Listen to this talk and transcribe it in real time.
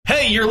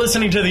you're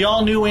listening to the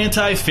all-new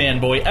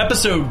Anti-Fanboy,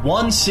 episode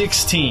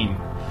 116.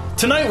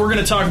 Tonight we're going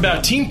to talk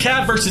about Team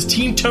Cap versus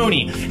Team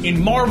Tony in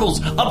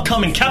Marvel's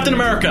upcoming Captain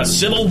America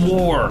Civil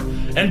War.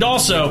 And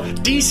also,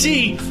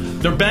 DC,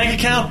 their bank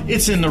account,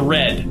 it's in the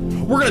red.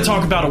 We're going to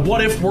talk about a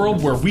what-if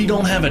world where we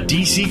don't have a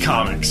DC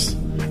Comics.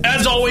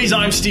 As always,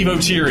 I'm Steve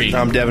O'Teary.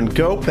 I'm Devin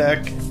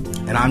Kopech.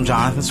 And I'm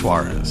Jonathan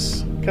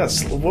Suarez. God,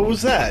 what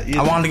was that?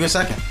 I wanted to go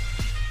second.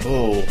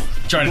 Oh.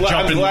 Trying to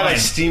jump in line. I'm glad I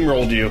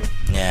steamrolled you.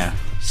 Yeah.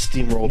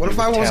 Steamrolled. What if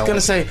I was going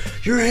to say,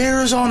 your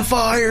hair is on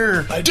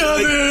fire?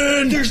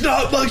 Devin! There's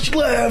not much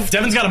left.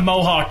 Devin's got a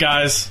mohawk,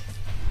 guys.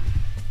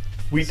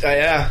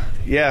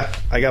 Yeah,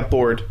 I got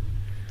bored.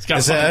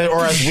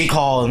 Or as we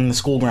call in the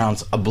school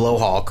grounds, a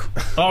blowhawk.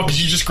 Oh,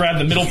 because you just grabbed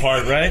the middle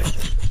part, right?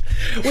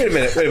 Wait a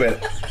minute.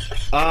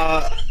 Nice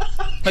I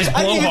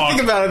didn't even blowhawk.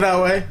 think about it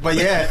that way, but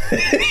yeah.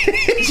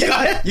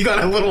 you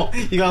got a little...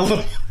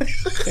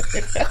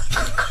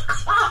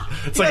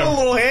 It's like a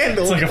little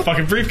handle. It's like a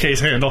fucking briefcase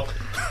handle.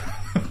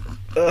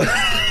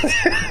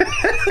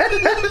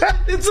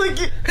 It's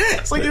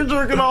like you're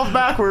jerking off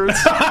backwards.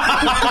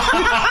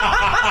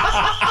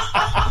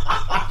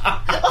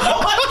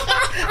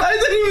 I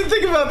didn't even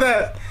think about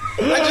that.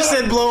 I just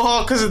said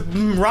blowhawk because it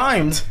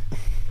rhymed.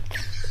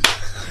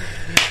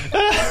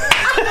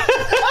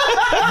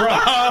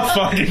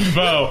 Fucking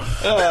Bo.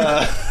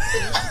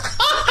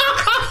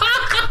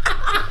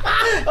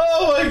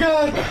 Oh my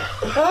god.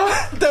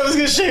 That was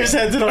gonna shave his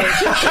head tonight.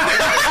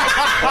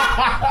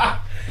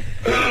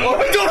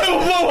 I don't have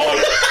a mohawk.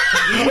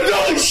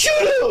 No,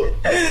 shut up.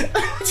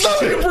 It's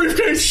not like a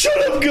briefcase.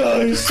 Shut up,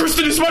 guys.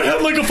 Kristen, is my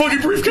head like a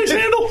fucking briefcase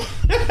handle?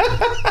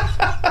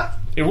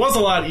 It was a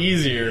lot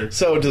easier.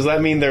 So, does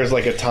that mean there's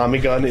like a Tommy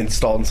gun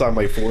installed inside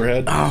my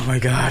forehead? Oh my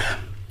god.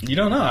 You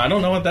don't know. I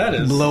don't know what that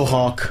is.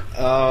 Blowhawk.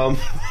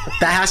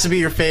 That has to be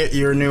your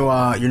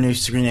new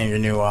screen name, your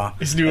new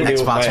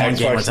Xbox One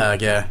gamer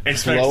tag, yeah.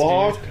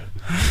 Blowhawk?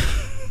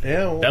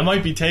 Yeah, well, that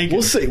might be taken.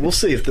 We'll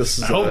see if this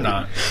is. I hope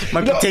not.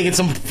 Might be taken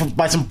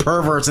by some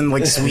perverts in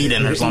like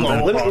Sweden or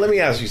something. Let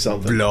me ask you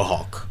something.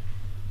 Blowhawk.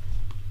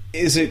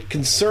 Is it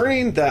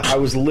concerning that I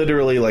was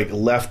literally like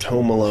left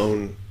home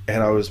alone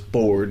and I was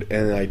bored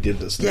and I did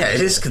this? Yeah,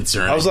 it is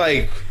concerning. I was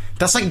like,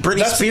 that's like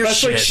Britney Spears that's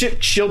shit. Like shit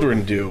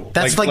children do.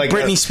 That's like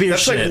Britney Spears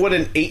That's shit. like what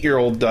an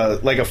 8-year-old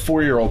does, like a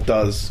 4-year-old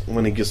does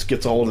when he just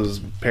gets hold of his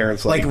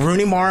parents. Like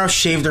Rooney Mara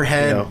shaved her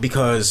head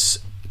because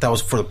that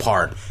was for the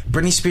part.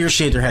 Britney Spears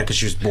shaved her head because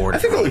she was bored. I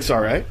think it looks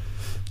all right.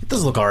 It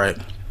does look all right.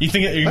 Are you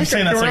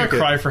saying that's like a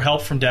cry for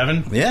help from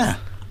Devin? Yeah.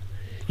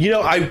 You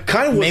know, I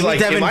kind of was Maybe like,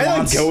 Devin am I like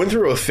wants... going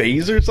through a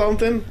phase or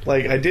something?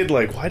 Like, I did,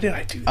 like, why did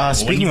I do that?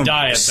 Speaking of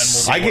diet, then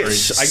we'll be worried. I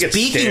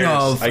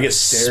get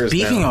stares.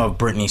 Speaking of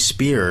Britney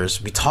Spears,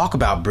 we talk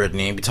about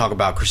Britney, we talk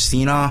about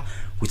Christina,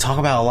 we talk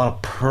about a lot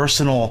of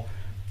personal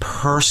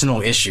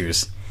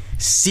issues.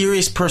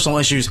 Serious personal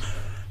issues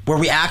where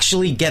we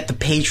actually get the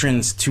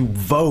patrons to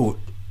vote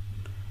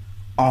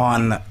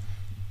on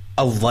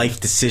a life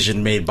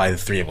decision made by the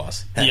three of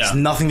us. It has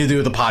nothing to do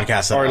with the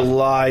podcast at all. Our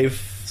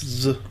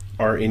lives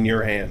are in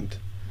your hand.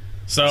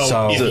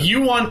 So if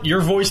you want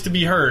your voice to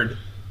be heard,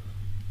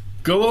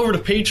 go over to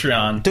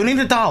Patreon. Donate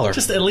 $1.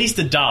 Just at least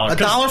 $1.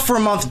 $1 for a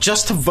month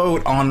just to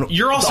vote on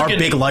our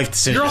big life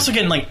decision. You're also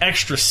getting like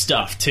extra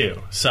stuff too.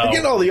 So you're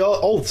getting all the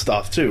old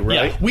stuff too,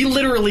 right? Yeah, we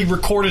literally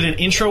recorded an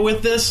intro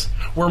with this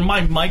where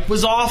my mic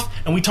was off,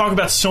 and we talk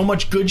about so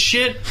much good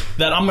shit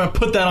that I'm going to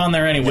put that on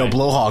there anyway. Yo,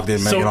 Blowhawk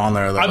didn't make it on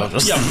there.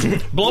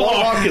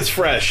 Blowhawk is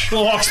fresh.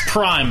 Blowhawk's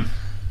prime.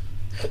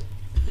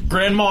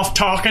 Grand Moff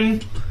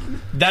talking.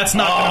 That's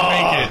not going to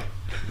make it.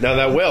 No,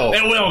 that will.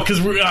 It will, because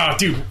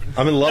dude.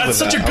 I'm in love with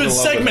that. That's such a good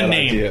segment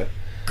name. Idea.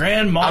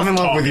 Grand Moff I'm in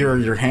love with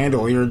your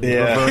handle. Your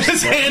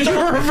his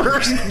handle.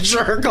 Reverse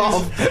jerk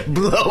off.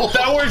 Blowhawk.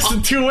 That works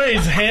in two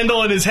ways: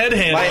 handle and his head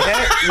handle.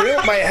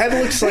 My head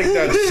looks like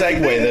that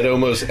Segway that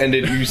almost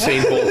ended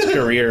Usain Bolt's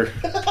career.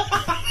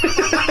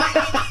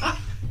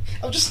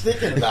 I'm just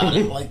thinking about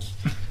it. Like,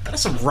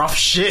 that's some rough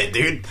shit,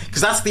 dude.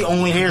 Because that's the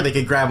only hair they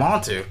could grab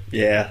onto.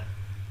 Yeah.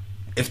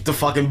 If the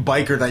fucking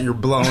biker that you're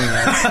blowing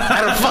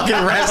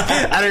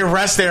at a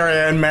rest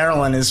area in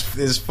Maryland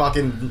is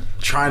fucking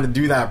trying to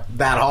do that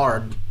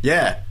hard,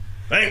 yeah.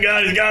 Thank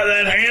God he's got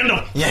that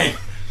handle. Yeah.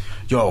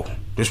 Yo,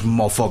 this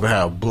motherfucker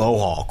had a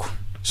blowhawk,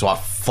 so I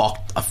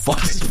fucked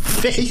his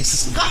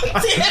face. God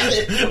damn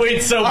it!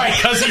 Wait, so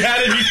because he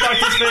had it, he fucked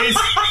his face?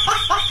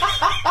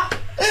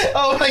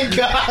 Oh my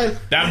god!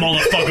 That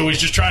motherfucker was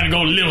just trying to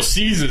go to Little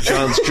Caesars.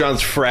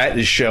 John's frat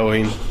is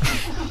showing.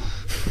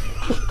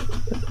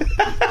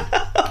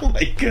 Oh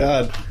my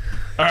god.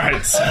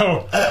 Alright,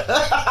 so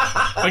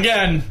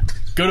again,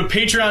 go to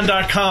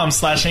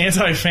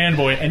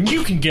patreon.com/antifanboy and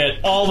you can get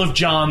all of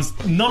John's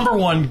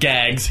 #1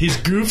 gags, his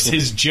goofs,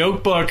 his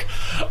joke book.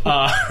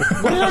 What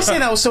did I say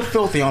that was so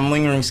filthy on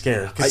Lingering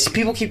Scare? Because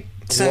people keep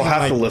saying, we'll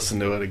have to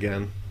listen to it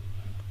again.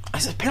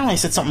 Apparently I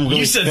said something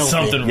really filthy. You said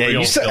something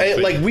real filthy.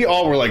 Like, we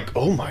all were like,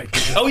 oh my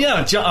god. Oh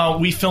yeah,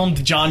 we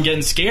filmed John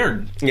getting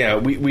scared. Yeah,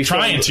 we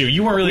trying to.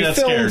 You weren't really that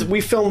scared.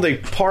 We filmed a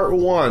part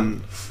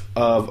 1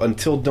 of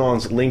Until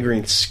Dawn's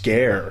Lingering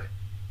Scare.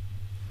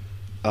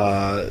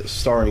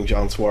 starring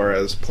John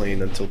Suarez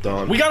playing Until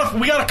Dawn. We got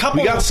a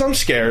couple. We got some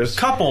scares.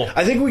 Couple.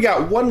 I think we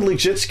got one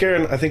legit scare,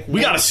 and I think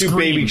We got two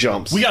baby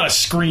jumps. We got a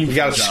scream. We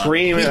got a John.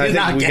 scream, and I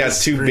think we got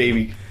two scream.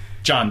 baby.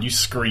 John, you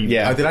screamed.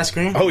 Yeah. Oh, did I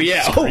scream? Oh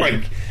yeah. Oh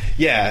my.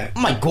 Yeah.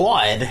 Oh my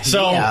god.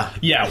 So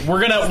yeah,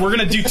 we're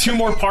gonna do 2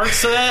 more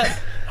parts to that.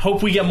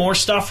 Hope we get more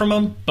stuff from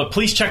him, but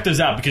please check those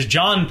out because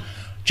John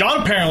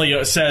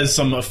apparently says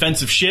some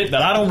offensive shit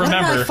that I don't What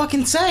remember. did I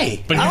fucking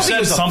say? But I you don't think said it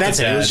was something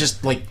offensive. It bad. was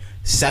just like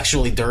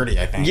sexually dirty,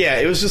 I think. Yeah.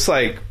 It was just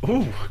like,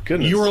 oh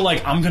goodness. You were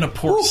like, I'm gonna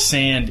pour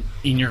sand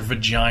in your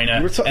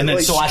vagina, were ta- and then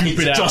like, scoop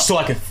it out. Just so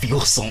I could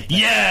feel something.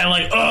 Yeah,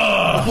 like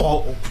ugh.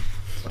 Oh,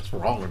 what's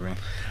wrong with me?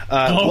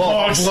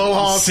 Blowhogs,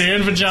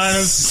 sand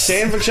vaginas.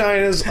 Sand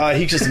vaginas.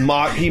 He just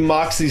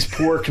mocks these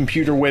poor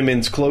computer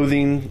women's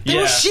clothing. They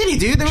were shitty,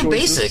 dude. They were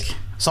Choices. basic.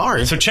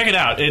 Sorry. So check it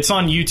out. It's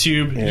on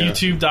YouTube,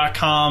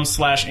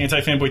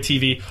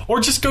 youtube.com/antifanboytv, or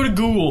just go to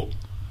Google.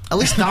 At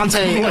least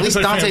Dante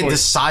Fanboy.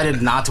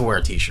 decided not to wear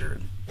a t-shirt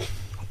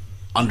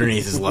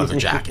underneath his leather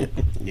jacket.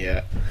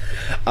 Yeah.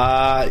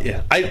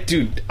 Yeah.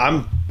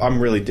 I'm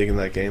really digging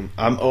that game.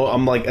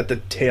 I'm like at the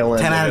tail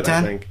end 10 out of of it,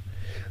 10? I think.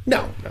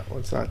 No,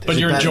 it's not. But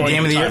you're enjoying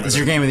game of the the year. time It's of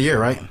your it. game of the year,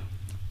 right?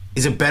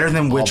 Is it better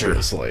than Witcher?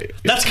 Obviously.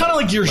 That's kind of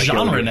like your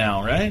genre you're-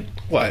 now, right?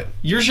 What?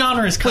 Your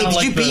genre is kind of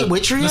Wait, like did you beat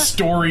Witcher the yet?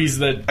 stories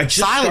that I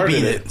just Siler started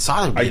beat it. it.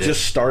 Siler beat I it.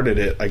 just started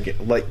it.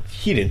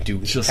 He didn't do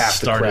Just half the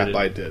started crap it.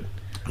 I did.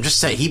 I'm just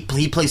saying,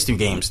 he plays through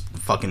games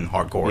fucking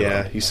hardcore.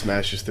 Yeah, though. he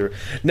smashes through.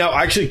 No,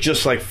 I actually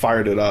just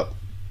fired it up.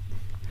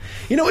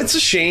 You know, it's a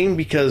shame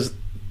because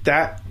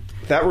that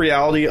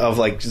reality of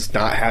just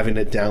not having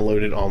it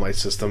downloaded on my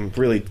system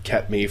really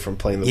kept me from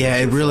playing the. Yeah,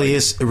 Witcher it really for,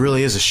 is. It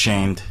really is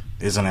ashamed,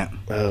 isn't it?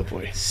 Oh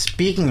boy.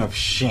 Speaking of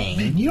shame,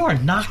 Man, you are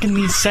knocking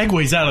these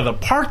segues out of the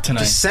park tonight.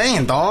 just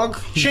saying, dog.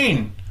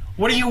 Shane,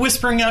 what are you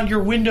whispering out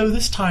your window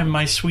this time,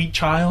 my sweet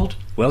child?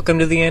 Welcome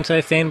to the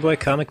Anti-Fanboy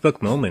Comic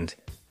Book Moment.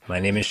 My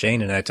name is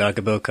Shane and I talk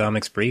about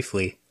comics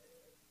briefly.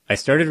 I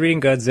started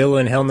reading Godzilla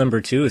in Hell number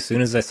 2 as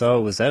soon as I saw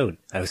it was out.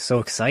 I was so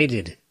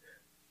excited.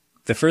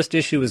 The first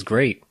issue was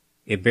great.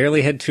 It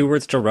barely had 2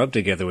 words to rub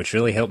together, which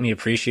really helped me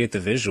appreciate the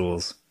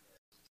visuals.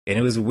 And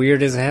it was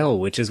weird as hell,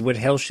 which is what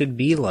hell should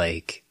be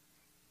like.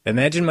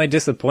 Imagine my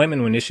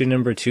disappointment when issue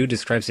number 2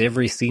 describes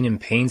every scene in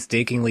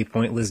painstakingly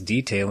pointless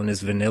detail and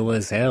is vanilla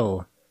as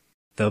hell.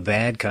 The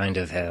bad kind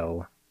of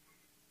hell.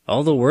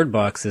 All the word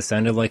boxes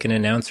sounded like an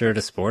announcer at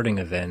a sporting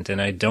event,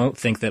 and I don't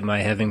think that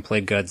my having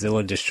played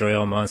Godzilla Destroy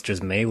All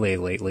Monsters Melee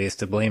lately is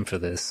to blame for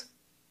this.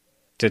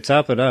 To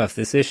top it off,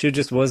 this issue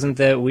just wasn't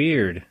that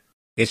weird.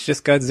 It's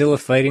just Godzilla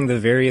fighting the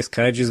various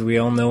kaijus we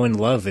all know and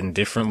love in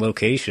different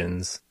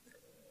locations.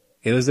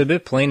 It was a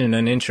bit plain and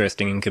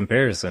uninteresting in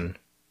comparison.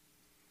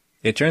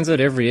 It turns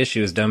out every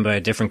issue is done by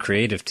a different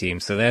creative team,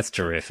 so that's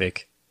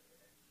terrific.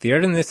 The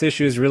art in this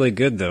issue is really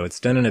good though. It's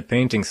done in a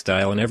painting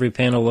style and every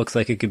panel looks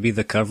like it could be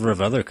the cover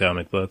of other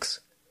comic books.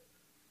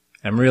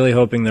 I'm really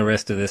hoping the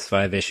rest of this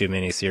 5-issue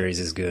miniseries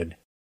is good.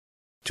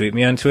 Tweet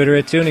me on Twitter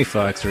at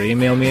ToonieFox or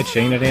email me at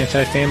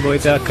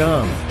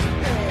shane@antifanboy.com.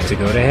 To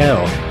go to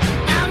hell.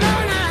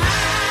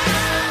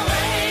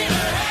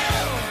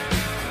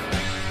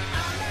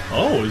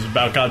 Oh, it was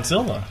about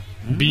Godzilla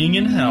being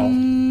in hell.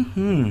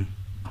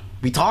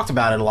 We talked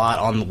about it a lot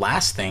on the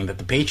last thing that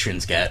the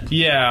patrons get.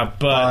 Yeah,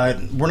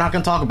 but We're not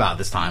going to talk about it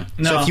this time.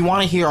 No. So if you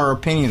want to hear our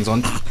opinions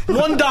on...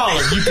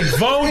 $1, you can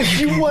vote.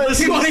 You can listen. if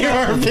you want to hear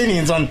our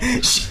opinions on...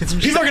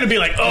 People are going to be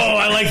like, oh,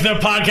 I like the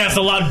podcast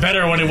a lot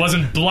better when it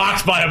wasn't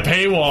blocked by a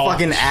paywall.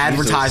 fucking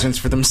advertisements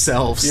for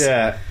themselves.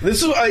 Yeah,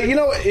 this is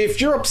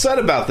if you're upset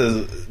about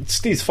this, it's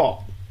Steve's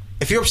fault.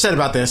 If you're upset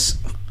about this,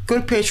 go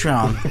to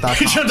patreon.com.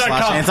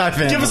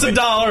 Patreon.com. Give us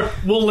 $1.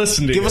 We'll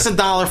listen to you. Give us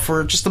 $1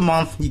 for just a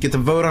month. You get to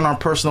vote on our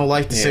personal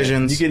life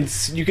decisions.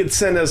 You can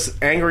send us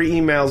angry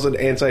emails at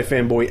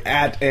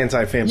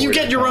antifanboy@antifanboy. You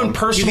get your own You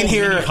personal can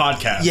hear mini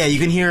podcast. Yeah, you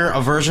can hear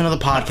a version of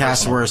the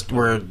podcast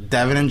where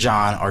Devin and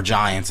John are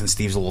giants and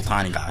Steve's a little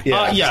tiny guy.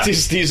 Yeah,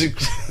 Steve's a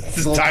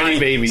tiny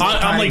baby,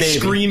 I'm like baby.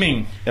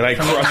 screaming. and I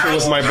crushed it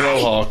with my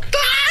blowhawk.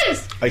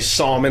 Guys! I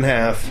saw him in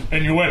half.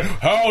 And you went,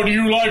 how do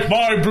you like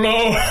my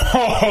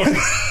blowhawk?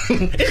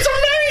 It's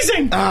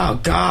amazing! Oh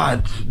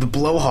God, the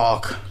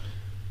blowhawk.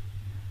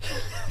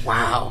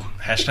 Wow.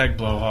 Hashtag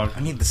blowhawk. I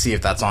need to see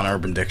if that's on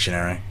Urban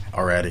Dictionary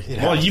already.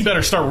 Well, you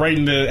better start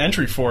writing the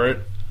entry for it.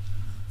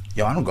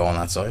 Yo, I don't go on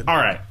that site. All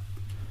right.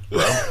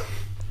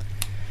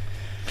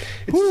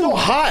 It's so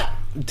hot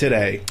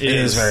today. It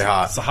is very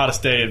hot. It's the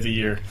hottest day of the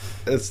year.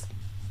 It's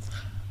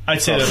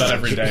I'd say that about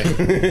every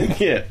day.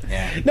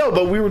 yeah. No,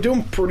 but we were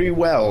doing pretty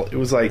well. It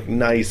was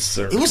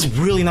nicer. It was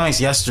really nice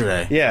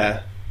yesterday.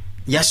 Yeah.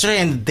 Yesterday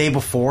and the day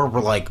before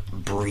were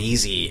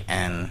breezy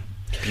and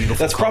beautiful.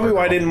 That's probably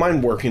why I color. didn't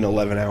mind working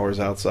 11 hours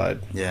outside.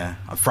 Yeah.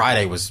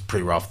 Friday was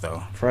pretty rough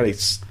though.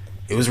 Friday's.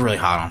 It was really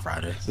hot on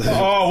Friday.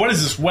 Oh, what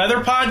is this, weather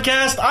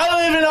podcast?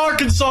 I live in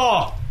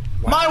Arkansas.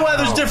 My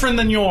weather's different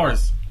than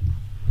yours.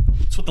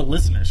 That's what the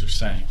listeners are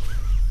saying.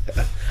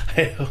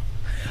 I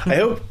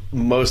hope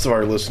most of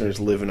our listeners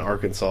live in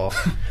Arkansas.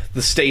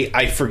 The state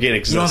I forget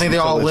exists. You don't think they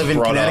all until live it's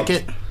in brought up.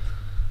 Connecticut?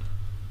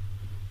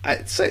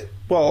 I'd say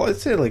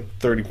like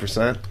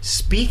 30%.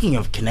 Speaking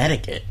of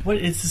Connecticut What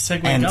is this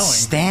segment and going?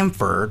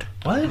 Stamford,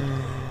 What?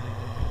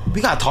 we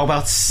gotta talk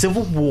about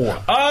Civil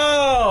War.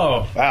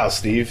 Oh! Wow,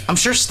 Steve. I'm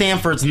sure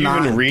Stanford's You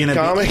not even read gonna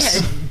comics?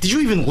 Be, yeah, did you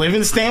even live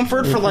in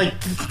Stamford for like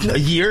a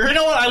year? You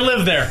know what? I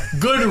live there.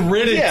 Good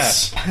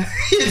riddance. Yeah.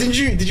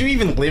 Did you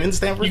even live in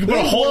Stamford? You can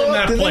put a hole in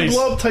that Did place. they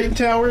blow up Titan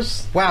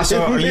Towers? Wow.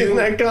 So are you? in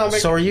that comic?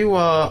 So are you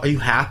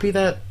happy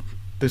that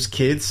those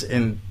kids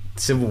in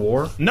Civil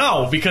War?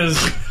 No,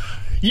 because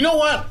you know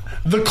what?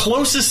 The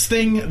closest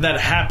thing that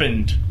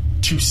happened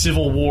to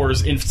Civil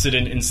War's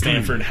incident in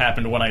Stanford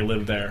happened when I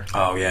lived there.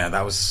 Oh yeah,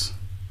 that was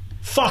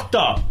Fucked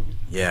up.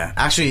 yeah.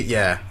 Actually,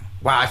 yeah.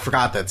 Wow, I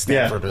forgot that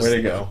Yeah, Stanford was. way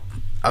to go.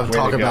 I'm Way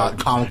talking to go. about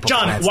comic book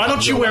John, events, why not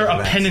don't you real wear life a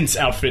events. penance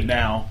outfit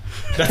now?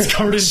 That's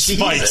covered in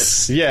spikes.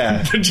 Jesus.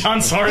 Yeah. The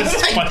John Sars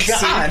spikes.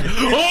 God.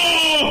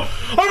 Oh,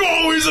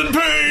 I'm always in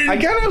pain. I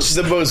got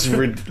the most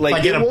If I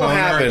like get it a won't boner,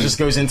 happen. it just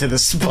goes into the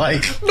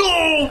spike.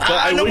 No, But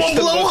I no wish more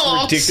the most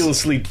blowhawks.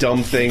 ridiculously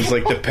dumb things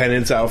like the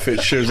penance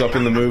outfit shows up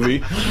in the movie.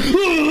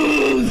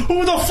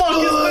 Who the fuck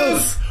is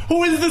this?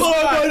 Who is this?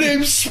 guy?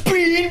 name's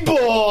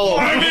Speedball.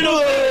 I'm in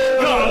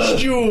a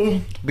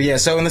costume. But yeah,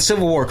 so in the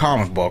Civil War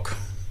comic book,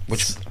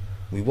 which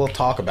we will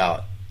talk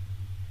about.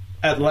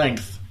 At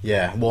length.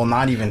 Yeah, well,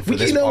 not even for But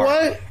this you know part.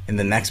 what? In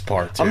the next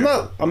part, too.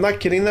 I'm not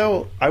kidding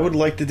though. I would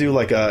like to do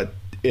like a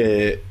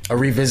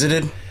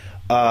revisited.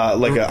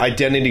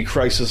 identity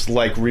crisis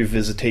like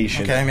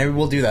revisitation. Okay, maybe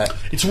we'll do that.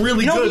 It's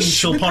really You know, good we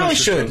until we probably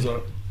Punisher should. shows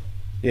up.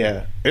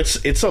 Yeah,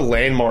 it's a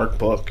landmark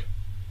book.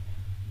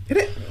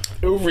 It?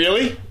 Oh,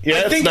 really?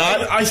 Yeah, think-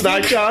 it's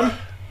not, John.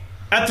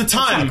 At the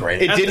time, not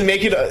great. It didn't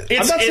make it.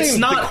 I'm not saying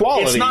the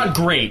quality. It's not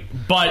great,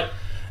 but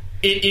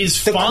it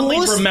is The fondly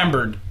coolest-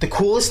 remembered. The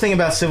coolest thing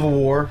about Civil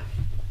War,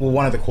 well,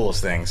 one of the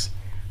coolest things,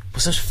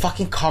 was those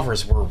fucking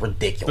covers were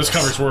ridiculous. Those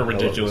covers were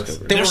ridiculous.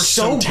 covers. They were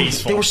so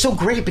tasteful. They were so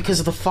great because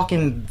of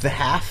the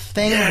half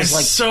thing. Yeah, it was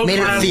like so made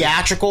classy. it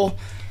theatrical,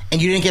 and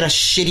you didn't get a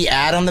shitty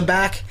ad on the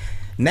back.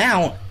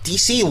 Now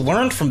DC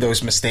learned from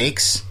those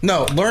mistakes.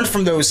 No, learned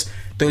from those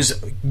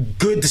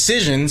good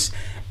decisions,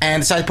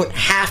 and decided to put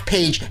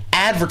half-page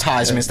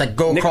advertisements that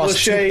go Nick across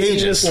Lachey 2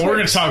 pages. just- Well, we're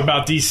going to talk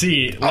about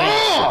DC.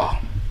 Oh!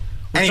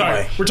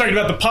 Anyway, We're talking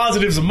about the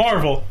positives of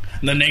Marvel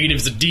and the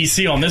negatives of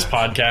DC on this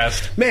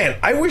podcast. Man,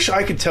 I wish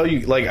I could tell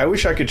you. Like, I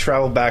wish I could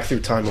travel back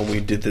through time when we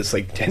did this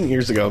like 10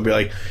 years ago and be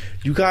like,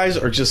 you guys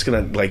are just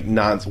gonna like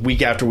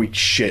week after week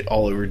shit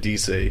all over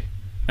DC.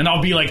 And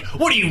I'll be like,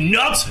 what are you,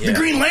 nuts? The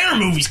Green Lantern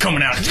movie's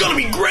coming out. It's going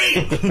to be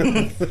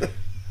great.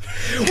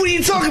 What are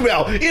you talking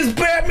about? It's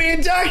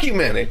Batman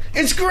documented.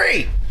 It's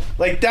great.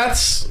 Like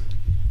that's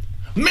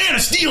Man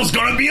of Steel's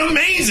going to be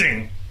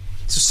amazing.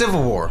 so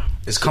Civil War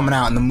is coming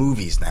out in the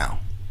movies now.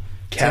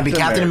 It's gonna be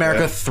Captain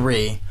America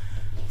 3,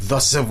 The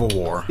Civil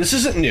War. This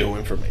isn't new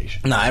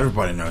information. Nah,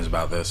 everybody knows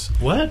about this.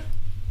 What?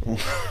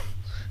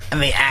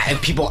 And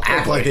and people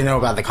act like they know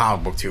about the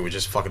comic book too, which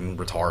is fucking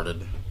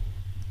retarded.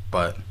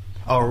 But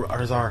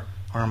is our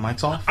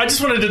mics off? I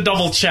just wanted to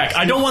double check.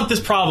 I don't want this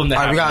problem to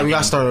All happen. right, we got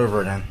to start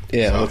over again.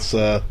 Yeah, let's.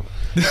 Okay.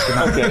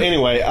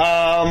 Anyway,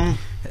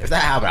 If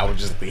that happened, I would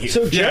just leave.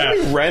 so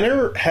Jeremy Yeah.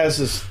 Renner has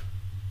this.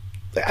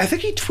 I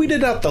think he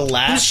tweeted out the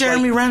last Who's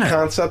Jeremy Renner?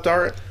 concept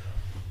art.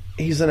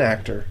 He's an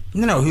actor,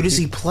 no, who does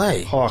he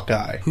play?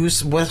 Hawkeye,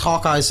 What's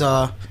Hawkeye's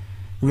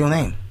real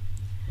name?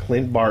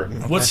 Clint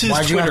Barton. What's his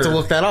Why'd you have to Twitter?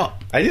 look that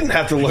up? I didn't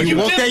have to look. You it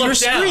up. looked Did at your look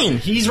down. screen.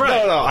 He's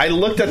right. No, I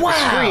looked at the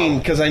Wow. screen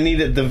because I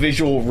needed the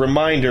visual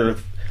reminder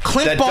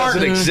Clint that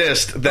Barton doesn't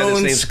exist. That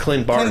his name's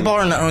Clint Barton. Clint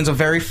Barton owns a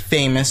very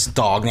famous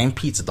dog named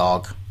Pizza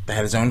Dog that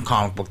had his own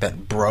comic book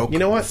that broke You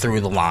know what? through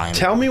the line.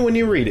 Tell me when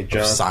you read it,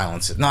 John.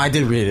 Silence it. No, I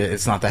did read it.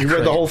 It's not that You read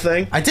great. the whole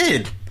thing? I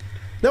did.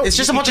 No, It's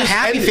just a you bunch of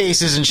happy ended-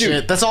 faces and Dude,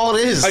 shit. That's all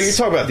it is. Oh, you're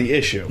talking about the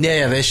issue.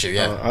 Yeah, the issue,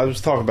 yeah. I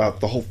was talking about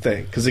the whole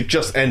thing because it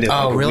just ended.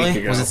 Oh, like a really? week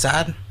ago. Was it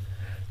sad?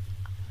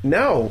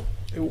 No,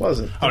 it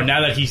wasn't. Oh,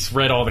 now that he's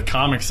read all the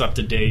comics up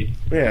to date.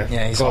 Yeah,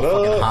 Yeah, he's all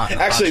fucking hot-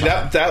 Actually,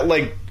 hot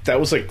that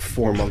was like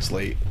 4 months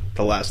late.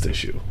 The last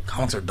issue.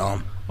 Comics are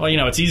dumb. Well, you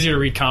know, it's easier to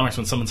read comics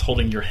when someone's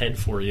holding your head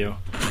for you.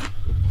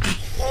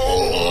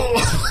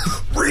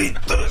 Read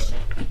this.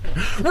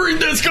 Read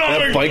this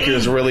That comic! biker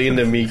is really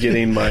into me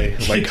getting my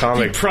He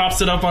comic.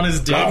 props it up on his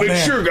dick. Oh,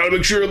 man. Gotta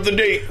make sure up to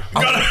date.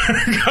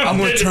 I'm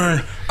gonna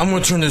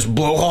turn this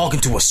blowhawk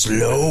into a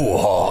slow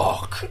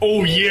hawk.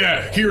 Oh,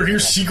 yeah.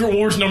 Here's Secret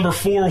Wars number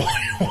 4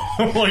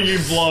 while you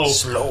blow.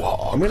 Slow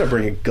hawk. I'm gonna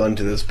bring a gun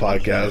to this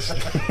podcast.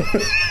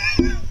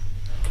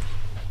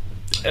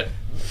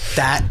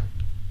 That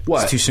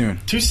What? was too soon.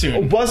 Too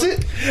soon. Was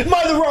it? Am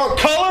I the wrong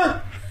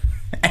color?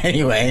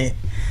 Anyway,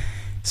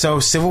 so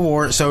Civil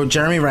War. So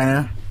Jeremy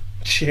Renner.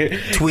 Tweeted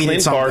Tweeted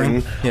Clint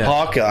Barton, something. Yeah.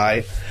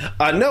 Hawkeye.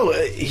 No,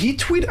 he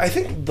tweeted. I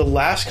think the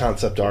last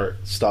concept art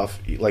stuff,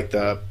 like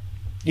the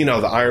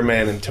Iron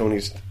Man and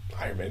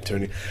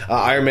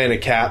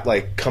Cap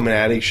like coming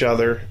at each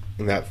other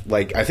And that,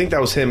 like, I think that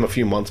was him a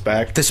few months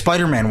back. The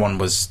Spider-Man one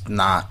was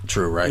not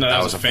true, right? No,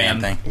 that was a fan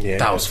thing. Yeah,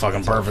 that was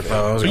fucking perfect,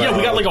 though. That was But yeah, great.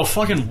 we got like a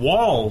fucking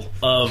wall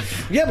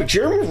of. Yeah, but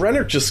Jeremy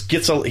Renner just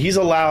gets he's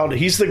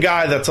the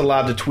guy that's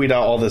allowed to tweet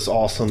out all this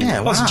awesome.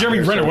 Yeah, Plus, wow. Jeremy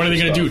Renner, what are they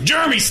going to Stuff. do?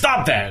 Jeremy,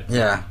 stop that!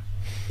 Yeah.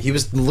 He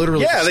was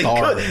literally Yeah, the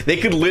star. they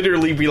could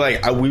literally be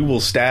like, "We will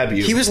stab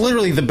you." He was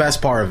literally the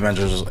best part of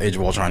Avengers Age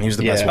of Ultron. He was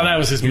the best Yeah. part. Oh, that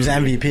was his He was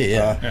movie. MVP,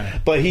 yeah.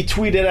 But he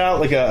tweeted out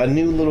like a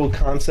new little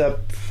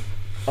concept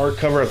art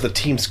cover of the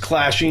teams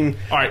clashing.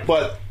 All right.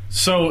 but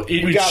So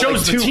it we got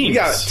shows like the teams. We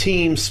got a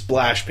team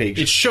splash page.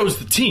 It shows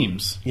the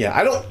teams. Yeah,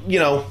 I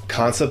don't.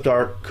 Concept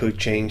art could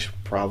change.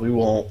 Probably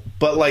won't.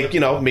 But like,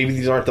 maybe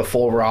these aren't the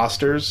full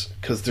rosters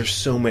because there's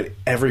so many.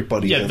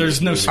 Everybody. Yeah,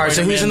 there's no. All right,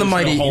 so who's in the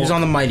mighty? Who's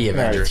on the Mighty All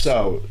right, Avengers?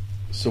 so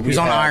Who's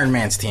on Iron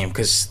Man's team?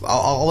 Because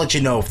I'll let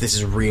you know if this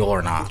is real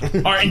or not.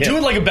 All right, and do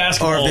it like a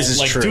basketball. Or if this is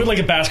true. Do it like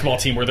a basketball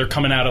team where they're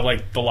coming out of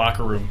like the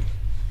locker room.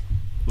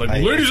 Like,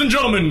 ladies and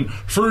gentlemen,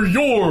 for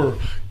your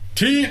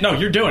team. No,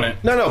 you're doing it.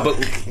 No,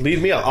 but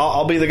lead me up.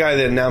 I'll be the guy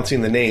that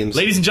announcing the names.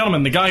 Ladies and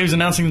gentlemen, the guy who's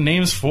announcing the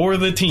names for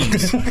the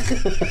teams.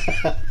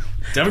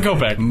 Devin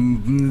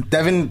Kopeck.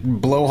 Devin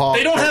Blowhawk.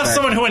 They don't have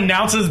someone who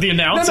announces the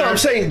announcer. No, I'm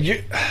saying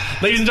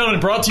Ladies and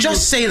gentlemen, brought to you.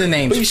 Just say the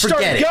names. you start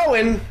Forget it.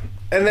 going,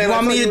 and then You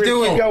want I thought me to were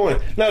do keep it? Going.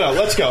 No,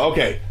 let's go.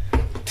 Okay,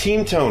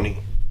 Team Tony,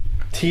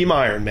 Team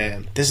Iron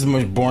Man, This is the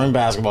most boring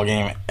basketball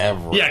game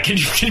ever. Yeah, can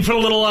you put a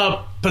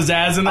little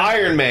pizzazz in there?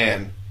 Iron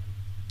Man.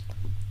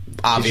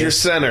 Obvious. He's your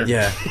center.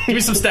 Yeah. Give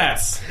me some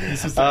stats.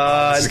 This is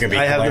gonna be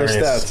I have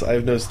hilarious.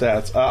 no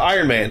stats.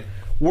 Iron Man,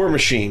 War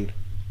Machine,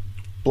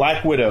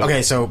 Black Widow.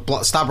 Okay, so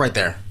stop right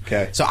there.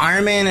 Okay. So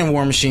Iron Man and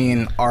War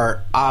Machine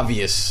are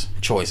obvious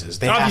choices.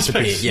 They Obvious have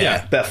to picks, be.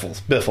 yeah.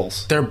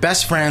 Biffles. They're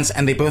best friends,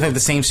 and they both have the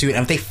same suit.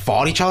 And if they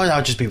fought each other, that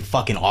would just be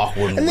fucking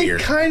awkward and And weird.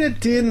 they kind of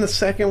did in the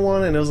second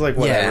one, and it was like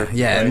whatever.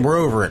 Yeah, right? and we're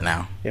over it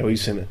now. Yeah, we've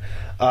seen it.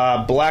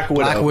 Black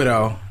Widow. Black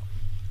Widow.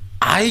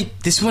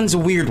 This one's a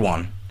weird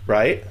one.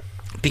 Right?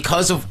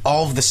 Because of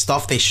all of the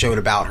stuff they showed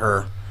about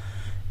her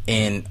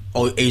in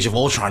Age of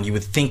Ultron, you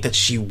would think that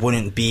she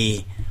wouldn't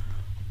be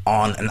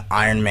on an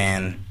Iron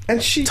Man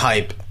And she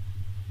type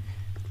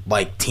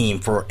like team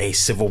for a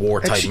Civil War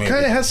and type she movie.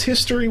 kind of has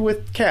history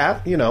with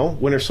Cap,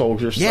 Winter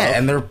Soldier stuff. Yeah,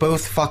 and they're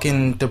both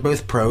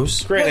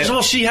pros. Granted,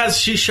 Well,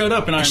 she showed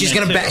up in Iron She's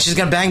Man gonna 2. she's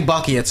gonna bang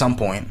Bucky at some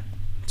point.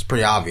 It's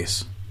pretty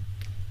obvious.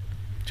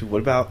 dude,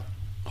 what about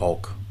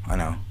Hulk, I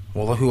know.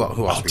 Well, who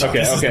else? we got?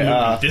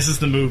 Okay. This is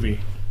the movie.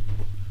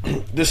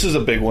 this is a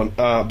big one.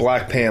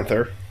 Black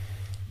Panther.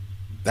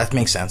 That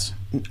makes sense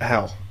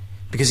How?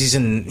 because he's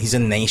a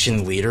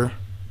nation leader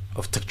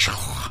of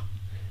T'Challa.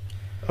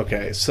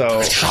 Okay,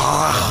 so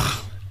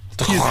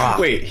T'Challa.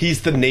 wait,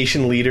 he's the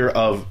nation leader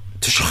of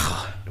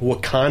T'Challa.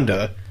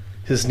 Wakanda.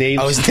 His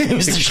name's Oh, his name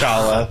is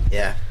T'Challa.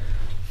 Yeah.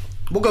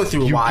 We'll go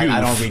through why goof.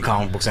 I don't read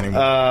comic books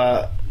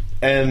anymore.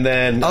 And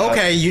then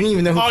Okay, you didn't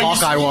even know who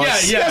Hawkeye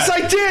was. Yeah. yes,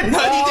 I did. No,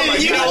 you Oh didn't. my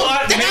You You know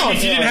God. what? Maybe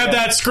if you didn't have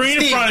that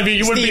screen in front of you,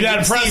 you wouldn't be that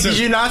impressive. Did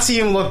you not see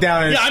him look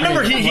down at his Yeah, I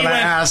remember screen he when I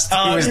went, asked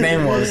who his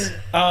name was?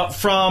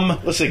 From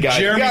Listen, guys,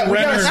 Jeremy we gotta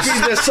Renner's.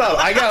 speed this up.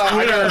 I got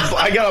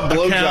a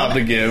blowjob account.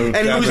 to give.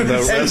 And after the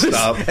rest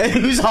up.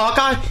 who's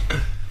Hawkeye?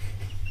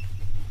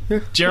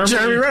 Jeremy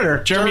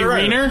Renner. Jeremy Jeremy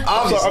Renner. Renner.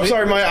 I'm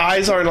sorry, my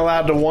eyes aren't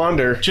allowed to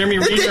wander. Jeremy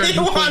Renner. You who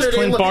plays wanted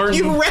Clint it. Barton.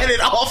 You read it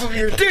off of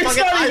your Dude, it's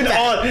fucking not even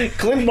iPad. on.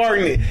 Clint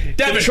Barton.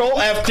 Devin, Control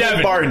F. Clint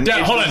Devin, Barton.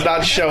 Devin, It hold does on.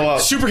 not show up.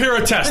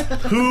 Superhero test.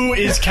 Who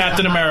is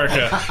Captain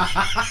America?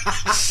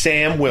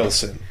 Sam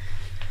Wilson.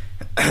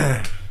 All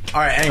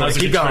right, anyway, was a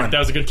keep good going. trick. That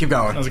was a good. Keep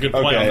going. That was a good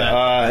play on Okay,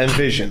 that. and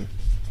Vision.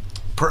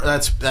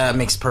 That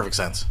makes perfect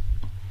sense.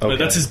 Okay.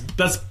 But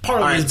that's part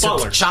of All right, his so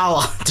butler.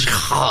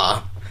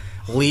 T'Challa,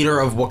 leader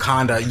of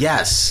Wakanda.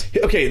 Yes.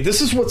 Okay,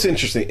 this is what's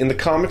interesting. In the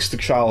comics,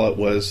 T'Challa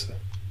was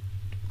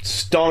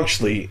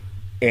staunchly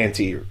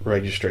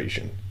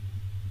anti-registration.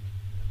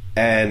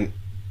 And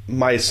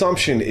my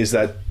assumption is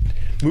that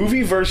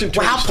movie version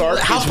Tony Stark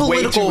is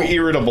way too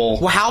irritable.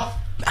 Well, how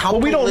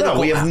Well, we don't know.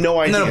 political- We have no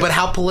idea. No, but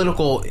how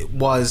political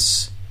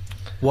was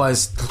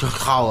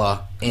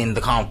T'Challa in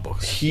the comic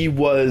books? He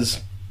was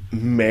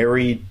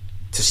married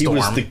To He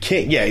was Storm. the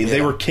king. Yeah,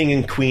 they were king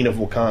and queen of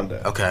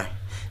Wakanda. Okay.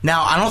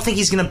 Now, I don't think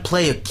he's going to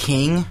play a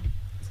king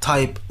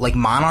type, like,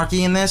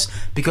 monarchy in this,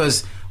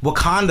 because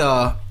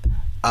Wakanda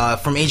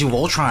from Age of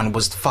Ultron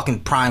was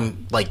fucking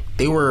prime, like,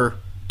 they were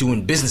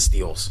doing business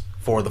deals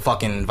for the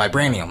fucking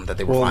vibranium that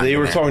they were Well, finding they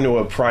were there. talking to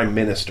a prime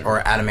minister.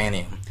 Or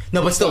adamantium.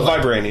 No, but still.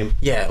 Vibranium.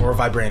 Yeah, or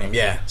vibranium,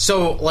 yeah.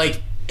 So,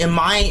 like, in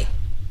my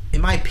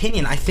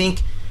opinion, I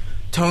think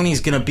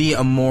Tony's going to be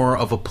a more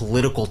of a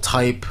political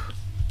type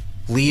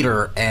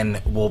leader and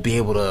will be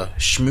able to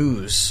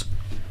schmooze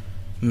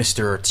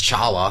Mr.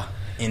 T'Challa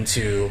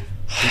into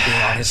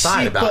being on his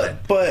side about it.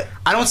 But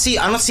I don't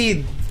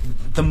see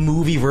the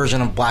movie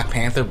version of Black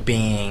Panther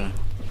being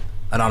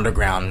an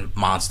underground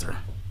monster.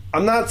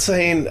 I'm not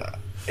saying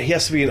he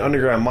has to be an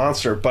underground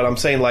monster, but I'm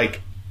saying,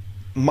 like,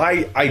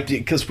 my idea,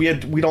 because we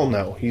don't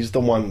know. He's the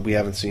one we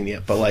haven't seen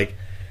yet, but, like,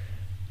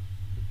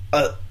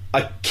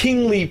 a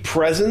kingly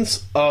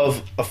presence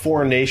of a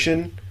foreign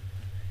nation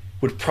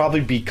would probably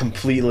be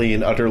completely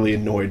and utterly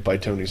annoyed by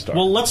Tony Stark.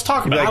 Well, let's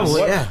talk about Like, this.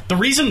 what- yeah. The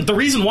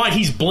reason why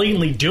he's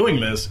blatantly doing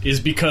this is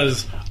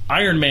because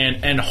Iron Man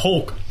and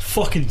Hulk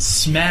fucking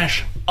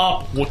smash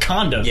up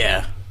Wakanda.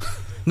 Yeah.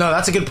 No,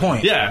 that's a good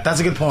point. Yeah. That's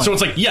a good point. So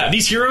it's like, yeah,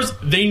 these heroes,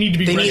 they need to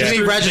be They need to registered.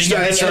 be registered.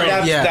 They need to be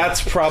And Yeah.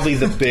 that's probably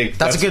the big.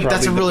 That's a good-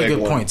 that's probably a the really big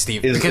good one, point,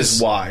 Steve, Is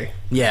because- why?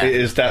 Yeah.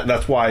 Is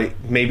that's why?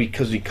 Maybe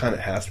because he kind of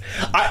has.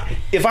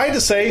 If I had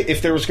to say,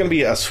 if there was going to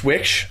be a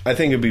switch, I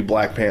think it'd be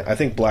Black Panther. I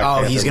think Black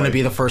Panther. he's going to might-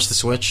 be the first to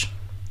switch?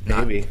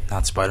 maybe.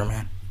 Not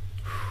Spider-Man.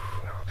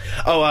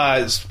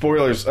 Oh,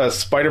 spoilers!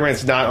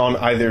 Spider-Man's not on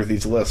either of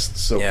these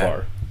lists so Yeah.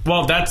 far.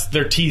 Well,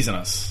 they're teasing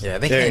us. Yeah,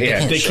 they Yeah, can't, yeah.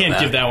 they They show can't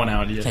that. give that one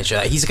out yet. Can't show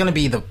that. He's going to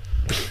be the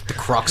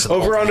crux of the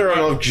Over whole under, I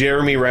thing. don't know if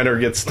Jeremy Renner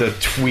gets to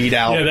tweet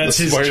out. Yeah, that's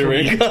the his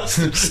Spider-Man tweet.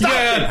 costume.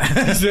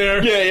 Yeah, he's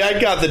there. Yeah, I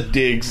got the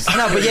digs.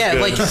 No, but yeah,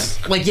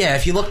 Good. yeah,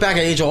 if you look back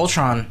at Age of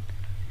Ultron,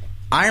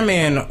 Iron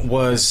Man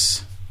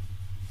was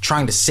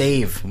trying to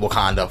save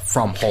Wakanda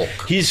from Hulk.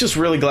 He's just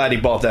really glad he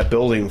bought that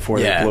building before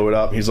Yeah. they blew it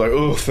up. He's like,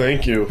 oh,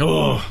 thank you.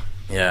 Ugh.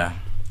 Yeah.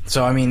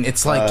 So, I mean,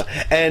 it's like,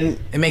 And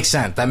it makes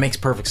sense. That makes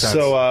perfect sense.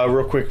 so,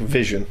 real quick,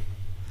 Vision.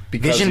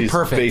 Because Vision, he's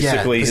perfect. Yeah,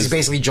 Basically, because he's his,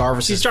 basically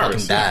Jarvis's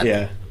Jarvis, fucking dad.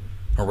 yeah.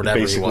 Or whatever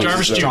Basically he was.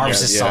 Jarvis Jr.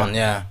 Jarvis's Yeah. son,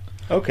 yeah.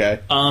 Okay.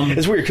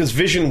 It's weird because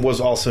Vision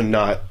was also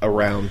not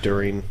around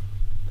during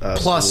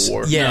Plus, Civil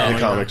War. yeah. in the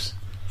comics.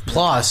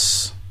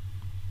 Plus,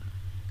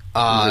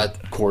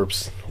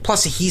 Corpse.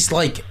 plus he's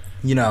like,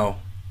 you know,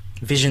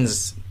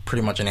 Vision's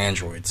pretty much an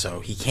android, so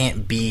he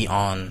can't be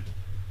on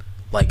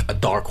like a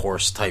Dark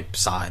Horse type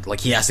side.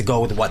 Like, he has to go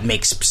with what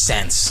makes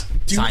sense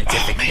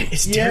scientifically.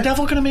 Is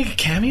Daredevil going to make a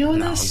cameo in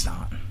No, this? he's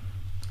not.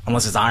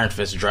 Unless it's Iron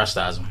Fist dressed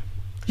as him.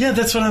 Yeah,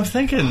 that's what I'm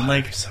thinking.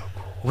 Like, So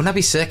cool. Wouldn't that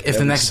be sick if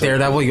the be next so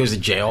Daredevil he goes to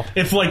jail?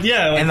 if like,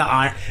 yeah, like, And the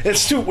Iron...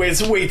 It's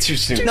way too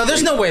soon. No,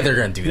 there's no way they're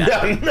going to do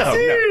that.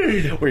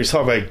 no. Where he's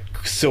talking about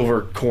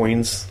silver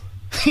coins.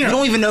 You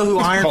don't even know who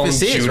Iron call him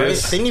Fist is, right?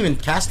 Judas. They didn't even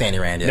cast Andy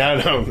Rand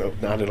yet. No,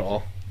 not at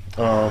all.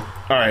 All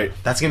right.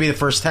 That's going to be the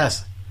first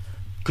test.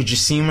 Could you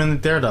see him in the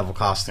Daredevil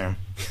costume?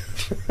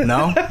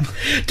 No?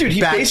 Dude,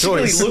 he Bad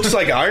basically choice. looks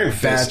like Iron Bad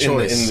Fist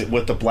choice.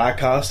 with the black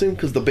costume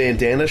because the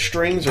bandana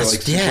strings are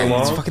like super yeah,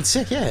 long. it's fucking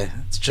sick, yeah.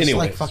 It's just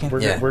Anyways, like fucking... we're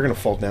yeah. gonna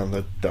fall down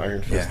the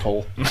Iron Fist Yeah.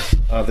 hole,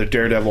 the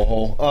Daredevil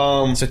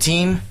hole. So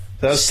Team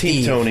That's Team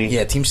Steve. Tony.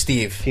 Yeah, Team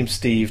Steve. Team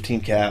Steve,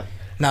 Team Cap.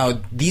 Now,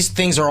 these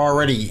things are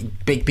already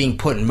being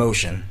put in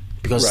motion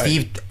because Right.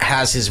 Steve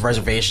has his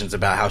reservations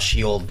about how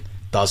S.H.I.E.L.D.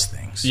 does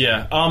things.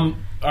 yeah. All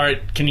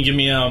right, can you give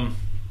me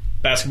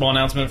basketball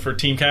announcement for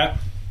Team Cap?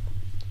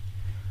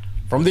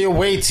 From the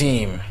away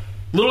team,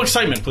 Little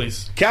excitement,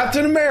 please.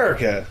 Captain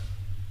America,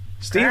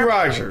 Steve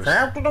Rogers.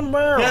 Captain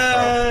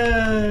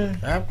America.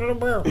 Captain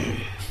America.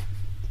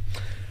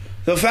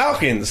 The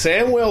Falcon,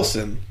 Sam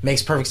Wilson.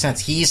 Makes perfect sense.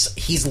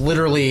 He's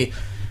literally,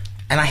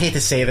 and I hate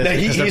to say this No,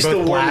 because they're he's both the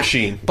War black,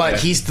 Machine. but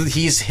Yeah.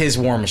 he's his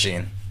War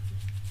Machine.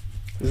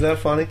 Isn't that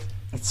funny?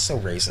 It's so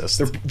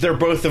racist. They're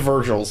both the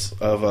Virgils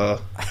of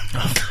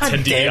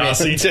Ted damn it.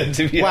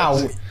 DiBiase.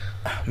 Wow,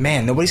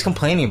 man, nobody's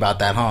complaining about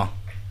that, huh?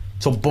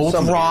 So both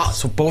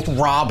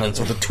Robins,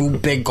 or the two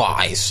big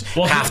guys,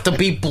 Well, have to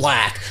be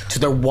black to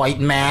their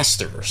white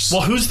masters.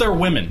 Well, who's their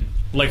women?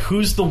 Like,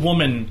 who's the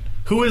woman?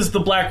 Who is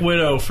the Black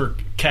Widow for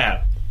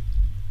Cap?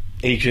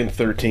 Agent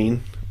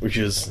 13, which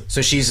is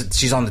So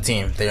she's on the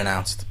team. They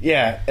announced.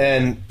 yeah,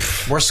 and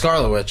Where's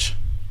Scarlet Witch?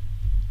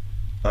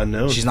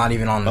 unknown. She's not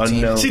even on the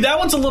Unknown. team. See, that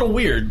one's a little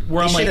weird.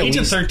 Where They I'm like, should at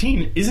Agent least-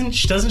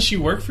 13 doesn't she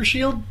work for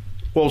Shield?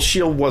 Well,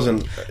 Shield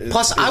wasn't.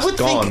 Plus, I it's would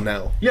gone think-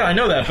 now. Yeah, I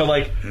know that, but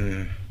like,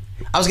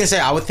 I was gonna say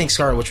I would think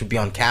Scarlet Witch would be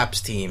on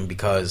Cap's team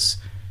because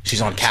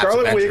she's on Cap's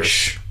Scarlet Avengers.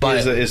 Witch but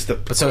is the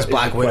so is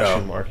Black Widow.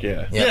 question mark.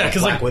 Yeah. yeah,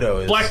 because Black like Widow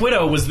is Black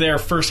Widow was there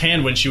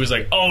firsthand when she was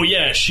like, "Oh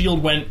yeah,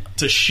 Shield went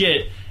to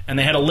shit," and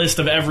they had a list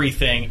of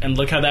everything, and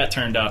look how that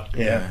turned out.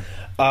 Yeah.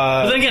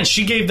 But then again,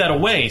 she gave that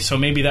away, so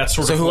maybe that's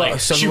sort So of who- like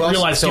so she who else-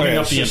 realized so- giving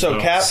up the info. So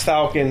Cap,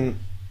 Falcon,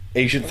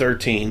 Agent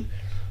 13,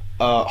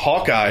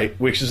 Hawkeye,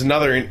 which is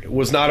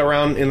was not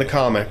around in the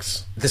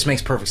comics. This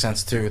makes perfect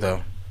sense too,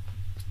 though,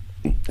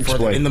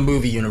 Explain. in the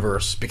movie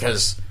universe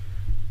because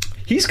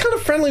He's kind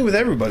of friendly with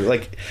everybody.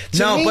 Like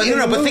to me, in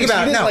the but think movies, about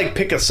he it. didn't, No, like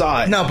pick a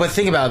side. No, but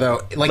think about it though.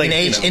 Like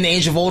Like, in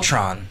Age of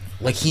Ultron,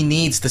 like he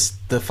needs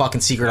the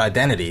fucking secret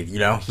identity. You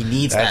know, he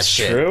needs that That's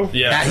shit. true.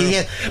 Yeah. That- he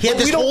had But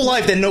this we don't- whole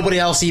life that nobody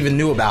else even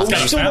knew about. we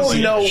got still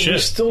fancy don't know. shit. We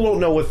still don't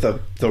know what the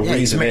Yeah,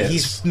 reason is.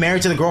 he's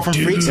married to the girl from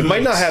Freaks. It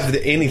might not have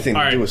anything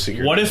All to right, do with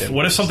secret. what identity.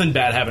 if something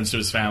bad happens to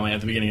his family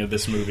at the beginning of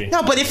this movie?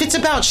 No, but if it's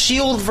about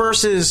Shield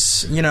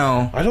versus, you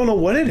know, I don't know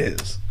what it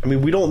is. I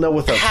mean, we don't know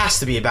what the it has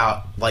to be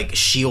about like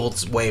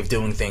Shield's way of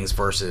doing things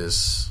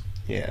versus,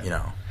 yeah. you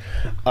know.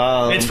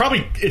 It's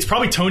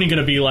probably Tony going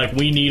to be like,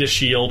 "We need a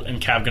shield,"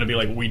 and Cap going to be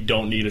like, "We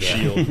don't need a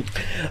shield."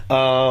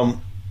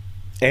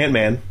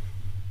 Ant-Man,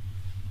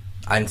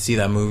 I didn't see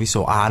that movie,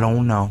 so I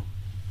don't know.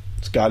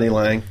 Scotty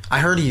Lang. I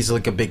heard he's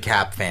like a big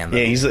Cap fan. Though.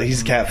 Yeah, he's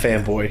a Cap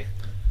fanboy,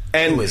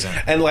 and Who isn't?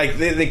 and like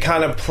they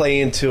kind of play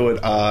into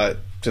it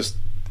just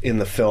in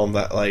the film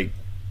that like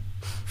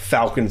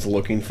Falcon's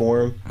looking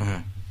for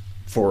him.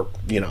 for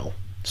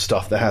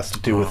stuff that has to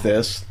do with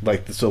this,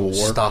 like the Civil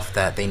War stuff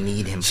that they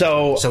need him.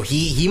 So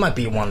he might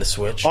be one to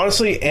switch.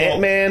 Honestly,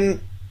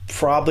 Ant-Man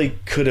probably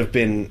could have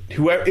been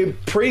whoever.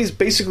 It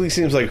basically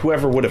seems like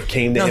whoever would have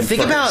came to him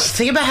first.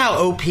 Think about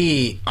how OP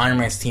Iron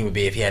Man's team would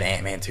be if he had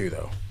Ant-Man too,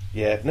 though.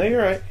 Yeah, no,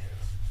 you're right.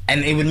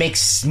 And it would make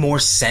more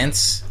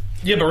sense.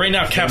 Yeah, but right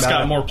now Cap's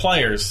got more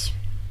players.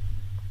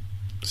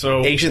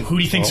 So who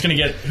do you think's going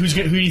to get? Who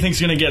do you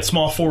think's going to get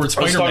small forward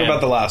Spider-Man? Let's talk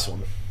about the last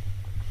one,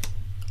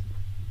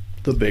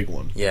 the big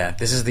one. Yeah,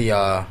 this is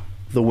the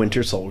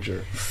Winter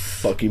Soldier,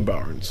 Bucky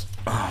Barnes.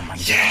 Oh my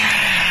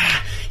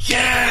god!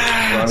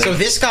 Yeah. So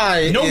this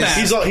guy,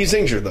 he's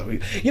injured though.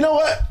 You know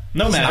what?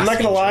 No mask. I'm not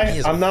gonna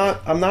lie.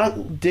 I'm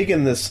not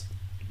digging this.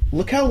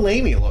 Look how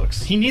lame he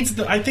looks. He needs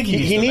the. I think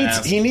he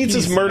needs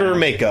his murder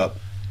makeup.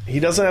 He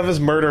doesn't have his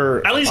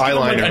murder at least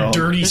eyeliner give him a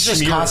dirty this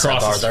smear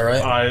across his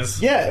right? eyes.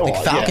 Yeah,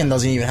 Falcon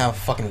doesn't even have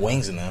fucking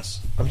wings in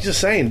this. I'm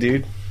just saying,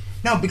 dude.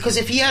 No, because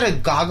if he had a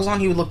goggles on,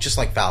 he would look just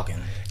like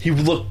Falcon. He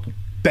would look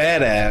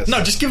badass.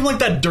 No, just give him like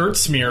that dirt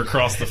smear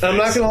across the face. I'm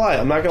not gonna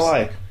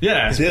lie.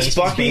 Yeah, this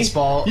Bucky,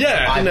 baseball.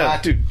 Yeah, no,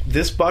 dude.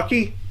 This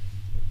Bucky,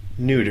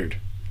 neutered.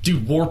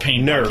 Dude, war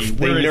paint Bucky.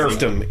 They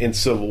nerfed him in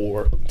Civil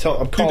War.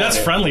 Dude, that's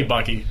friendly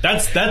Bucky.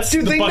 That's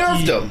dude. The They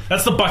Bucky, nerfed him.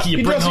 That's the Bucky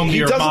you bring home to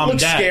your mom and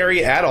dad. He doesn't look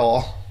scary at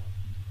all.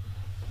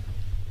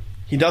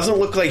 He doesn't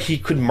look like he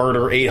could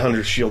murder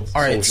 800 SHIELD soldiers.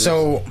 All right,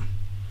 so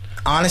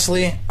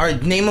honestly, all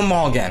right, name them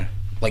all again,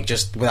 like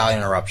just without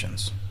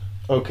interruptions.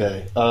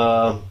 Okay,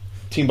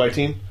 team by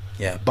team.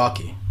 Yeah,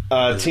 Bucky.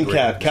 Team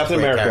Cap, Captain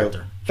America,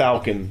 character.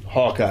 Falcon,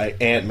 Hawkeye,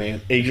 Ant-Man,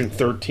 Agent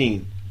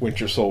 13,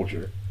 Winter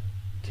Soldier.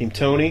 Team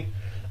Tony,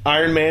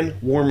 Iron Man,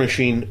 War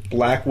Machine,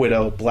 Black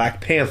Widow,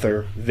 Black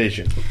Panther,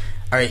 Vision.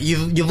 All right, you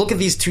look at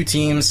these two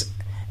teams,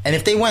 and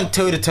if they went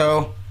toe to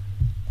toe,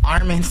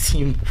 Iron Man's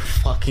team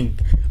fucking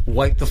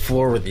wiped the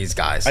floor with these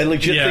guys. I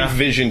legit think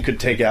Vision could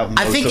take out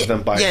most of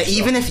them by himself.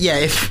 Even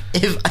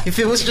if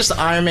it was just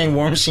Iron Man,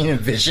 War Machine, and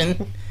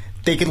Vision,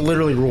 they could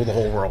literally rule the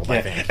whole world. Yeah.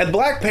 I think. And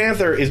Black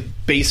Panther is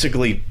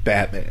basically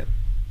Batman.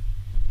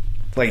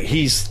 Like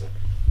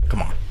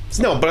come on.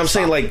 No, but I'm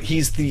saying like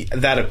he's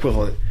that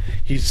equivalent.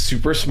 He's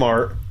super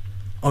smart.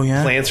 Oh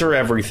yeah. Plans for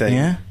everything.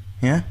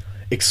 Yeah.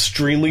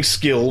 Extremely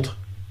skilled.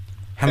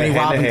 How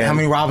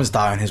many Robins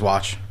die on his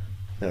watch?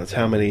 That's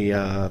how many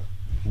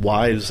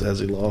wives has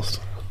he lost?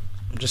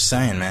 I'm just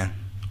saying, man.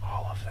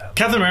 All of them.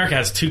 Captain America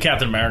has 2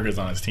 Captain Americas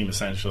on his team,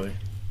 essentially.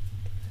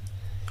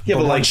 Yeah,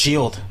 but one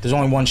shield. There's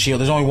only one shield.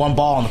 There's only one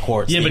ball on the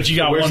court. Yeah, but you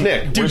got Where's one.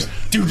 Nick? Dude,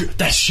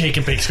 that shake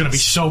and bake's gonna be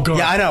so good.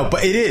 Yeah, I know,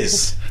 but it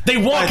is. They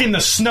walk in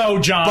the snow,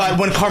 John. But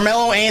when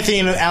Carmelo Anthony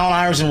and Allen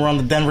Iverson were on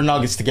the Denver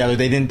Nuggets together,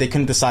 they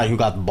couldn't decide who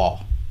got the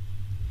ball.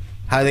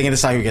 How are they going to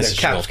decide who gets the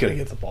shield? Cap's going to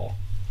get the ball.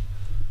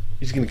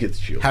 He's going to get the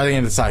shield. How are they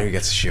going to decide who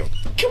gets the shield?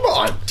 Come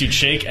on. Dude,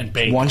 shake and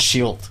bake. One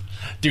shield.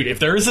 Dude, if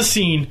there is a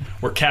scene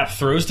where Cap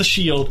throws the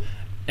shield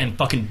and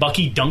fucking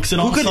Bucky dunks it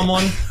on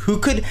someone... Who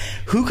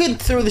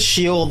could throw the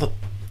shield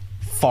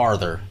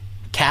farther?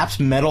 Cap's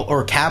metal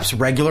or Cap's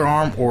regular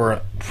arm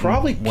or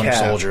probably Winter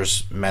Cap.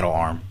 Soldier's metal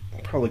arm?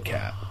 Probably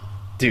Cap.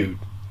 Dude.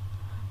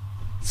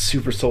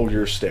 Super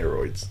Soldier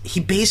steroids. He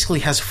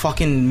basically has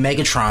fucking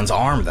Megatron's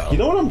arm, though. You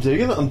know what I'm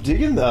digging? I'm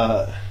digging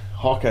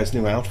Hawkeye's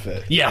new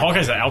outfit. Yeah,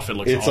 Hawkeye's outfit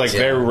looks It's awesome. like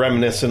very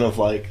reminiscent of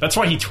like... That's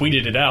why he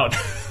tweeted it out.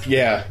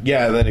 Yeah,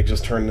 and then it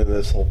just turned into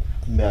this whole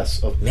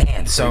mess of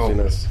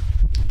craziness.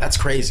 That's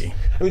crazy.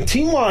 I mean,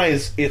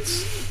 team-wise,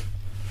 it's...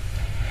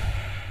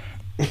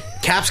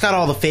 Cap's got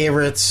all the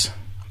favorites,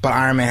 but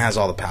Iron Man has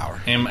all the power.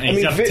 And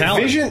he's got the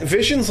talent.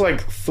 Vision's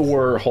like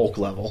Thor Hulk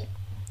level.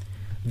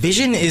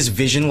 Vision is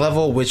Vision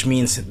level, which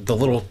means the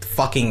little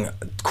fucking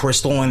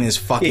crystal in his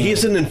fucking... Yeah, he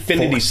has an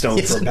Infinity Stone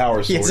for a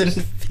power source. He has an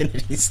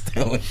Infinity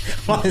Stone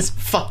on his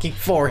fucking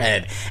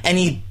forehead, and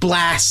he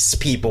blasts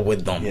people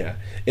with them. Yeah.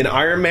 And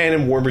Iron Man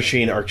and War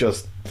Machine are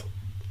just...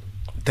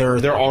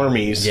 They're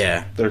armies.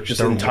 Yeah. They're just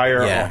his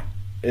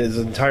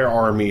entire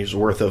army's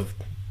worth of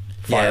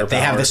firepower. They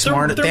have the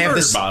smartest...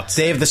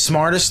 They have the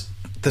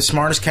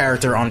smartest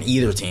character on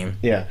either team.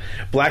 Yeah.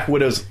 Black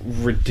Widow's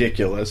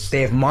ridiculous.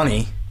 They have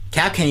money.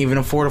 Cap can't even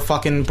afford a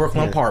fucking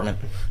Brooklyn apartment.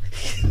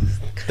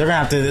 They're gonna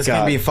have to. It's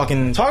gonna be a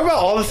fucking. Talk about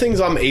all the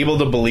things I'm able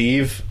to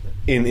believe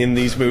in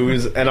these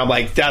movies, and I'm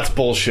like, that's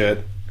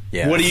bullshit.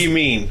 Yeah. What do you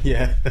mean?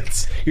 Yeah.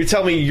 You're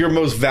telling me your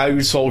most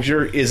valued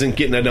soldier isn't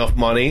getting enough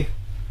money?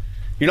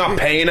 You're not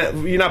paying it.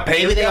 You're not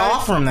paying. Maybe they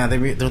offer him that.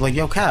 They're like,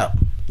 yo, Cap,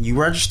 you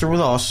register with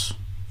us.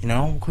 You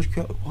know,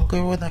 we'll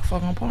go with that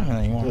fucking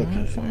apartment you want.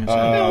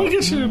 We'll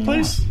get you a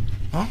place.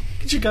 Huh?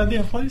 Get your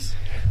goddamn place.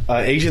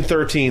 Agent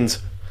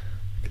 13's.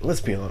 Let's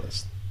be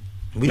honest.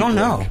 We don't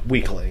know.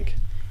 Weak link.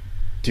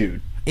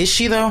 Dude. Is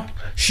she, though?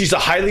 She's a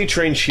highly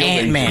trained shield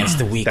agent. Ant-Man's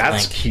the weak link.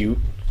 That's cute.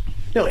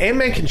 No,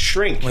 Ant-Man can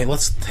shrink. Wait,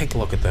 let's take a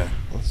look at the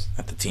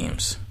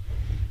teams.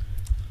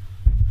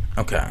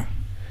 Okay.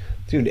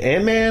 Dude,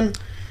 Ant-Man...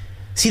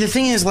 See, the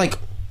thing is, like...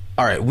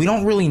 Alright, we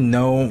don't really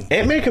know...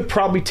 Ant-Man could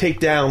probably take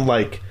down,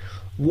 like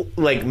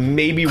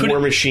maybe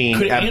War Machine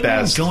could at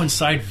best. Go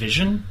inside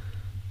Vision?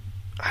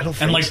 I don't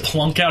think and, like, so.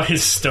 plunk out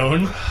his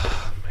stone?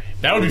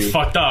 That would be Maybe.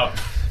 fucked up.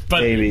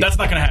 But Maybe. that's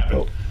not going to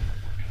happen.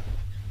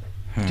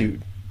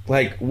 Dude,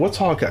 like, what's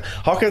Hawkeye?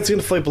 Hawkeye's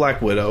gonna fight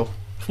Black Widow.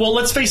 Well,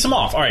 let's face them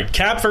off. All right,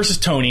 Cap versus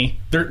Tony.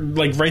 They're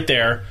like right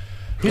there.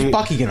 Who's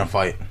Bucky gonna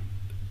fight?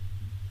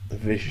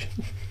 Vision.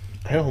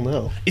 I don't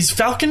know. Is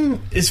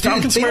Falcon Dude,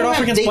 squared don't off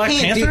have- against Black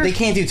Panther? They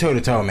can't do toe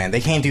to toe, man. They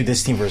can't do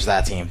this team versus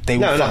that team. They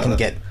would fucking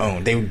get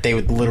owned. They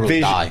would literally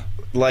Vision, die.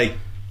 like,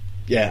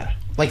 yeah.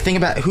 Like, think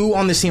about who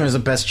on this team has the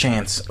best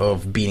chance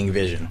of beating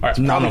Vision. All right,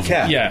 None probably of them.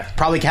 Cap. Yeah.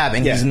 Probably Cap,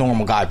 and Yeah. he's a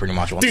normal guy pretty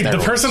much. On Dude, the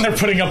steroids. person they're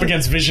putting up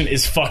against Vision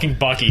is fucking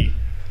Bucky.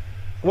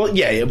 Well,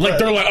 yeah. Like, but,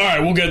 they're like, all right,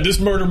 we'll get this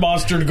murder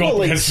monster to go well, up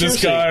like, against this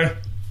seriously, guy.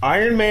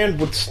 Iron Man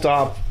would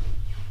stop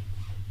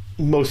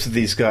most of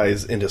these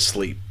guys into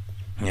sleep.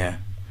 Yeah.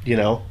 You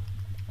know,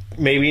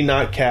 maybe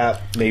not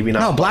Cap, maybe not.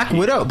 No, Black Bucky.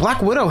 Widow.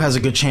 Black Widow has a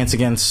good chance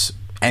against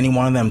any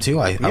one of them too.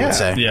 I would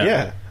say.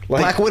 Yeah.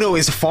 Like, Black Widow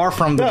is far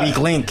from the yeah. weak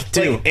link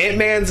too. Like,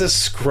 Ant-Man's a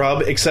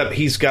scrub, except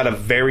he's got a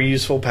very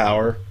useful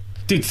power.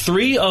 Dude,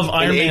 3 of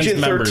Iron And Man's Agent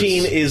members.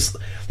 13 is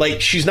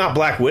like, she's not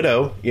Black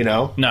Widow, you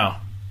know. No.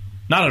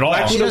 Not at all.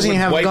 Black She Widow doesn't would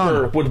even have a wipe gun.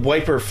 her would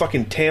wipe her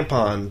fucking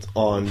tampon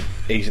on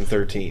Agent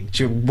 13.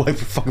 She would wipe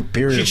her fucking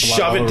period. She'd blood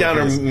shove all it over down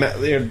the her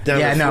place. down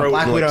Yeah, her no. throat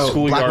Black like Widow.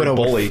 schoolyard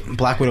bully.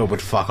 Black Widow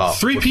would fuck up.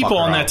 3 would people fuck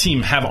her on up. that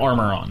team have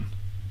armor on.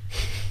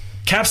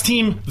 Cap's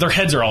team, their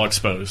heads are all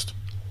exposed.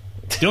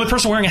 The only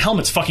person wearing a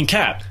helmet's fucking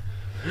Cap.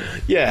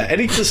 Yeah,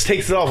 and he just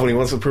takes it off when he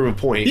wants to prove a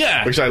point.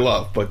 Yeah. Which I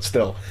love, but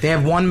still. They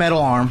have one metal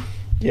arm,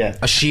 Yeah.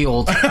 a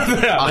shield, a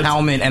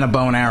helmet, and a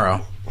bow and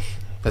arrow.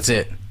 That's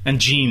it. And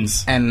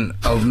jeans. And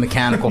a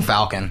mechanical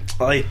falcon.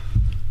 Like,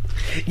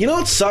 you know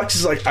what sucks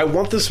is, like, I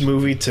want this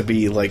movie to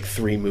be like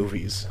 3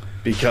 movies.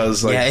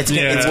 Because, like, Yeah, it's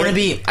gonna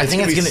be. I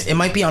think it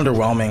might be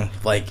underwhelming.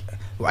 Like,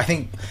 I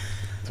think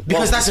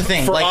because well, that's the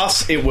thing. For like,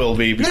 us, it will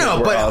be. Because no,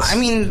 we're but us. I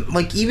mean,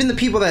 like, even the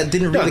people that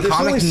didn't read the there's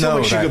only comic so know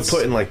much you could that's-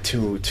 put in like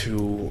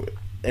two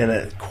and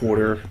a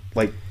quarter,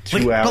 like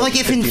 2 hours. But like,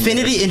 if 50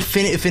 minutes.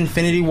 if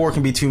Infinity War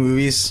can be 2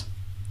 movies,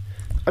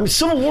 I mean,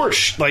 Civil War,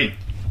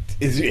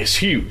 is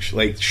huge.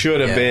 Like, should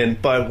have Yeah. been,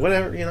 but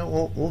whatever. You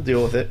know, we'll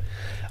deal with it.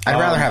 I'd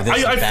rather have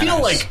this. I than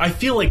Thanos.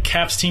 feel like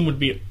Cap's team would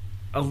be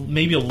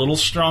maybe a little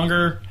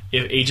stronger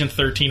if Agent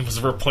 13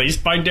 was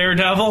replaced by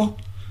Daredevil.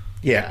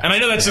 Yeah, And I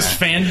know that's just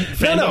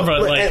fandom,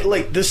 but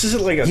like this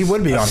isn't like He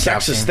would be a on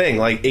Cap's sexist team. thing.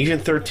 Like,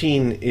 Agent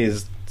 13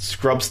 is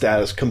scrub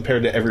status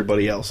compared to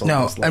everybody else. On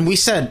No, this list. and we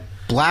said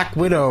Black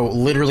Widow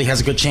literally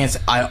has a good chance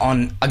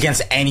on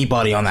against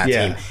anybody on that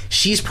Yeah. team.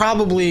 She's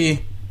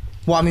probably,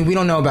 well, I mean, we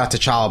don't know about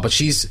T'Challa, but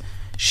she's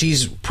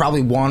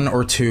probably 1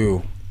 or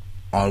 2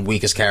 on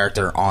weakest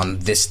character on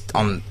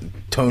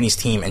Tony's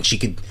team, and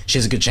she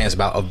has a good chance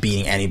of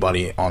beating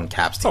anybody on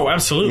Cap's team. oh,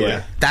 absolutely.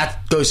 Yeah.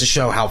 That goes to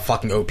show how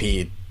fucking OP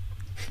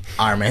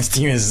Iron Man's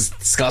team is.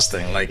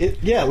 Disgusting. Like,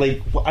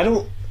 I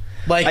don't.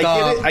 like I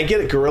get it. I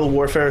get it. Guerrilla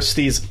warfare.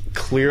 Steve's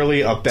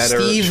clearly a better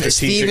Steve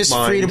strategic is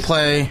mind. free to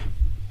play.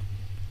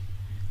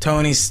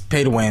 Tony's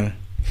pay to win.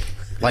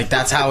 Like,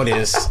 that's how it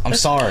is. I'm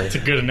sorry, It's a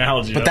good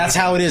analogy. but that's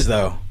how it is,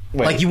 though.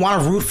 Wait. Like, you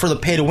want to root for the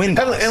pay to win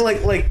guys, And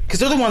like because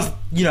they're the ones,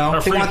 you know, Or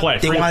they free to want play-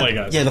 they free to want play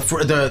guys. yeah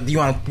the you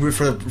want to root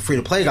for the free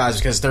to play guys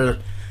because they're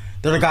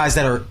the guys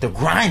they're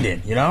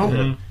grinding, you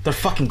know, they're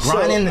fucking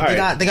grinding. all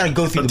right. They got to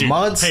go through the Dude,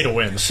 muds. pay to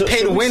win.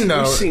 Pay to win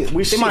though.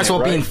 We've They might as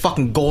well be in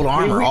fucking gold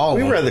armor. We all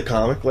read the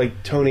comic.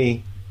 Like,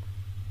 Tony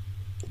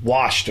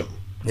washed him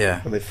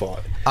yeah. when they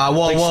fought.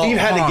 Well, Steve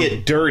had hold to on.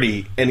 get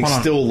dirty, and he Hold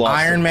on. still lost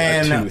Iron a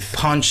Man tooth.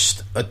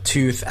 punched a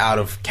tooth out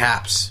of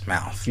Cap's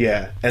mouth.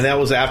 Yeah, and that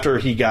was after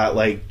he got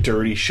like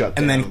dirty shut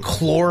down. And then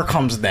Clor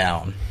comes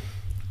down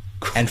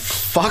and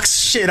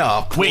fucks shit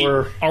up. Wait,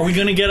 or- are we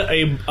going to get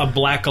a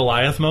Black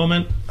Goliath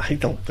moment? I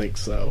don't think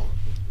so.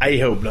 I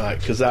hope not,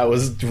 because that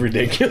was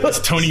ridiculous.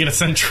 Tony going to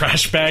send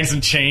trash bags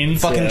and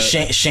chains? Fucking Yeah.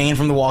 Shane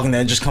from The Walking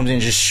Dead just comes in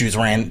and just shoots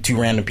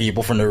 2 random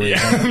people for no reason.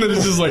 Yeah. And then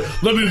it's just like,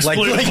 let me explain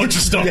Like- a bunch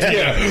of stuff.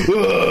 Yeah.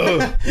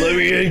 Ugh, let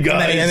me in,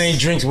 guys. And then he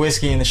drinks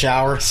whiskey in the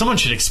shower. Someone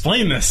should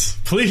explain this,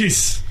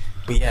 please.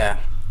 But yeah.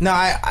 No,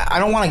 I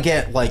don't want to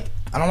get, like,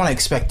 I don't want to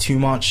expect too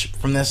much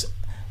from this.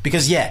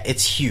 Because, yeah,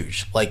 it's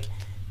huge. Like,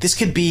 this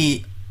could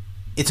be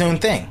its own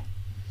thing.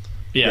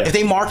 Yeah. If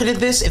they marketed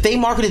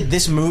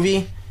this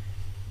movie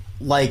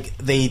like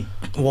they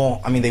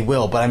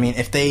will, but I mean,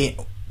 if they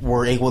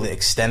were able to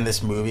extend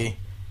this movie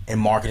and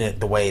market it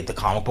the way the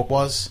comic book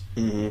was,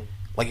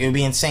 like, it would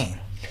be insane.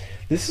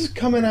 This is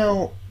coming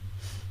out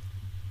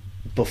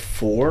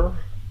before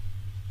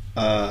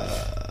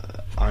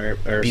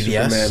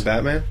BVS? Superman,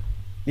 Batman.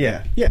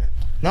 Yeah.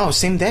 No,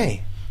 same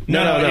day.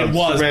 No. It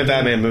was. Superman,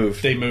 Batman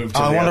moved. They moved.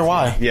 I wonder have-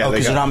 why. yeah, they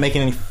because they're got- not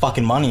making any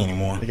fucking money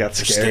anymore. They got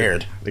They're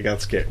scared. They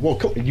got scared. Well,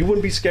 you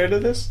wouldn't be scared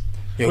of this?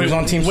 Yeah, Wait, who's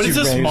on Team what is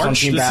Superman? this, Who's on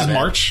March? Team This is Batman?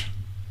 March?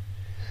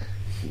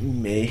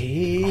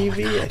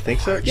 Maybe. I think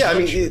so. Yeah, I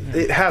mean,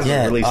 it hasn't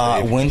Yeah, released.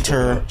 date.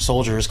 Winter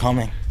Soldier is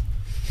coming.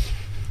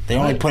 They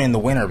only put in the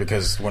winter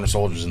because Winter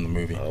Soldier's in the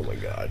movie. Oh my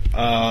god.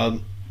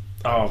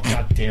 Oh,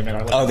 god damn it.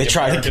 I like they the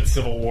tried to- American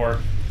Civil War.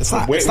 It's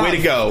not. Way it's not, to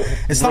go.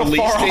 It's not Release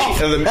far date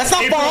off. of the- That's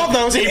not far off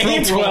though. It's in April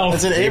April. 12th.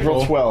 It's in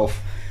April April. 12th.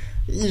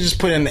 You just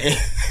put in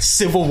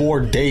Civil War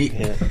date.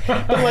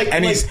 But like,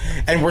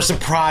 And we're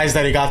surprised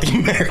that he got the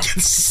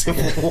American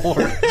Civil War.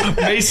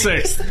 May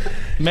 6th.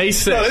 May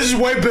 6th. No, this is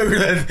way bigger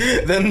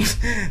than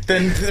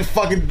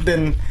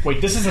fucking.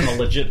 Wait, this isn't a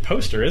legit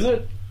poster, is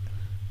it?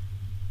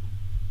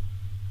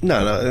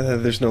 no,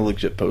 there's no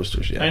legit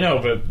posters yet. I know,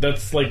 but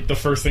that's like the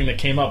first thing that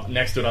came up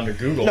next to it under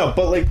Google. No,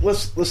 but like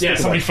let's yeah, think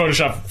somebody about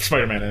photoshopped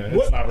Spider-Man in it.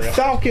 what It's not real.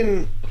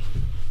 Falcon.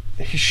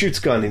 He shoots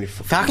gun and he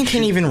Falcon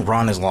can't even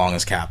run as long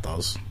as Cap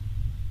does.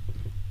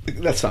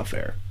 That's not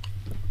fair.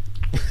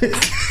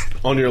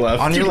 On your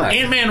left. On your left.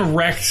 Ant-Man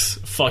wrecks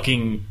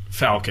fucking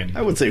Falcon.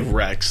 I would say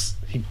Rex.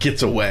 He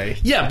gets away.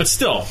 Yeah, but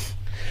still.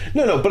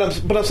 No, but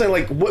I'm saying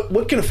like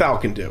what can a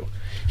Falcon do?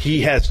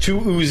 He has 2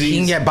 Uzis. He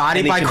can get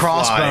bodied and he by can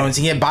Crossbones.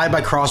 fly. He can get bodied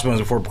by Crossbones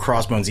before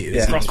Crossbones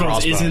is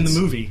Crossbones is in the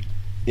movie.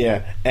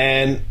 Yeah,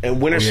 and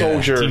Winter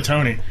Soldier. Team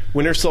Tony.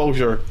 Winter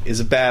Soldier is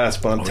a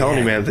badass, but I'm telling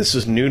you, yeah. man, this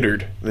is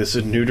neutered. This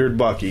is neutered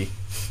Bucky,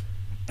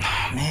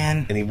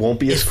 Man, and he won't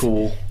be as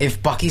cool.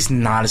 if Bucky's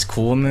not as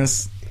cool in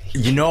this,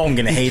 you know I'm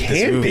gonna hate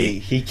this movie.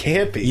 He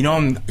can't be. You know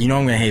I'm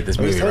gonna hate this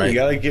movie, telling right? you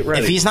gotta get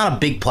ready. If he's not a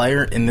big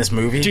player in this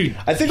movie, Dude,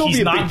 I think he'll he's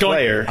be a not big going-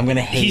 player. I'm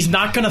gonna hate. He's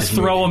not going to this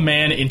throw movie. a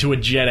man into a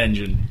jet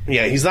engine.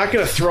 Yeah, he's not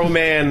going to throw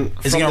man.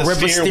 He's from gonna the rip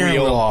the steering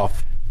wheel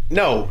off.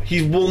 No,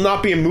 he will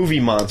not be a movie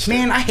monster.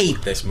 Man, I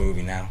hate this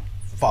movie now.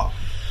 Fuck.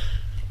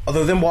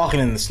 Although them walking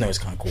in the snow is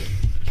kind of cool.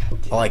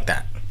 I like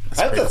that. I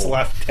thought that's the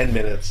last 10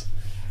 minutes.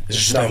 It's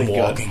just Nothing them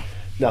good. walking.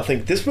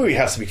 Nothing. This movie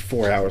has to be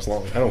 4 hours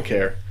long. I don't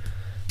care.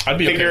 I'd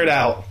be Figure okay it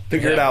out.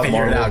 Figure it out,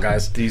 Figure it Marvel. out,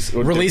 guys.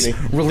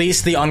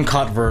 Release the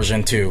uncut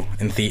version too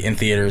in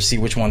theaters. See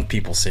which one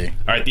people see All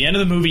right, the end of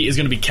the movie is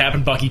going to be Cap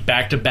and Bucky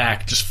back to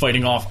back, just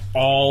fighting off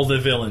all the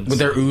villains. with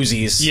their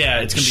Uzis.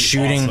 Yeah, it's gonna be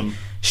shooting, awesome.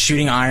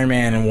 shooting Iron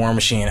Man and War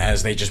Machine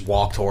as they just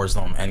walk towards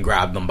them and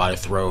grab them by the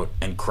throat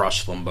and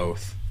crush them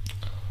both.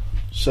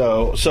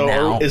 So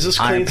Now, is this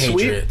Iron clean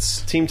sweep?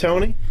 Patriots. Team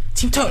Tony?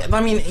 Team Tony.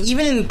 I mean,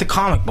 even in the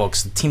comic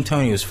books, Team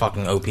Tony was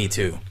fucking OP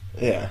too.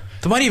 Yeah.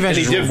 The Mighty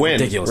Avengers did were win,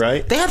 ridiculous,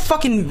 right? They had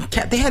fucking.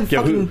 They had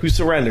Yeah, fucking. who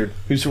surrendered?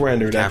 Who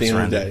surrendered at Cap the end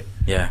of the surrendered.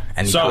 day? Yeah,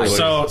 and he So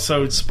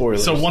clearly-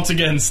 Spoilers. So once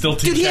again, still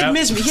Team dude, he had Cap.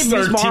 Ms.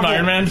 Or Team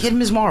Iron Man. He had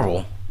Ms.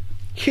 Marvel.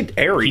 He had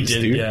Ares, He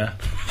did, dude. yeah.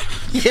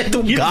 He had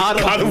the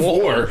God of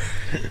War.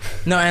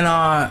 No,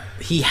 and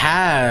he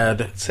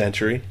had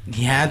Sentry.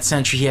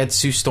 Sentry. He had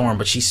Sue Storm,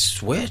 but she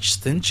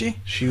switched, didn't she?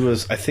 She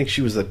was. I think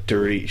she was a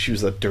dirty. She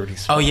was a dirty.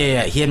 Oh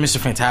yeah. He had Mr.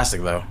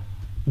 Fantastic though.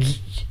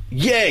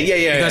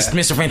 Yeah. Because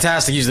Mr.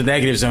 Fantastic used the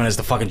negative zone as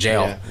the fucking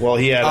jail. Yeah. Well,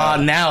 he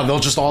had. Now they'll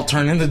just all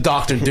turn into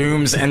Doctor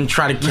Dooms and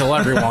try to kill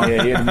everyone.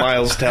 Yeah, he had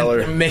Miles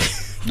Teller.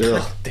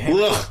 Ugh. Damn.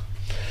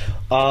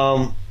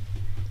 Ugh.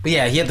 But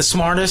yeah, he had the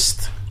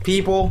smartest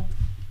people.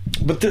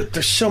 But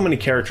there's so many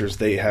characters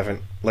they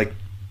haven't. Like,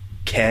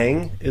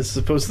 Kang is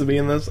supposed to be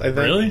in this, I think.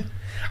 Really?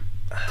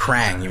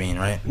 Krang, you mean,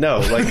 right? No,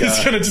 like.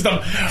 He's gonna just.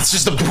 It's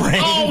just a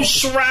brain. Oh,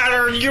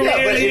 Shredder, you Yeah,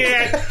 but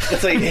idiot!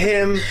 it's like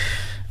him,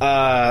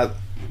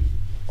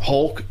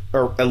 Hulk,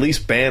 or at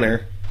least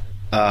Banner,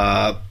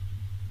 The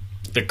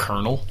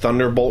Colonel.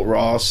 Thunderbolt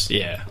Ross,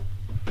 Yeah.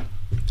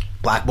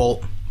 Black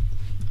Bolt.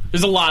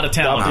 There's a lot of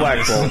talent.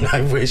 Black Bolt.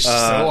 I wish so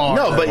hard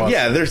no, that but was.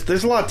 yeah,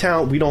 there's a lot of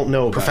talent we don't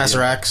know about. Professor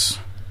yet. X.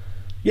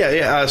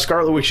 Yeah.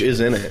 Scarlet Witch is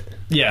in it.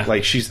 Yeah.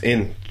 Like she's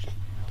on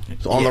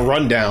the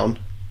rundown.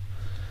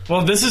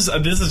 Well, this is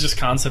just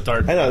concept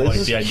art. I know this like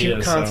is the idea.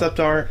 cute concept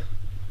art.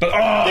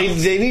 But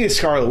They need a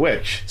Scarlet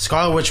Witch.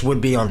 Scarlet Witch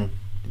would be on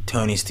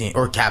Tony's team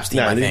or Cap's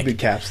team, No, I it needs think, to be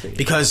Cap's team.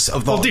 because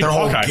of Well, dude,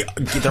 Hawkeye.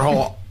 their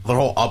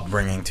whole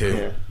upbringing too.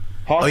 Yeah.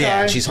 Hawkeye. Oh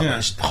yeah, she's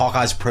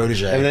Hawkeye's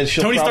protege. And then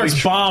she'll Tony probably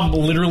Stark's bomb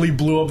literally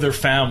blew up their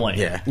family.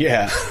 yeah,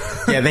 Yeah.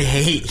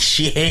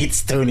 she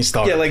hates Tony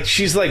Stark. Yeah, like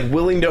she's like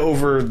willing to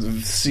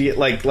oversee it,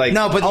 like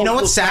No, but you know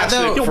what's sad,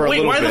 though? Yo, For a wait,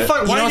 little why the bit.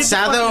 fuck? You Why know did what's the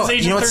sad, fuck though? is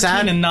Agent You know what's 13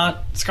 sad? and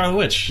not Scarlet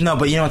Witch? No,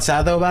 but you know what's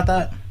sad though about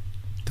that?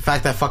 The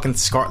fact that fucking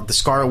the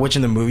Scarlet Witch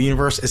in the movie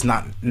universe is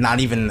not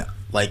even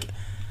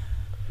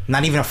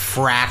a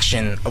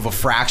fraction of a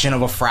fraction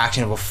of a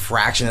fraction of a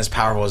fraction as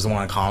powerful as the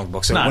one in comic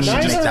books. So Nah, it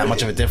wouldn't she's- make that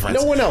much of a difference.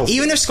 No one else.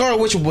 Even if Scarlet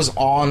Witch was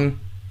on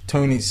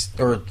Tony's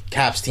or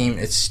Cap's team,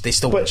 they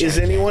still wouldn't But is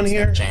change. anyone It's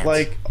here not a chance.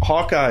 like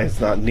Hawkeye? Is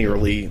not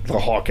nearly the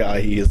Hawkeye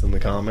he is in the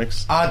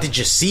comics. Did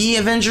you see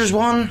Avengers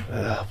 1?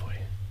 Oh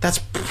boy.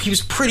 He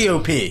was pretty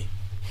OP.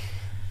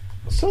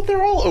 So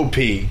they're all OP.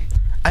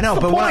 I know,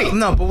 the but point?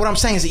 but what I'm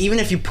saying is, even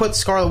if you put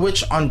Scarlet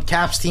Witch on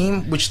Cap's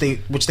team, which they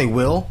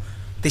will,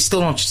 they still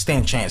don't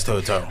stand a chance toe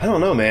to toe. I don't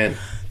know, man.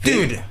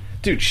 Dude,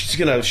 she's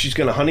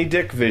gonna honey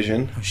dick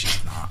Vision. no,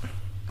 she's not.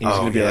 He's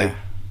gonna be like,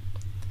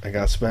 I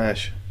got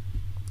Smash.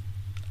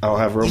 I don't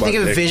have You robot think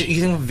if dick.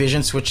 Vision,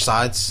 Vision switch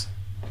sides?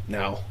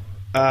 No.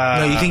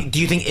 No, do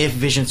you think if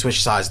Vision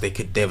switch sides, they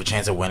have a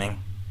chance of winning?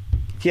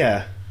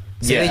 Yeah.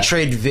 Say yeah. they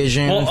trade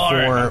Vision Well, all for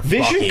right.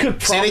 Vision Bucky.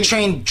 could Say they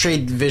probably-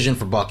 trade Vision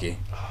for Bucky.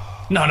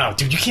 No,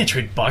 dude, you can't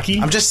trade Bucky.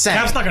 I'm just saying.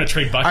 Cap's not going to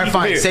trade Bucky. All right,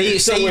 fine. Wait,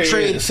 Say you wait,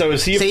 trade. So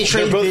is he? Say you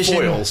They're trade both Vision.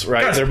 foils,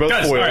 right? Guys, they're both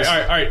guys, foils.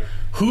 all right.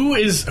 Who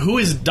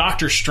is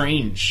Doctor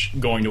Strange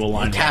going to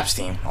align with? Cap's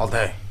team all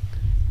day.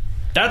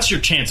 That's your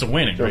chance of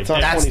winning, right It's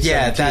not there.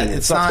 2017.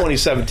 It's not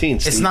 2017.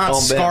 It's Steve. not Calm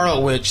down.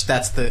 Scarlet Witch.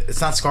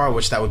 It's not Scarlet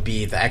Witch. That would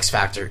be the X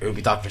Factor. It would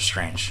be Doctor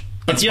Strange.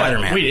 But And yeah,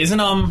 Spider-Man. wait,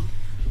 isn't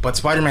But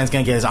Spider-Man's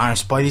gonna get his Iron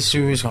Spidey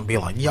suit. He's gonna be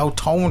like, "Yo,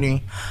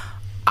 Tony,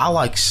 I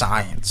like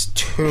science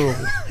too."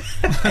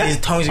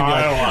 And Tony's gonna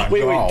be like, Wait,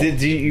 "Yo,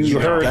 did you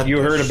heard got you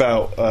this." heard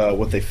about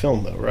what they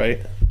filmed though, right?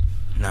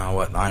 No,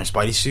 what Iron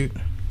Spidey suit?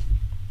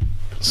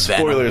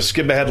 Spoilers.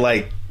 Skip ahead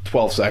like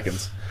 12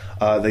 seconds.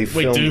 They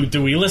filmed. wait,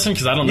 do we listen?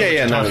 Because I don't know. what Yeah,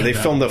 you're no. talking They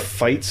about. filmed a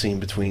fight scene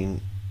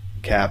between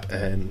Cap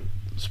and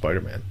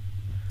Spider-Man.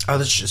 Oh,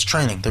 it's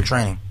training. They're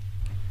training.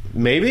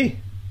 Maybe.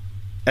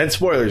 And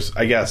spoilers,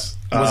 I guess.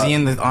 Was he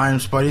in the Iron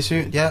Spidey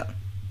suit yet?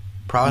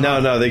 Probably. No,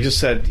 not. no. They just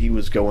said he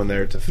was going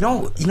there to. You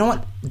know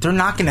what? They're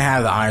not gonna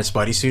have the Iron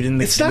Spidey suit in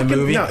the, It's in not the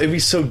gonna, movie. No, it'd be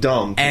so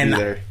dumb to be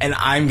there. And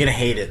I'm gonna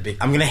hate it.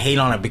 I'm gonna hate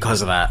on it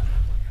because of that.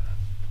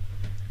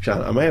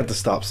 John, I might have to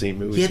stop seeing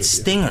movies. He had with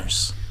you.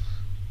 stingers.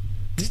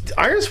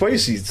 Iron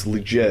Spidey's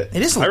legit.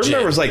 It is I legit.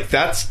 remember it was like,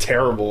 that's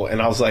terrible.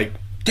 And I was like,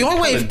 The only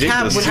way kinda if dig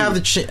Cap this would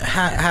have suit.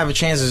 have a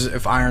chance is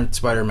if Iron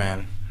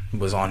Spider-Man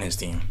was on his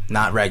team,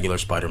 not regular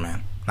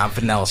Spider-Man, not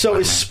vanilla. So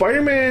Spider-Man. is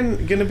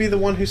Spider-Man going to be the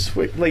one who's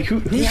like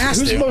who's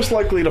to. most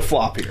likely to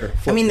flop here?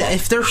 I mean,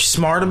 if they're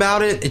smart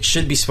about it, it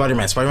should be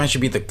Spider-Man. Spider-Man should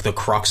be the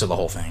crux of the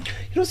whole thing.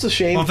 You know what's a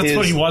shame? Well, that's is,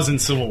 what he was in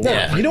Civil War.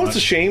 Yeah. You know what's a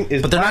shame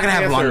is, But they're not Black gonna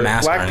have Panther,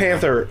 unmasked or Black anything.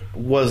 Panther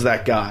was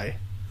that guy,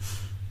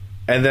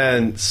 and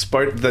then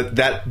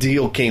that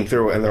deal came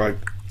through, and they're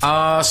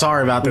like,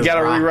 Sorry about this. we got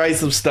to Rock. rewrite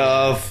some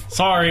stuff.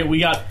 Sorry, we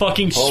got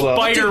fucking Hold up.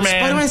 Dude, Spider-Man.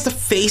 Spider-Man's the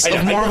face I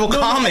of know- Marvel no,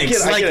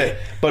 Comics. I get it.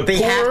 But they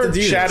poor have to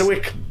do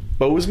Chadwick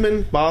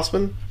Boseman,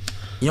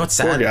 You know what's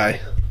poor sad? guy.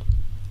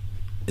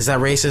 Is that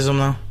racism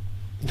though?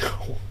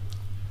 No.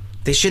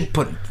 They should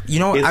put. You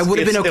know, It's- I would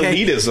have been it's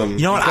okay. elitism,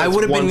 You know what? I because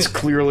would have been. one's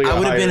clearly I a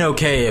would have been higher-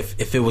 okay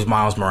if it was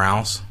Miles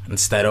Morales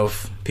instead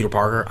of Peter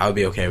Parker. I would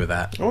be okay with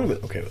that. I would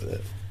have been okay with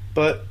it,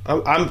 but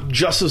I'm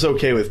just as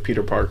okay with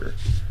Peter Parker.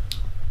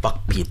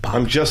 Fuck Peter Parker.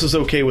 I'm just as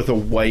okay with a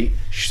white,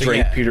 straight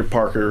yeah. Peter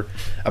Parker.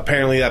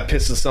 Apparently, that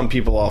pisses some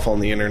people off on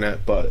the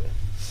internet, but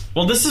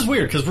Well, this is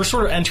weird because we're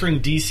sort of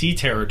entering DC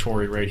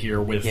territory right here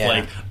with Yeah.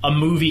 like a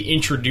movie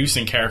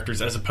introducing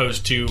characters as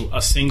opposed to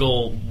a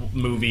single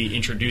movie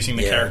introducing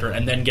the Yeah. character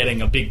and then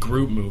getting a big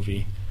group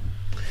movie.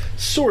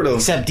 sort of.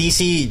 Except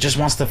DC just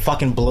wants to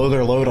fucking blow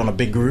their load on a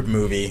big group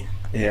movie.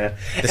 Yeah,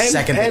 The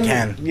second they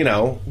can. You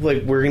know,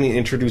 like we're going to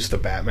introduce the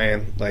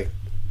Batman. Like,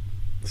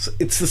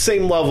 it's the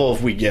same level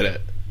if we get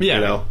it. Yeah.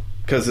 you know,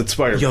 because it's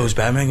Spider-Man. Yo, is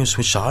Batman gonna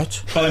switch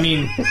sides? But I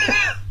mean,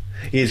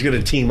 He's going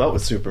to team up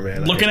with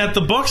Superman. looking at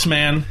the books,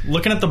 man,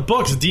 looking at the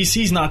books,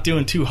 DC's not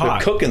doing too They're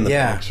hot. cooking the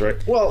Yeah. books, right?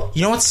 Well,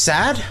 You know what's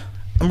sad?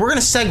 And we're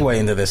gonna segue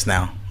into this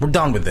now. We're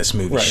done with this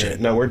movie right.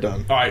 shit. No, we're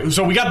done. All right,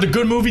 so we got the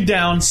good movie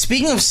down.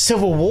 Speaking of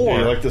Civil War,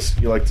 You like this?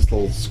 You like this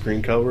little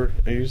screen cover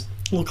I used?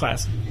 A little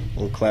class.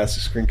 Little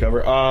classic screen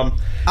cover.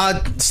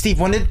 Steve,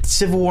 when did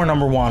Civil War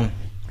 #1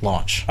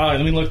 launch? All right,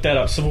 let me look that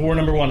up. Civil War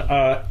 #1.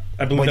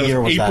 I believe What that year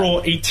was was that?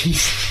 April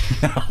 18th.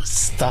 No,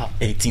 stop.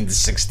 18 to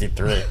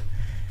 63.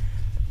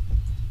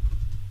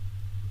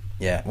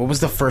 Yeah. What was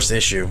the first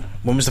issue?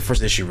 When was the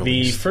first issue The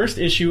released? first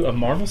issue of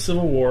Marvel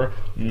Civil War,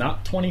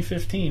 not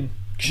 2015.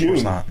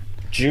 June. not.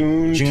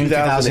 June June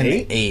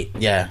 2008. 2008.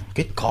 Yeah.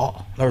 Good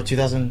call. Or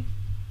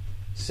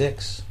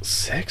 2006.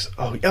 6?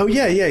 Oh,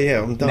 yeah.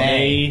 I'm done.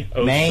 May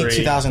 03, May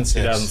 2006.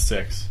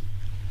 2006.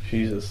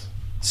 Jesus.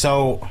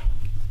 So,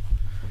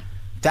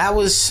 that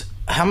was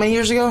how many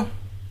years ago?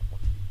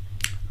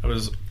 That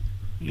was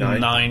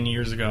 9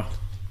 years ago.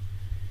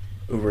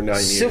 Over 9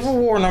 years. Civil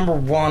War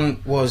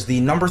 #1 was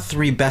the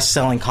 #3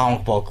 best-selling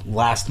comic book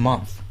last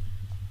month.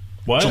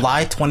 What?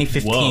 July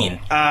 2015.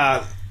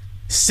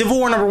 Civil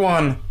War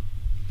 #1.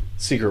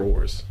 Secret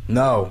Wars.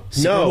 No.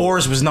 Secret No.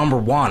 Wars was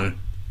 #1.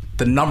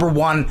 The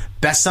 #1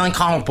 best-selling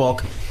comic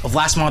book of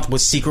last month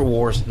was Secret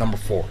Wars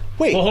 #4.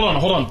 Wait. Well,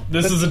 hold on.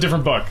 This is a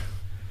different book.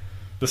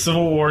 The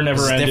Civil War never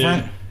This is ended.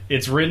 different?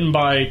 It's written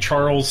by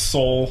Charles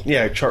Soule.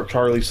 Yeah,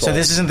 Charlie Soule. So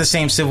this isn't the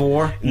same Civil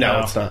War? No, No.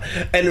 it's not.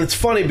 And it's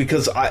funny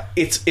because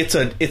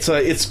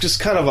it's just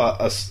kind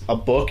of a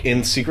book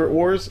in Secret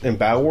Wars in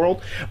Battle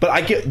World, but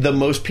I get the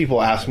most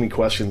people ask me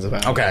questions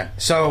about it. Okay.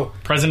 So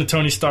President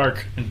Tony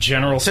Stark and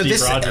General Steve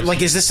this Rogers.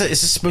 like is this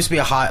supposed to be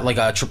a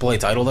AAA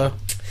title though?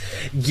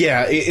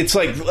 Yeah, it's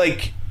like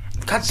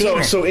God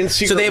damn it. so in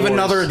Secret So they have Wars,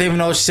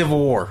 another Civil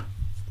War.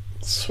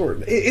 sort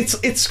of. It's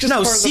just No, part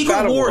of the Secret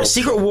Battle War World.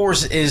 Secret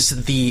Wars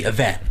is the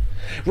event.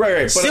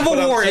 Right. But, Civil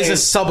but I'm War is saying- a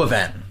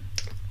sub-event.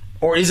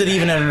 Or is it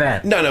even an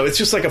event? No, it's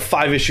just like a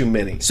 5-issue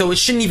mini. So it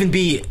shouldn't even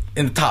be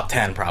in the top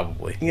 10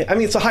 probably. Yeah, I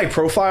mean it's a high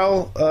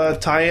profile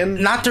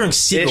tie-in. Not during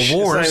Secret Ish.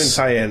 Wars. It's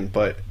not even tie-in,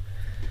 but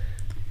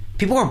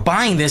People are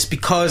buying this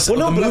because of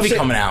the but I'm movie saying-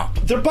 coming out.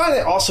 They're buying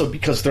it also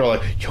because they're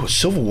like, "Yo, is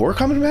Civil War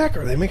coming back?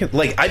 Are they making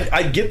like?"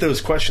 I get those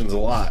questions a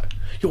lot.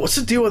 Yo, what's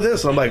the deal with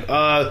this? And I'm like,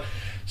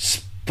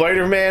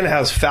 Spider-Man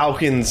has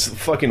Falcon's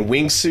fucking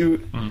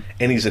wingsuit,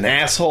 and he's an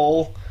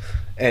asshole,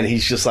 and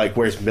he's just like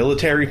wears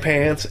military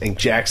pants and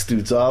jacks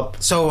dudes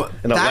up. So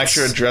and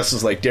Elektra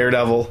dresses like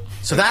Daredevil.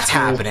 So that's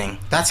happening.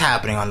 That's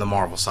happening on the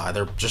Marvel side.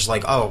 They're just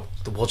like, oh,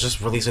 we'll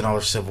just release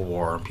another Civil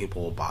War and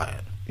people will buy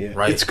it. Yeah,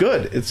 right. It's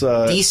good. It's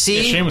DC.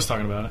 Yeah, Shane was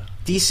talking about it.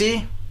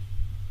 DC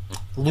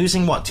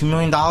losing what, $2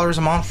 million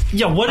a month?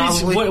 Yeah, what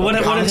is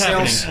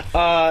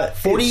happening?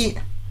 40.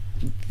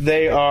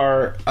 They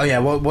are. Oh yeah,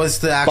 what was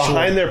the actual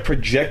behind their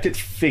projected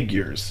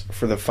figures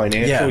for the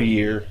financial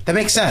year? That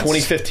makes sense.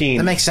 2015.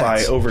 That makes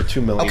sense. By over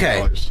 $2 million.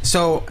 Okay,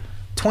 so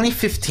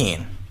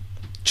 2015,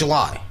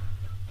 July,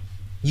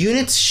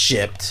 units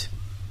shipped.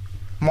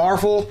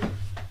 Marvel,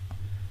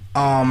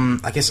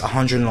 I guess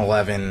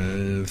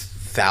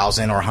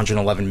 111,000 or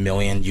 111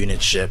 million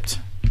units shipped.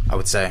 I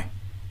would say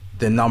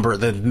the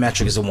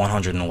metric is a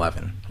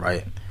 111,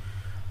 right?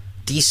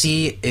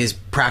 DC is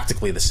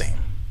practically the same.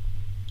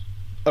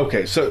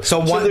 Okay, so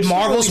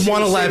Marvel's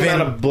 111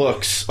 amount of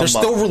books. They're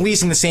still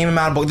releasing the same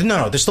amount of books.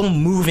 No, they're still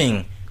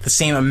moving the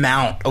same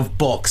amount of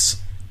books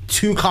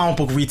to comic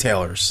book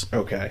retailers.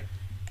 Okay,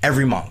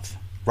 every month,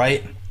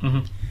 right?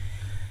 Mm-hmm.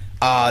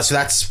 So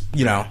that's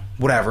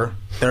whatever.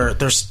 They're.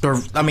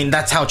 I mean,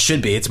 that's how it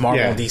should be. It's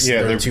Marvel and DC.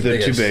 Yeah, they're too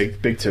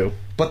big two.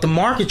 But the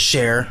market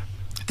share.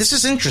 This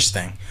is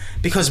interesting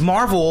because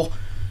Marvel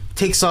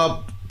takes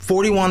up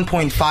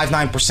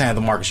 41.59% of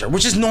the market share,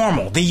 which is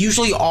normal. They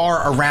usually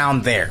are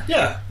around there.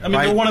 Yeah, I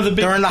mean they're one of the big.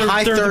 They're in the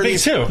high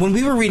 30s too. When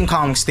we were reading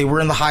comics, they were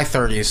in the high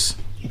 30s.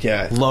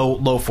 Yeah, low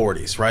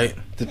 40s, right?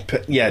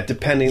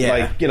 Depending,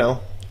 it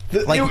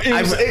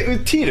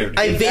teetered.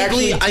 I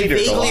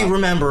vaguely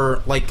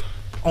remember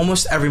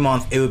almost every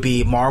month it would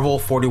be Marvel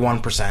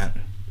 41%,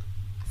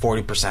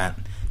 40%,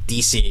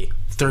 DC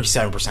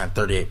 37%,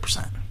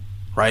 38%,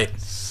 right?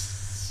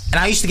 And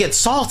I used to get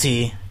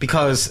salty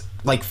because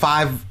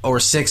 5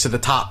 or 6 of the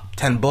top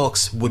 10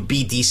 books would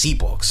be DC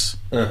books.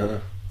 Uh-huh.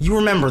 You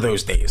remember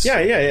those days? Yeah.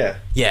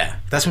 Yeah,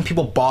 that's when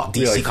people bought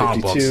DC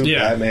comic books.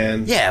 Yeah,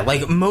 Batman. Yeah,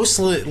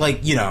 mostly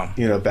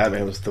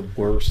Batman was the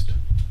worst.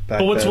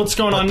 But what's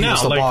going on now?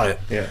 Still bought it.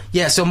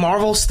 Yeah. So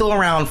Marvel's still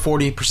around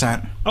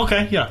 40%.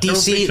 Okay, yeah.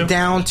 DC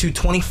down to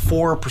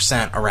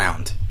 24%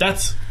 around.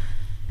 It's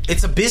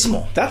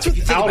abysmal. That's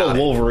without a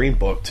Wolverine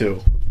book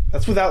too.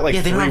 That's without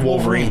 3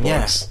 Wolverine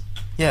books.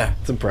 Yeah,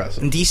 it's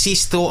impressive. And DC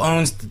still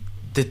owns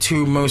the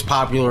 2 most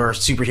popular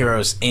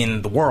superheroes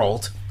in the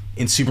world,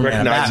 in Superman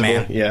and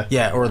Batman.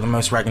 Yeah, or the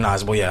most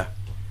recognizable. Yeah,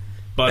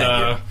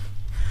 but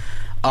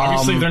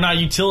obviously they're not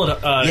utility.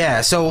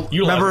 Yeah, so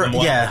remember,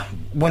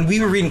 when we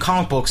were reading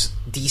comic books,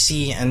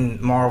 DC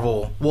and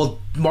Marvel. Well,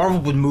 Marvel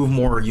would move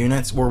more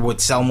units or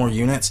would sell more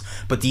units,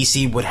 but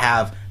DC would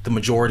have the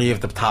majority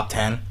of the top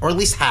 10, or at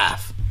least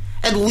half.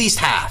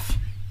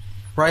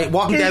 Right,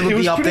 Walking Dead would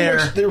be up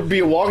there. There would be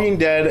a Walking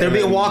Dead. There'd be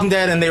a Walking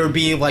Dead, and there would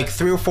be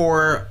 3 or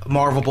 4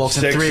 Marvel books,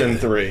 6 and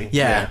 3.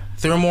 Yeah,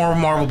 3 or more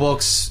Marvel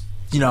books.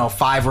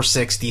 5 or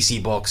 6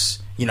 DC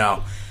books. I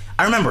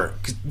remember,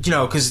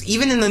 because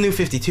even in the New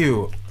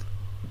 52,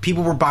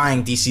 people were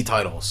buying DC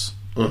titles.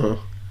 Uh-huh.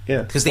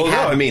 Yeah, because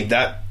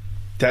that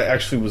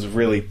actually was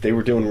they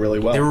were doing really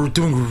well. They were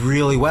doing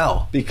really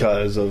well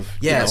because of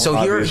So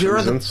here are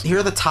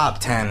the top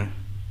 10.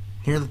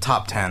 Here are the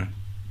top 10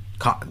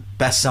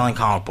 best-selling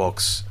comic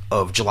books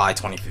of July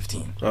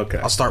 2015. Okay.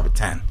 I'll start with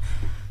 10.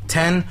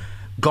 10,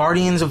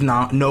 Guardians of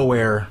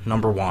Nowhere,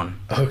 #1.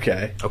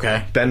 Okay.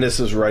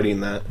 Bendis is writing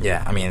that.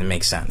 Yeah, I mean, it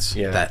makes sense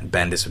that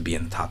Bendis would be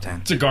in the top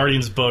 10. It's a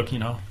Guardians book,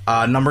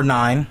 Number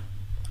 9,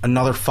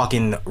 another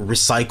fucking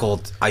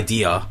recycled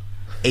idea,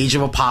 Age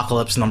of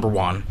Apocalypse,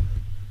 #1.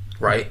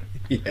 Right?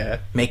 Yeah.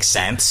 Makes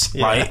sense,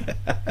 right?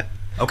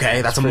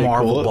 Okay, that's a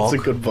Marvel book.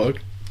 It's a good book.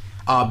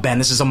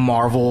 Bendis is a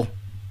Marvel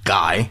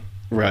guy.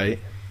 Right.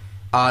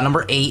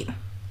 Number 8,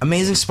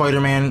 Amazing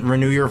Spider-Man,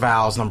 Renew Your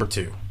Vows,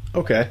 #2.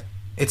 Okay.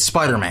 It's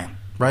Spider-Man,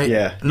 right?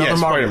 Yeah. Another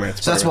Marvel. Spider-Man.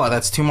 So that's what?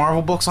 That's 2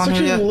 Marvel books on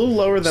here? It's actually a little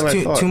lower than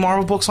I thought. 2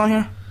 Marvel books on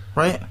here,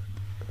 right?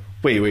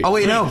 Wait. Oh,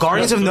 wait, no.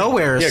 Guardians of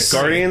Nowhere. Yeah,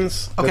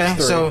 Guardians. Okay,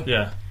 so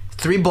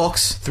 3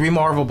 books, 3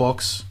 Marvel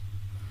books.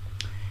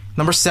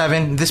 Number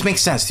 7, this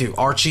makes sense too.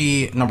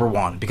 Archie,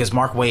 #1, because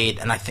Mark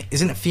Waid, and I think,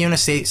 isn't it Fiona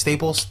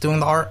Staples doing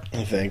the art?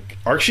 I think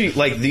Archie,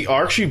 the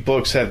Archie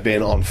books have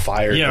been on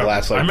fire the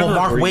last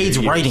Mark Waid's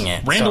writing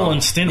it. Randall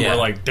and Stin were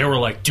like,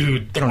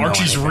 dude,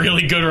 Archie's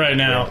really good right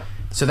now. Yeah.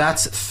 So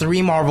that's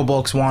 3 Marvel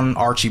books, 1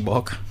 Archie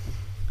book.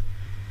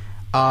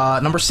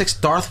 Number 6,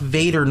 Darth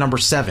Vader,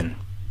 #7.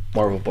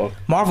 Marvel book.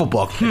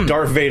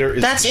 Darth Vader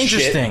is That's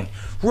interesting. Shit.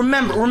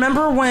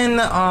 Remember when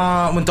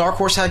Dark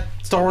Horse had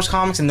Star Wars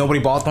comics and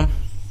nobody bought them?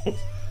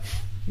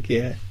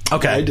 Yeah.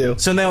 Okay. I do.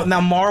 So now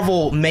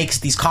Marvel makes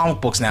these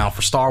comic books now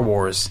for Star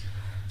Wars.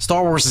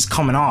 Star Wars is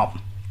coming up.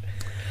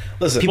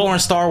 Listen, people are in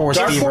Star Wars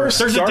fever.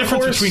 There's a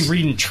difference between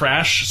reading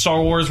trash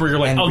Star Wars, where you're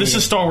like, this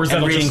is Star Wars,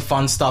 and reading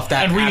fun stuff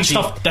and reading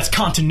stuff that's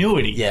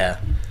continuity. Yeah.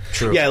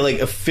 True. Yeah,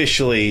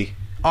 officially.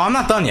 Oh, I'm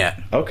not done yet.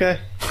 Okay.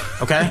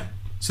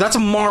 So that's a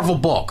Marvel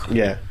book.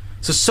 Yeah.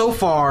 So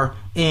far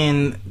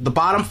in the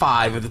bottom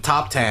 5 of the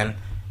top 10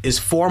 is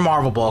 4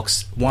 Marvel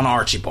books, 1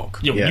 Archie book.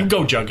 You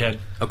go, Jughead.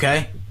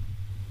 Okay.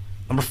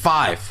 Number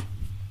 5,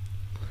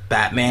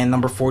 Batman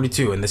number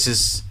 42, and this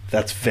is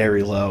That's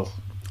very low.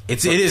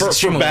 it is For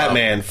extremely low.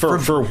 Batman, for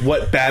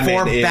what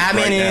Batman is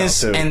Batman right now,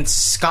 is, too. and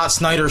Scott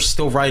Snyder's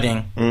still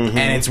writing, and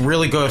it's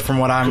really good from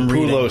what I'm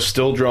reading. Capullo's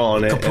still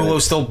drawing it.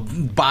 Capullo's still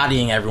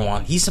bodying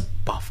everyone. He's a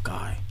buff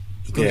guy.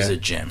 He goes to the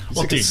gym. He's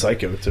like a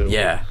psycho, too.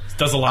 Yeah.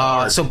 Does a lot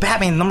of art. So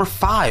Batman number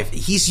 5.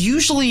 He's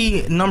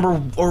usually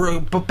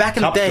but back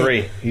in Top the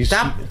day, 3.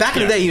 Back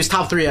in the day, he was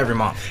top 3 every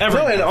month. No,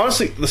 and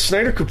honestly, the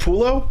Snyder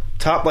Capullo,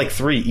 top like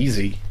 3,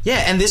 easy.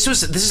 Yeah, and this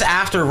is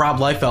after Rob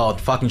Liefeld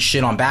fucking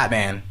shit on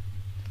Batman,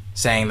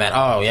 saying that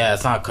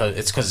it's not because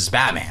it's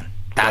Batman.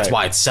 That's Right.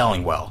 why it's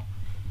selling well.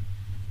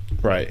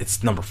 Right.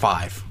 It's number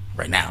 5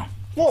 right now.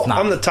 Well, It's not-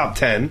 on the top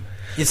 10.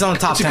 It's on the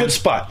top It's a 10. good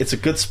spot. It's a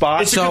good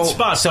spot. It's a good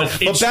spot. so- but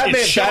but it's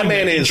Batman showing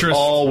is the interest,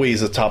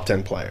 always a top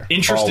 10 player.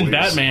 interest in Always.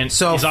 Batman.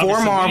 So is 4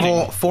 obviously Marvel,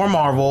 waning. 4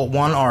 Marvel,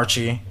 1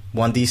 Archie,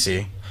 1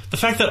 DC. The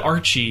fact that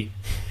Archie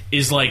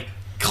is like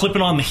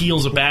clipping on the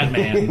heels of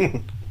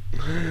Batman.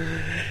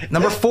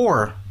 Number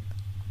 4,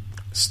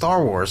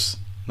 Star Wars.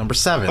 Number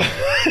 7,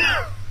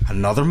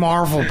 another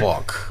Marvel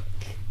book.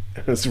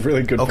 It's a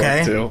really good Okay.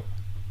 book, too.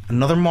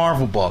 Another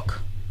Marvel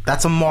book.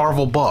 That's a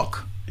Marvel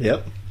book.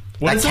 Yep.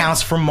 What that is it?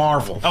 counts for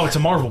Marvel. Oh, it's a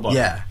Marvel book.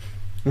 Yeah.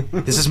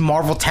 This is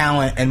Marvel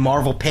talent and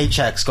Marvel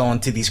paychecks going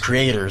to these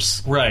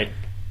creators. Right.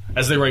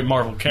 As they write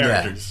Marvel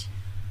characters.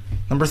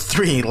 Number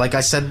 3, like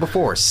I said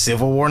before,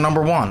 Civil War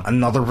number 1,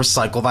 another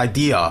recycled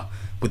idea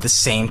with the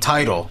same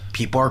title.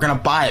 People are going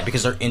to buy it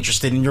because they're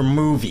interested in your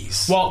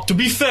movies. Well, to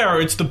be fair,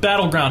 it's the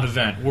Battleground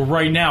event where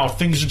right now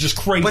things are just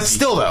crazy. But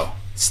still, though,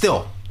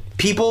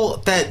 people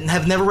that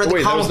have never read the Wait,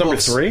 that comic was number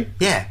books. 3?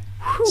 Yeah.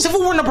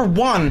 Civil War number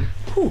 1,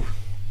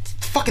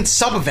 fucking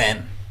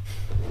sub-event.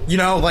 You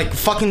know, like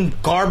fucking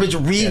garbage,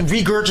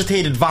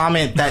 regurgitated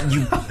vomit that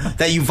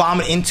you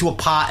vomit into a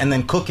pot and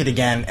then cook it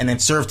again and then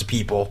serve to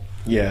people.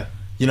 Yeah.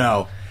 You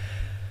know,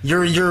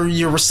 you're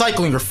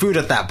recycling your food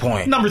at that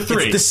point. Number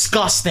 3. It's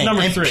disgusting,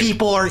 Number and 3.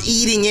 people are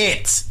eating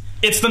it.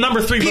 It's the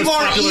number 3 People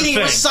most are popular eating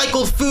thing.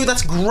 recycled food.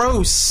 That's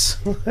gross.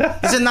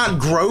 Is it not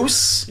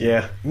gross?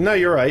 Yeah. No,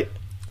 you're right.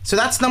 So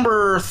that's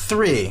number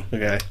 3.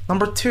 Okay.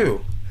 Number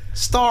 2,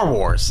 Star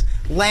Wars.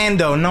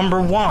 Lando,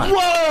 number 1.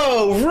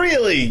 Whoa,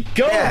 really?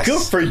 Go, Yes.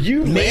 Good for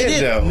you,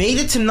 Lando. Made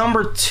it to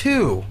number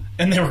 2.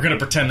 And they were going to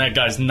pretend that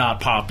guy's not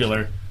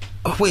popular.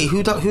 Oh, wait,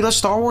 who does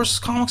Star Wars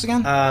comics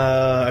again?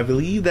 I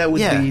believe that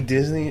would Yeah. be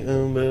Disney,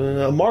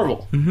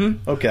 Marvel.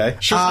 Mm-hmm. Okay.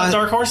 Sure, it's not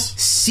Dark Horse?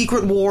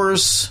 Secret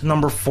Wars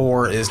number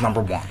 4 is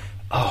number 1.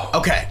 Oh.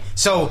 Okay,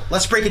 so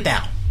let's break it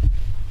down.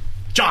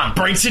 John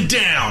breaks it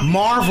down.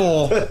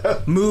 Marvel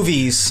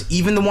movies,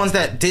 even the ones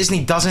that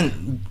Disney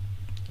doesn't,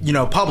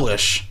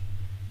 publish,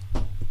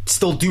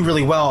 still do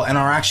really well and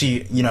are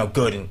actually,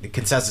 good. And the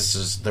consensus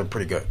is they're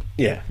pretty good.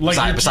 Yeah. Like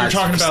Besides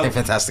you're talking about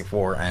Fantastic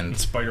Four and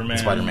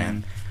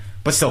Spider-Man.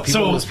 But still,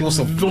 people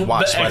still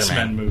watch the X-Men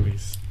Spider-Man.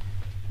 movies.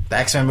 The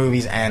X-Men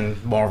movies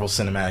and Marvel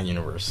Cinematic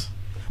Universe.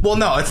 Well,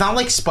 no, it's not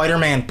like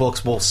Spider-Man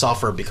books will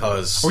suffer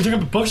because Are we talking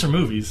about books or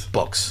movies?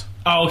 books.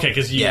 Oh, okay,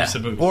 because you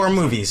said movies. Or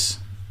movies.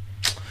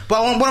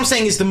 But what I'm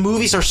saying is the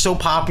movies are so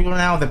popular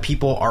now that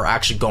people are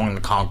actually going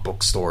to comic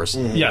book stores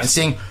Yes. and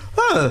saying,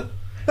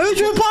 Age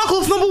of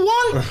Apocalypse number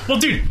 1? Well,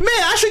 dude. Man,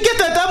 I should get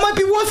that. That might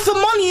be worth some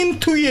money in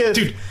 2 years.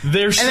 Dude,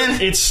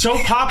 it's so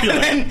popular.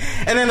 And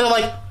then they're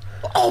like,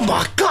 oh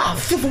my god,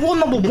 Civil War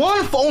number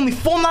 1 for only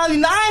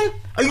 $4.99?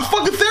 Are you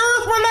fucking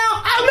serious right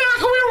now? I'm not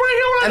coming right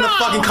here right And now. the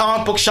And the fucking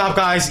comic book shop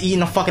guy's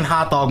eating a fucking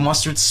hot dog,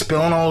 mustard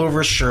spilling all over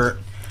his shirt.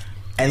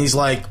 And he's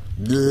like,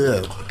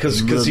 Because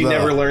he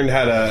never learned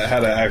how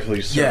to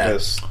actually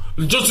service.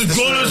 Just as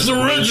good as the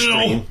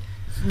original.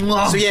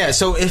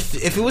 So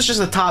if it was just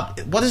the top,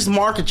 what is the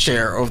market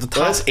share of the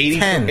top That's 80,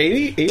 10?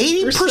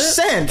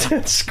 80%.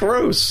 That's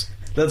gross.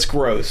 That's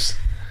gross.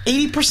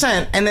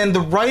 80%, and then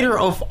the writer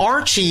of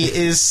Archie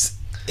is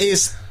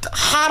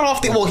hot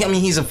off the. Well, I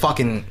mean, he's a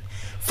fucking.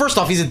 First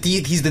off, he's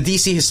the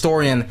DC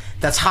historian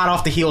that's hot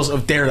off the heels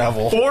of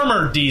Daredevil.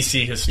 Former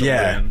DC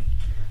historian.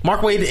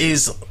 Mark Waid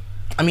is.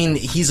 I mean,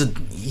 he's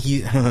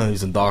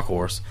a dark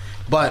horse,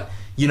 but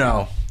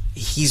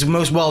he's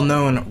most well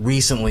known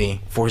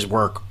recently for his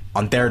work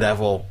on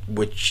Daredevil,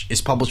 which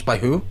is published by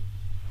who?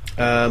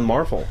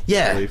 Marvel.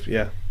 Yeah. I believe.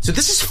 Yeah. So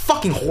this is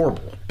fucking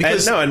horrible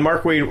because And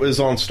Mark Waid was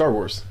on Star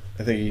Wars.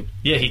 I think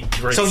he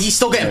writes, So he's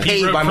still getting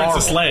paid wrote by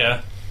Princess Marvel.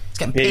 Leia. he's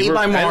getting paid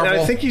by Marvel. And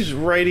I think he's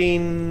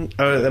writing.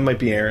 That might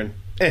be Aaron.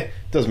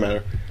 Doesn't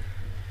matter.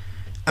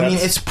 I mean,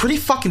 it's pretty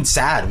fucking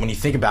sad when you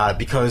think about it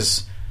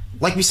because,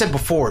 like we said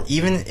before,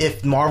 even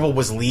if Marvel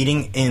was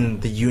leading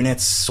in the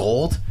units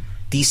sold,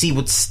 DC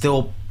would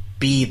still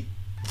be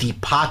the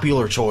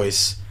popular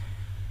choice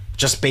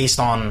just based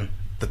on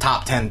the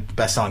top 10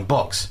 best-selling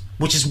books,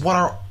 which is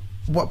what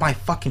my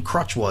fucking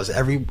crutch was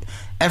every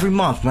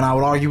month when I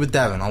would argue with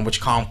Devin on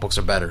which comic books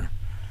are better.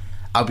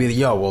 I'd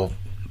be like,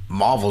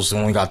 Marvel's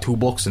only got 2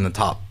 books in the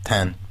top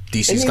 10.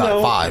 DC's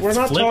got 5. We're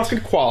not Flipped. talking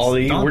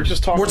quality. Done. We're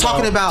just talking. We're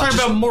talking about Talking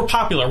just- about more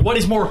popular. What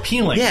is more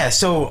appealing? Yeah,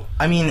 so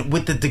I mean,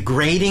 with the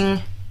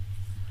degrading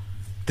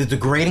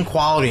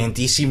quality in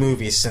DC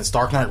movies since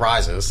Dark Knight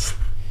Rises,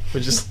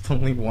 which is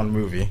only one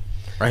movie,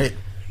 right?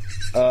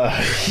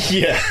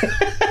 Yeah.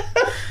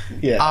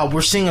 Yeah.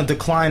 We're seeing a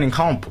decline in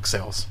comic book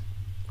sales.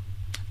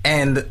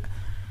 And,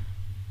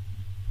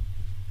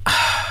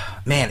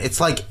 man, it's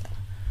like,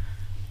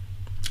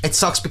 it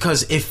sucks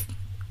because if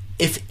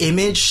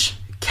Image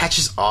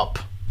catches up,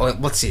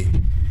 let's see.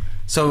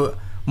 So,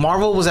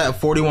 Marvel was at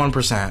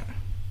 41%.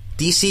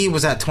 DC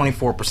was at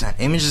 24%.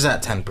 Image is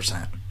at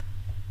 10%.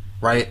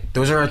 Right?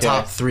 Those are our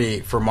top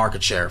three for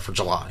market share for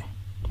July.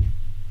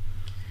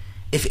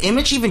 If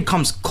Image even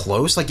comes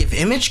close, like if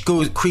Image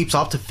creeps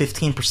up to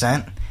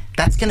 15%,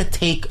 that's going to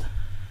take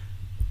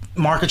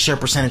market share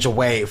percentage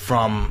away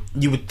from,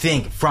 you would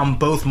think, from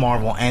both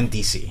Marvel and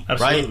DC.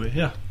 Absolutely, right?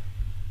 yeah.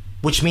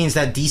 Which means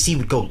that DC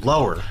would go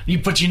lower.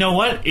 But you know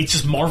what? It's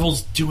just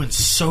Marvel's doing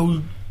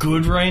so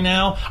good right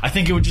now. I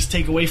think it would just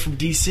take away from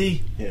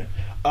DC. Yeah.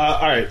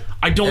 All right.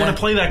 I don't want to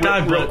play that guy,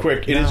 real but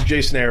quick. It is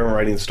Jason Aaron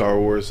writing Star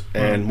Wars,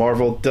 and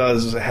Marvel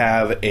does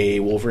have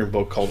a Wolverine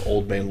book called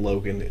Old Man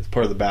Logan. It's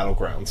part of the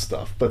Battleground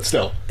stuff, but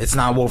still, It's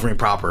not Wolverine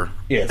proper.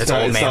 yeah, it's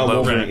not, Old it's Man not Logan.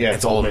 Wolverine. Yeah,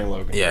 it's Old Man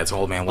Logan. Yeah, it's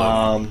Old Man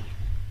Logan.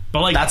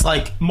 but like That's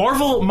like...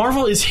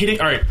 Marvel is hitting.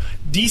 All right,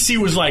 DC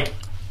was like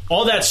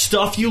all that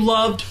stuff you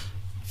loved.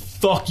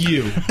 Fuck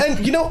you.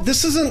 And you know,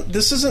 this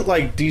isn't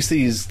like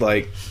DC's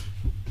like,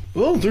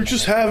 well, they're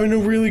just having a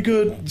really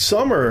good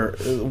summer.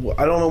 I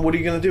don't know, what are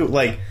you going to do?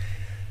 Like,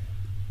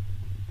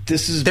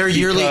 this is Their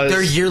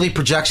because- yearly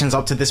projections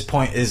up to this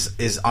point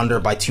is under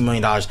by $2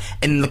 million. And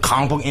in the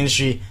comic book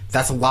industry,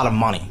 that's a lot of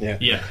money.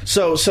 Yeah.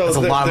 So That's a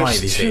lot of money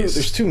there's these two, days.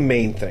 There's two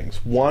main things.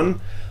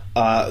 One,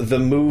 the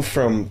move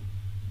from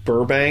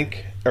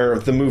Burbank, or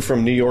the move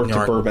from New York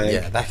to Burbank.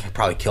 Yeah, that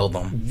probably killed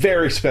them.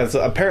 Very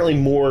expensive. Apparently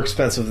more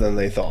expensive than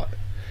they thought.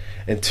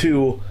 And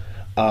two,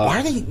 Why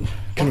are they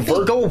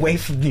go away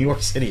from New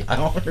York City? I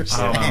don't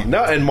understand.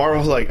 no, and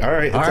Marvel's like, all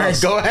right, it's right,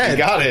 us. go ahead. We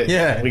got it.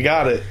 Yeah. We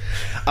got it.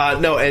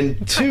 No,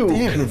 and two,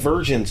 damn it.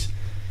 Convergence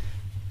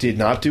did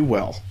not do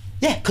well.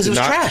 Yeah, because it was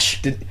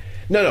trash.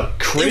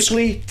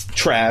 Critically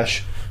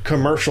trash,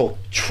 commercial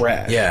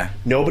trash. Yeah.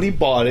 Nobody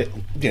bought it.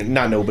 Yeah,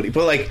 not nobody,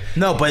 but like,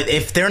 No, but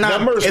if they're not,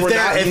 Numbers if were they're,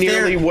 not if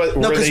nearly they're, what-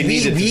 no, where because they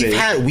needed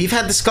to be. we've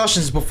had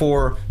discussions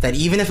before that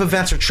even if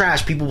events are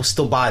trash, people will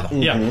still buy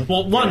them. Yeah.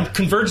 Well,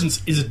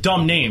 Convergence is a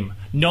dumb name.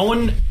 No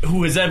one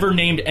who has ever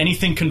named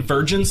anything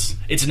Convergence,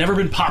 it's never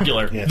been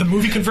popular. The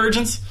movie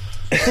Convergence,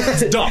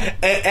 it's dumb.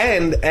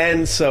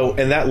 and so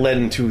that led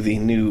into the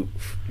new,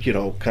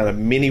 kind of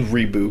mini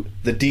reboot,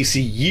 the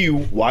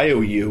DCU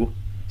YOU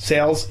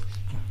sales.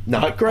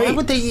 Not great. Why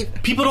would they?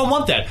 People don't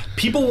want that.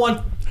 People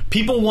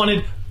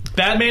wanted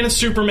Batman and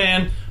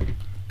Superman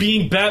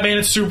being Batman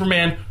and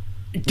Superman.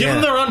 Give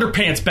them their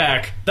underpants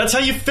back. That's how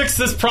you fix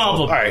this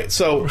problem. All right,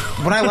 so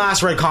When I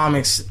last read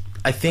comics,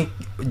 I think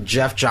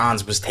Jeff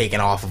Johns was taken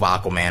off of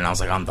Aquaman. And I was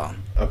like, I'm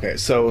done. okay,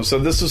 so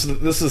this is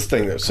the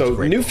thing there. So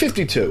great. New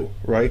 52,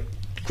 right?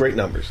 Great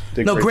numbers.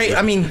 Did No, great. job.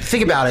 I mean,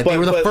 think about it. but- They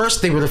were the but-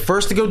 first. They were the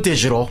first to go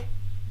digital.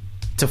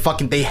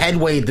 They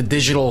headwayed the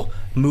digital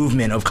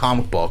movement of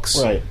comic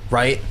books.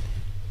 Right.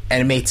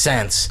 And it made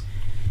sense.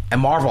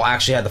 And Marvel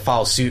actually had to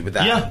follow suit with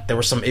that. Yeah. There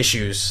were some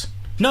issues.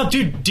 No,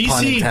 dude, Pun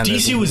DC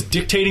intended. was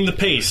dictating the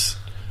pace,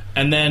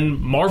 and then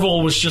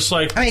Marvel was just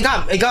like, I mean,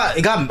 it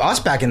got us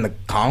back in the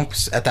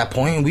comics at that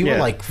point, and we were Yeah.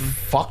 like,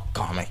 "Fuck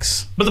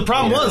comics." but the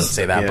problem I didn't was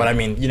say that, but I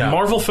mean,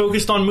 Marvel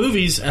focused on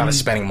movies, kind and of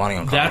spending money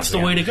on comics. that's the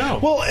way to go.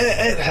 Well,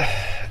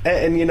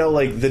 and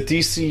like the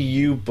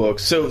DCU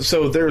books.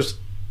 So there's,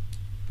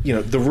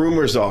 the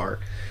rumors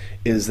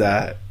is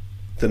that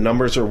the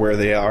numbers are where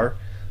they are.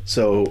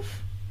 So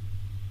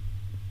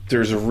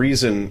there's a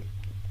reason.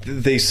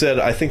 They said,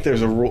 I think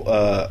there's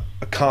a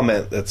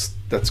comment that's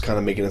kind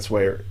of making its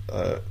way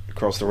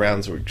across the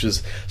rounds, which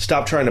is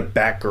stop trying to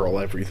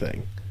Batgirl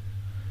everything.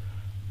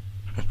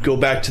 Go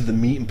back to the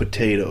meat and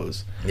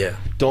potatoes. Yeah.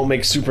 Don't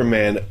make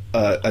Superman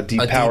a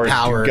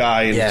depowered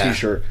guy in a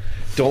t-shirt.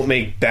 Don't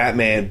make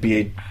Batman be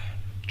a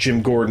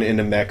Jim Gordon in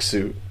a mech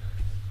suit.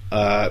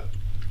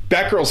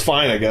 Batgirl's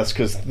fine, I guess,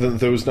 because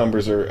those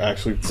numbers are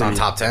actually pretty... It's on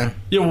top 10.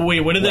 Yeah, well, wait,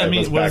 what did that Right,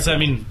 mean? What does that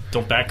mean?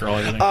 Don't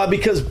Batgirl anything.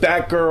 Because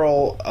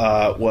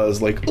Batgirl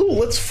was like, ooh,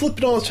 let's flip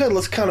it on its head.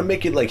 Let's kind of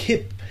make it like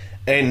hip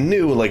and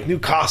new, like new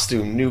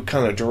costume, new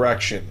kind of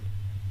direction.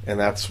 And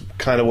that's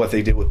kind of what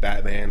they did with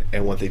Batman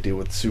and what they did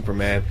with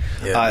Superman.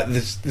 Yeah.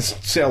 This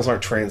sales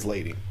aren't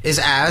translating. Is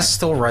Az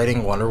still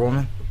writing Wonder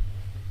Woman?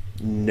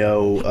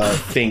 No,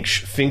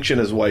 Finch and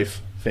his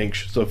wife.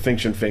 Finch. So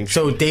Finch and Finch.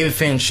 So David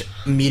Finch,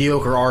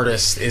 mediocre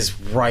artist, is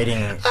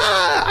writing.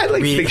 I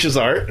like Finch's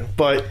art,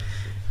 but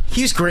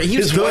He's great. He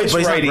was his good, wife's but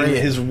he's not writing. great.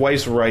 His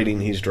wife's writing.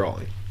 He's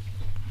drawing,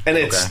 and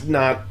it's Okay.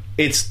 not.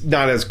 It's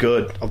not as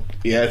good.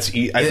 Yeah, I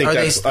think Are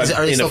they- that's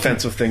are they an still-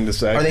 offensive thing to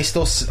say. Are they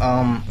still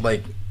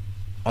like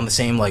on the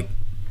same like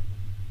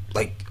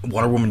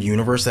Wonder Woman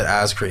universe that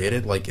Az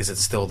created? Like, is it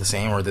still the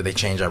same, or did they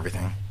change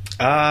everything?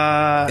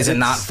 Is it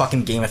not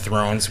fucking Game of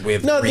Thrones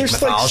with No, Greek there's,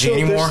 like, mythology still-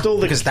 there's anymore? still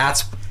the- Because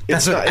that's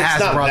It's what not. It's Az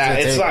not brought to that.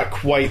 the It's table. not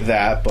quite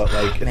that, but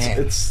like Man.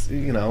 it's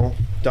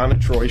Donna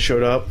Troy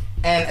showed up.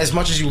 And as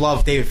much as you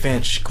love David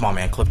Finch, come on,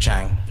 man, Cliff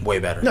Chang, way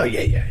better. No,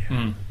 yeah.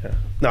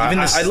 No, Even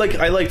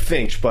I like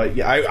Finch, but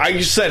yeah, I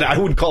just said I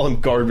would call him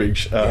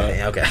garbage.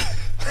 Yeah, okay.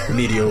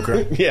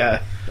 Mediocre.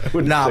 Yeah.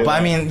 Nah, but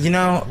I mean,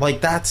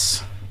 like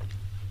that's.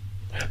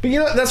 But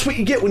that's what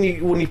you get when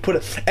you put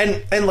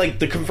it, and like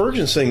the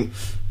Convergence thing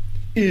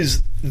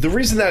is the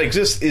reason that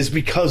exists is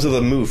because of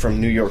the move from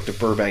New York to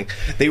Burbank.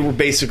 They were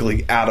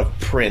basically out of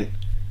print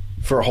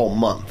for a whole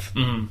month.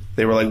 Mm-hmm.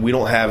 They were like, we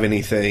don't have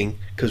anything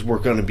because we're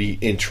going to be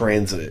in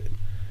transit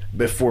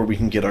before we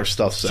can get our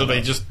stuff set. So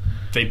they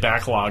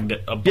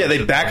backlogged a bunch. Yeah,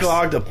 they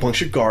backlogged a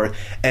bunch of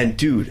and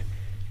dude,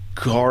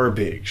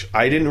 garbage.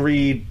 I didn't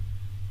read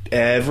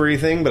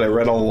everything, but I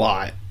read a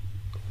lot.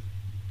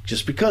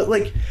 Just because,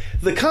 like,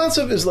 the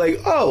concept is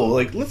like, oh,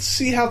 like, let's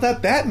see how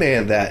that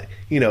Batman that,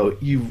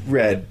 you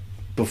read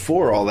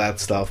before all that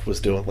stuff was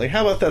doing. Like,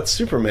 how about that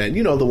Superman?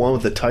 The one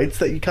with the tights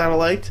that you kind of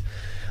liked?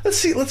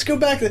 Let's go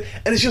back. And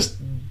it's just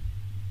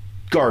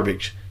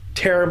garbage.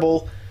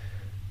 Terrible,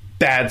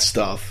 bad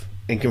stuff.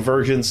 And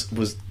Convergence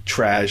was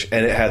trash,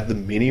 and it had the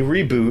mini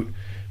reboot,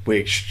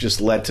 which just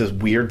led to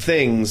weird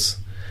things,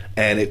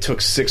 and it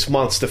took 6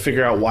 months to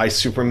figure out why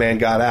Superman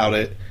got out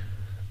it.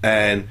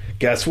 And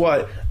guess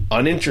what?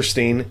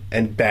 Uninteresting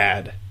and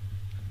bad.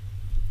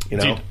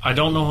 Dude, I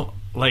don't know,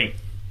 like,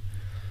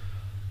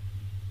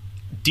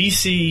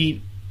 DC,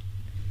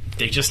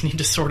 they just need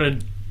to sort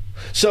of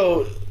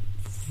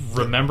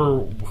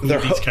remember who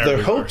these characters are.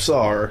 Their hopes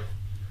are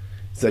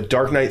that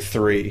Dark Knight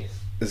 3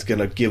 is going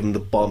to give them the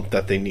bump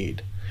that they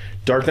need.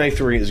 Dark Knight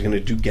 3 is going to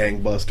do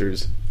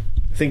gangbusters.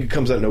 I think it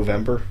comes out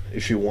November,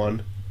 issue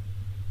 1.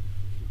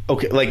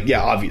 Okay, like,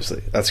 yeah,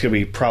 obviously. That's going to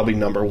be probably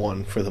number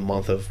 1 for the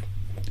month of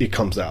it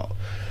comes out.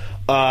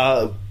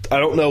 I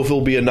don't know if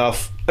it'll be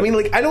enough. I mean,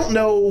 like, I don't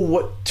know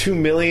what $2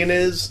 million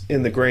is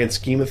in the grand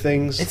scheme of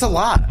things. It's a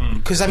lot.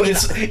 Because, I mean...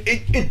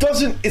 it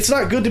doesn't... It's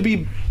not good to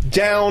be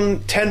down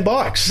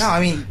 $10. No, I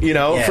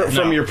mean...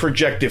 from your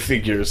projected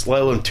figures,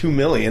 let alone $2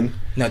 million.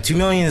 No, $2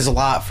 million is a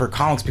lot for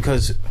comics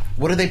because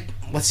what do they...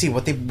 Let's see,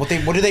 what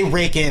do they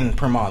rake in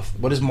per month?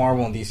 What does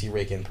Marvel and DC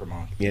rake in per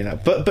month? Yeah,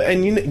 but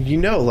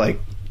like,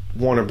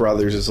 Warner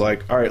Brothers is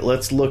like, all right,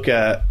 let's look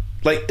at...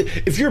 Like,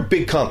 if you're a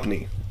big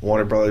company,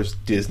 Warner Brothers,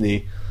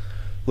 Disney...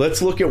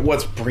 Let's look at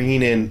what's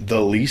bringing in the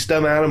least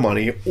amount of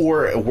money,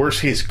 or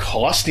worst case,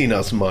 costing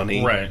us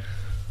money. Right.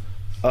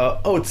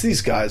 It's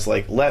these guys.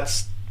 Like,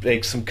 let's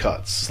make some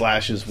cuts,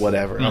 slashes,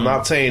 whatever. I'm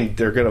not saying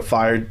they're going to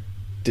fire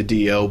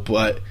DiDio,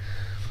 but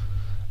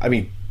I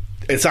mean,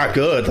 it's not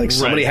good. Like,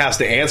 somebody has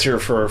to answer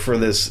for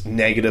this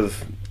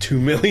negative $2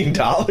 million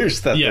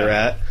that they're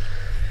at.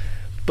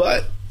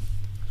 But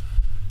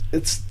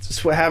it's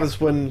just what happens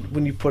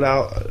when you put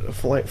out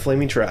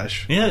flaming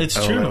trash. Yeah,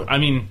 it's true. I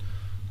mean,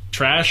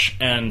 trash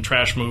and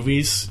trash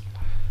movies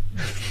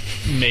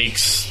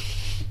makes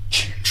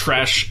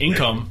trash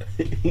income.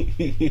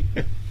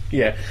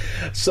 Yeah.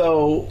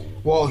 So...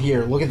 Well,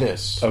 here, look at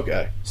this.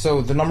 Okay.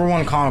 So, the number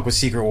 1 comic was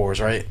Secret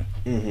Wars, right?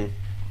 Mm-hmm.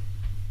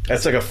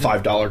 That's like a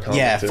 $5 comic.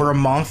 Yeah, too. for a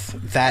month,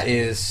 that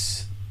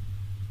is...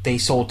 They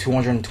sold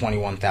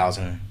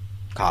 221,000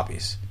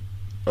 copies.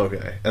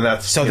 Okay. And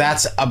that's... So,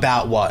 that's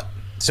about what?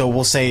 So,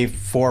 we'll say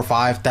 4 or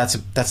 5.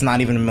 That's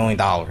not even $1 million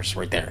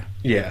right there.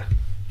 Yeah.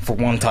 For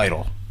one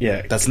title.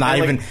 Yeah. That's not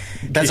even...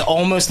 That's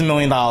almost $1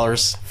 million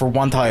for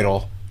one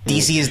title.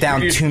 DC is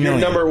down $2 million. You're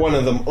number one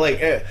of them. Like,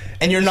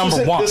 and you're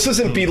number 1. This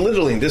isn't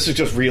belittling. This is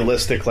just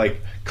realistic, like,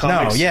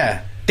 comics. No,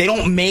 yeah.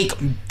 They make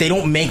They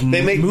make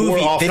movies. more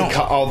off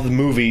all the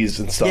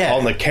movies and stuff,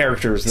 all the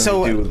characters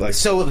than they do. Like,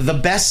 so the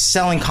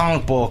best-selling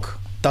comic book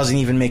doesn't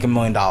even make $1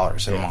 million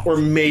in a month. Or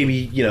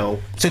maybe,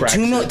 So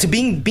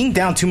being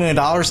down $2 million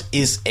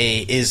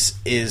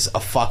is a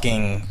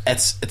fucking...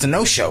 It's a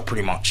no-show,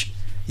 pretty much.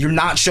 You're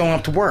not showing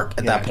up to work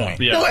at that point.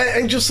 Yeah. No,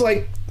 and just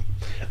like...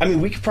 I mean,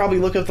 we could probably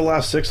look at the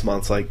last 6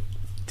 months. Like,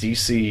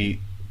 DC,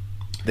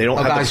 they don't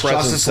have the presence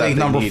Justice League that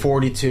number need.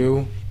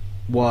 42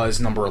 was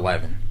number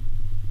 11.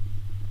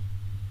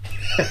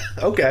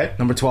 Okay.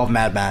 Number 12,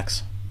 Mad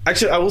Max.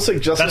 Actually, I will say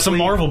Justice That's a League...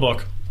 Marvel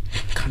book.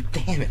 God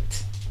damn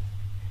it.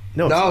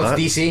 No,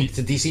 it's DC. It's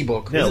a DC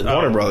book. Yeah,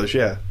 Warner Brothers,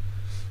 yeah.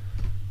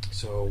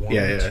 So, 1,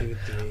 Yeah. 2,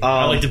 3...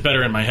 I liked it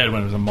better in my head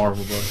when it was a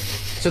Marvel book.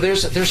 So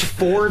there's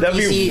 4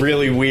 That'd DC... be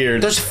really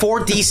weird. There's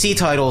 4 DC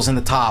titles in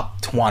the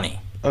top 20.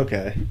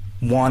 Okay.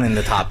 1 in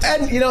the top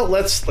 10. And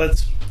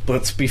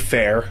let's be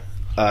fair.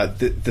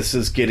 This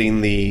is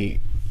getting the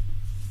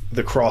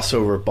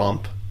crossover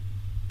bump,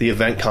 the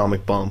event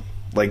comic bump.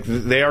 Like,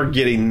 they are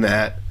getting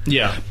that.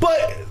 Yeah.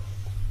 But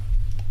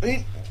I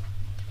mean,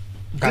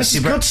 this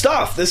is good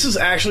stuff. This is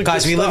actually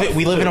guys. good stuff.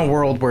 We live in a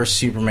world where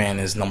Superman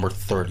is number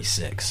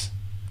 36.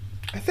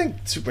 I think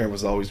Superman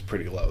was always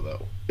pretty low,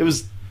 though. It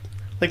was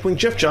like when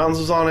Jeff Johns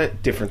was on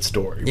it, different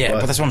story. Yeah,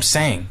 but that's what I'm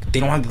saying. They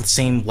don't have the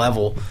same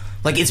level.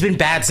 Like, it's been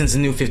bad since the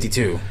New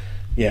 52.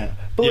 Yeah.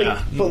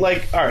 But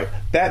like, all right,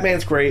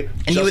 Batman's great.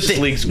 And Justice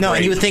League's great.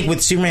 and you would think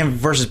with Superman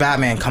versus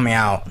Batman coming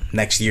out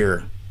next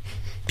year,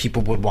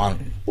 people would want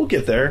it. We'll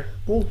get there.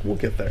 We'll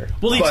get there.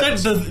 Well,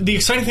 the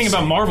exciting thing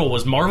about Marvel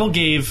was Marvel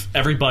gave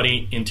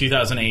everybody in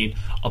 2008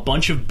 a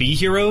bunch of B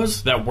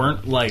heroes that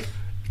weren't, like,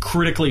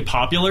 critically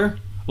popular.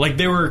 Like,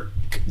 they were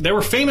they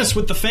were famous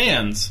with the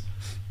fans,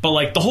 but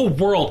like the whole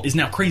world is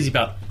now crazy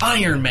about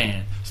Iron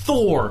Man,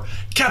 Thor,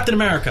 Captain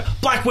America,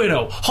 Black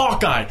Widow,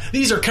 Hawkeye.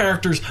 These are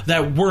characters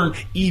that weren't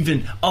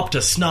even up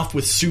to snuff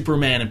with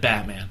Superman and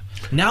Batman.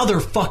 Now they're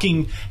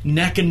fucking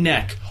neck and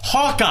neck.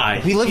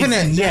 Hawkeye. We live in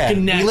a neck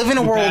and neck. We live in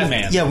a with world.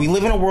 Batman. Yeah, we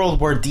live in a world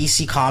where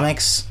DC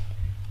Comics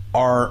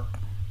are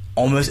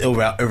almost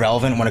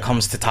irrelevant when it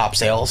comes to top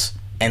sales,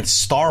 and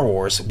Star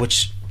Wars,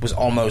 which was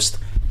almost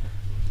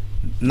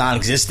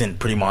non-existent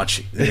pretty much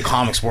in the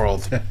comics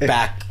world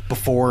back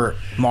before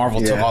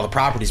Marvel took all the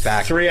properties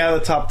back. 3 out of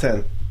the top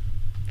 10.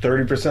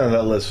 30% of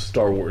that list is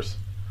Star Wars.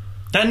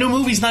 That new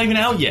movie's not even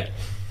out yet.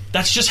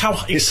 That's just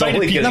how excited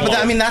only people getting- No, but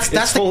are. I mean that's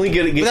It's the only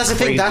gonna get but that's the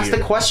thing. That's the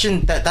crazier.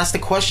 question. That's the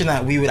question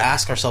that we would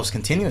ask ourselves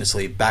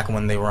continuously back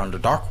when they were under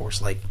Dark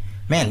Horse. Like,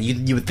 man,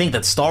 you would think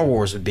that Star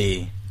Wars would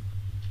be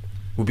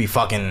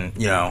fucking,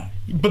 you know.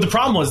 But the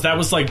problem was that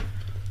was like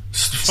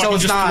fucking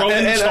it's just not- throwing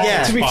And, the Star yeah,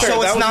 Wars to be spot. fair, So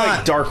that it's was not-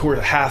 like Dark Horse.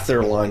 Half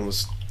their line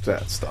was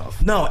that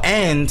stuff. No,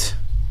 and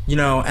you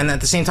know, and at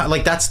the same time,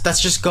 like that's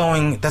just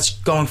going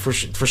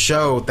for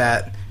show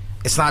that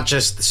it's not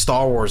just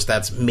Star Wars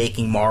that's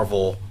making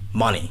Marvel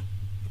money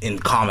in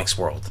comics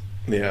world.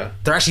 Yeah.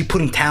 They're actually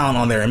putting talent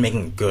on there and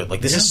making it good. Like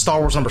this is Star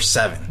Wars number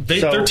 7.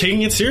 They're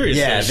taking it seriously.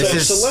 Yeah,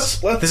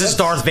 this is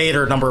Darth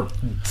Vader number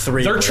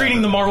 3. They're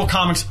treating the Marvel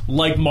comics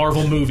like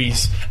Marvel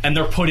movies, and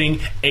they're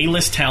putting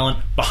A-list talent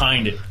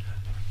behind it.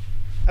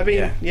 I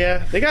mean,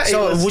 yeah, they got.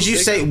 So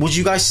A-list- would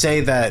you guys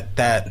say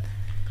that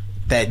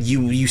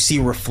you see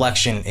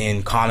reflection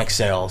in comic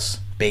sales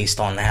based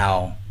on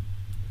how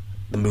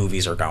the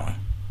movies are going?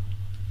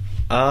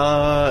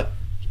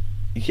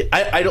 Yeah,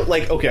 I don't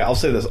like. Okay, I'll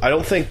say this. I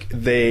don't think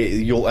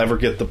you'll ever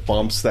get the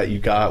bumps that you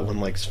got when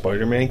like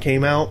Spider-Man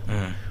came out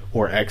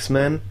or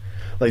X-Men.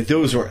 Like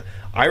those were.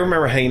 I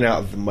remember hanging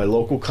out at my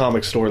local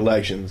comic store,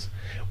 Legends,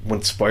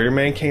 when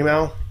Spider-Man came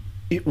out.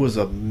 It was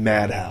a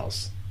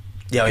madhouse.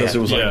 Yeah, Because it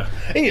was like,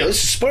 hey,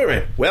 this is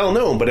Spider-Man, well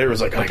known, but it was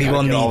like, I people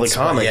gotta get all the need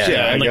comics. Spider-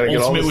 Yeah, I and like gotta get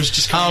all Ultimate this. was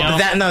just coming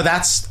out.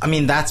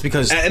 that's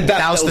because And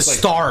that was the like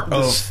start the-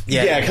 of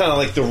kind of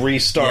like the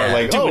restart. Yeah.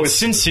 Like, Dude, when it's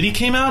Sin City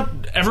came out,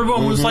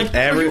 everyone was like,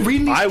 "Are you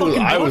reading these I was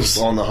fucking books?"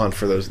 on the hunt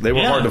for those. They were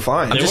Yeah. hard to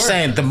find. I'm They just were.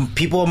 saying the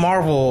people of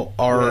Marvel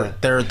are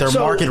Yeah. their So-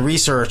 market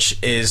research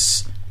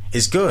is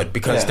good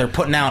because Yeah. they're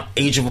putting out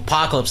Age of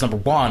Apocalypse number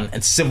 1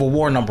 and Civil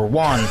War number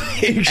 1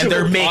 Age and of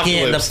they're making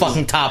it in the Apocalypse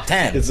fucking top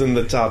 10. It's in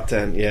the top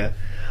 10, yeah.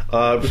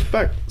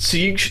 Respect.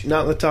 Siege,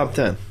 not in the top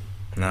 10.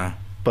 No.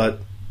 But,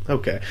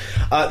 okay.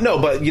 No,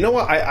 but you know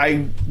what?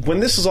 I when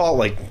this is all,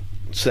 like,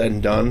 said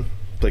and done,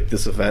 like,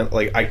 this event,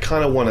 like, I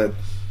kind of want to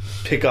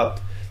pick up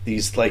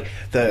these, like,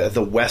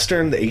 the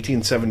Western, the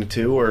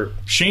 1872, or...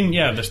 Shane,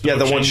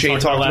 the one Shane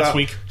talked about last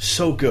week.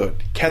 So good.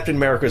 Captain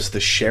America's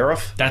the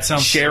sheriff. That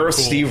sounds so Sheriff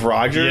cool. Steve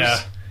Rogers. Yeah.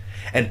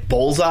 And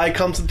Bullseye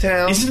comes to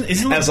town.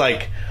 Isn't as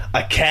like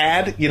a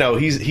cad. You know,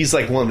 he's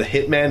like one of the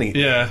hitmen.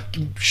 Yeah.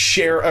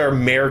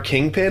 Mayor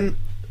Kingpin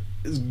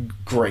is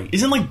great.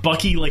 Isn't like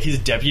Bucky like his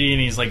deputy,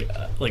 and he's like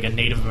a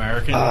Native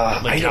American,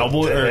 I like don't-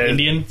 cowboy or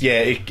Indian? Yeah,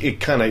 it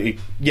kind of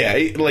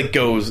it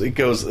goes.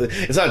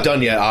 It's not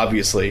done yet,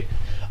 obviously.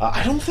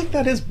 I don't think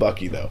that is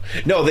Bucky though.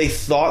 No, they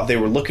thought they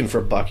were looking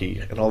for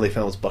Bucky, and all they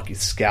found was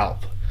Bucky's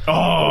scalp. But we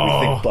Oh,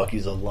 think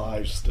Bucky's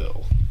alive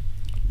still.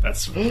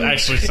 that's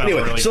actually sounds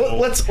Anyway, really so cool.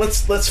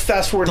 let's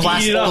fast forward The to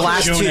last, Eat it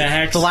up, Jonah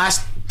Hex.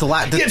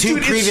 the 2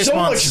 dude, previous it's so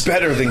months. much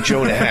better than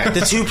Jonah Hex.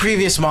 The 2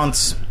 previous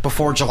months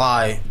before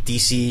July,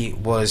 DC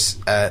was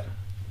at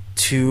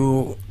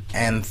 3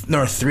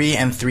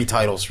 and 3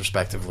 titles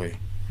respectively.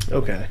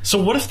 Okay,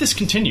 So what if this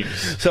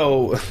continues?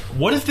 so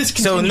What if this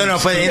So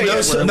continues?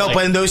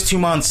 but in those 2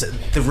 months,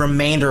 the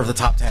remainder of the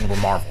top 10 were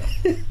Marvel.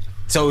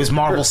 So it was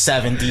Marvel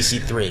 7, DC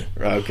 3.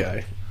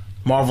 okay,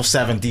 Marvel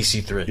 7,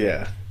 DC 3.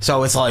 yeah.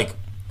 So it's like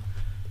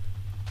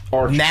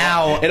Archie,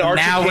 Now- and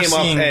Archie now we're came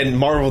seeing- up, and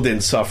Marvel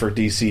didn't suffer.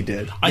 DC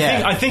did.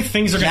 I think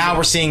things are going Now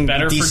we're seeing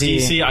better for DC.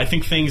 DC. I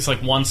think things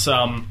like once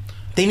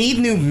they need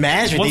new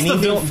management. what's They the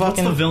need new villain, what's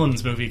fucking the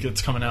villains movie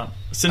that's coming out?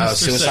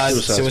 Sinister Suicide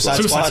Six.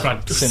 Squad.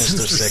 Squad.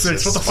 Sinister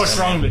Six. What the fuck's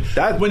wrong with me?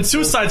 That- When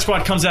Suicide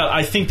Squad comes out,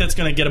 I think that's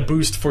going to get a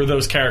boost for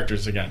those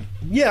characters again.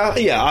 Yeah.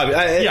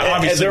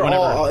 obviously,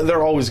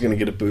 they're always going to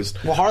get a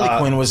boost. Well, Harley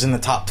Quinn was in the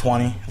top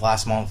 20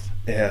 last month.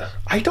 Yeah,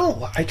 I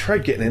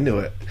tried getting into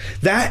it.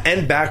 That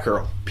and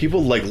Batgirl.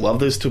 People like love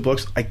those 2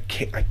 books. I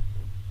can't.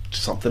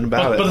 Something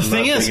about it. But the I'm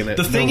thing not is, digging it.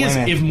 the thing No, is,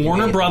 women. if You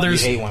Warner hate-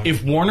 Brothers, you hate women.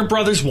 if Warner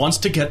Brothers wants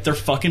to get their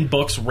fucking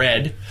books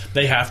read,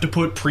 they have to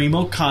put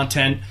primo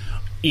content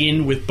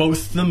in with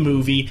both the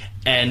movie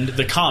and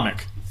the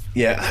comic.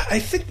 Yeah, I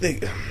think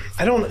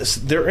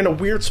they're in a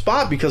weird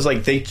spot because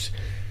like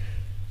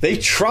they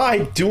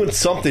tried doing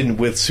something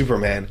with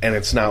Superman and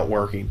it's not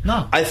working.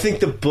 No. I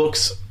think the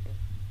book's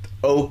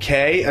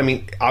okay. I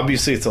mean,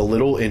 obviously it's a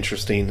little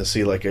interesting to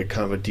see like a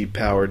kind of a deep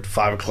powered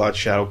 5 o'clock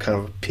shadow, kind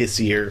of a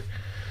pissier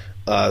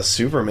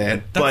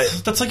Superman.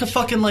 That's like a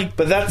fucking like.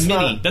 But that's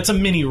mini. not- That's a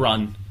mini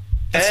run.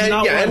 That's and,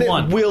 not yeah, what and I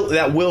want.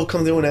 that will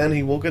come to an end.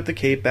 He will get the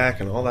cape back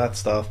and all that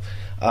stuff.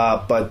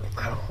 But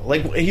I don't know,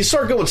 like he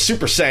started going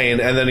Super Saiyan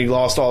and then he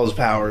lost all his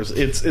powers.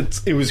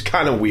 It was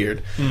kind of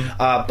weird.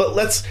 But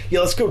let's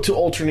go to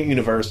alternate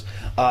universe.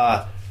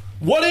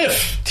 What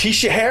if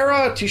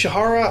Tishihara,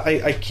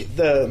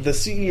 the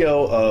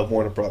CEO of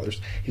Warner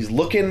Brothers, he's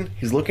looking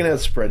at a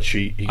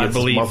spreadsheet. He gets I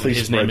believe monthly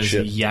his name is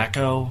spreadsheet.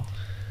 Yakko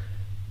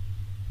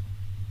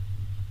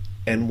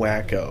And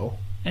Wacko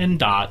and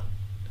Dot.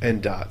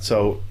 and Dot.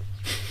 So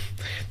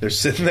they're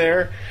sitting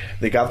there,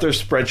 they got their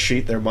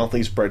spreadsheet, their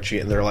monthly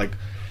spreadsheet, and they're like,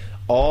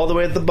 all the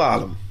way at the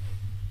bottom,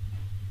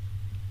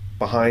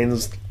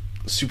 behind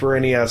Super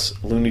NES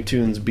Looney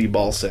Tunes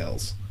B-Ball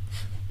sales,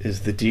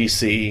 is the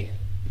DC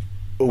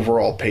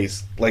overall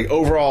pace, like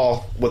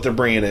overall what they're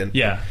bringing in.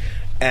 Yeah.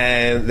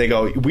 And they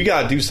go, we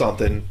gotta do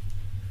something.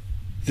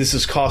 This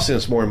is costing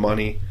us more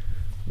money.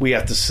 We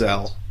have to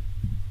sell.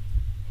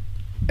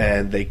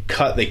 And they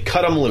cut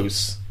them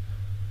loose.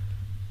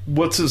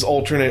 What's his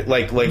alternate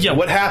Yeah.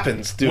 what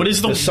happens?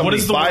 Does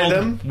somebody buy world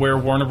them? where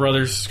Warner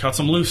Brothers cuts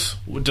them loose?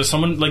 Does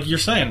someone, like you're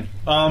saying?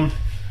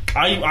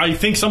 I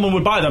think someone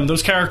would buy them.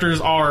 Those characters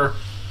are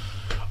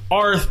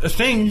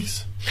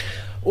things.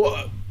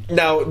 Well,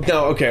 now,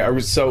 okay.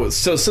 So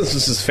since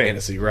this is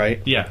fantasy,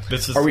 right? Yeah,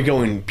 this is. Are we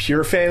going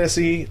pure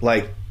fantasy,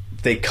 like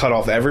they cut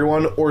off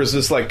everyone, or is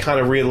this like kind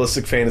of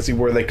realistic fantasy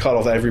where they cut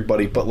off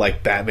everybody but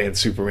like Batman,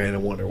 Superman,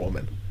 and Wonder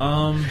Woman?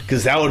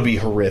 Because that would be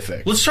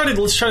horrific. Let's try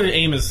to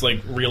aim as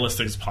like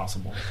realistic as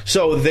possible.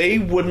 So they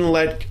wouldn't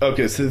let go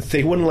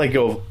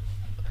of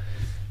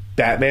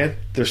Batman.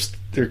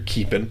 They're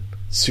keeping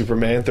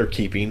Superman. They're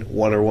keeping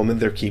Wonder Woman.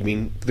 They're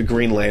keeping the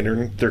Green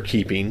Lantern. They're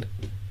keeping.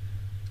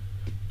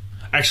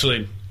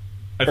 Actually,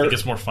 I think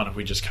it's more fun if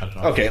we just cut it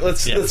off. Okay,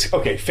 let's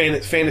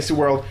fantasy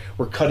world.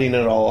 We're cutting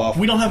it all off.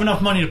 We don't have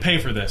enough money to pay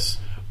for this.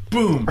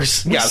 Boom.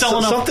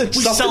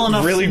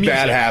 Something really music.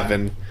 bad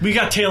happened. We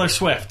got Taylor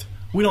Swift.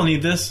 We don't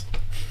need this.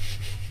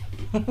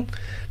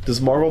 Does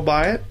Marvel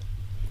buy it?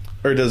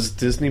 Or does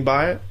Disney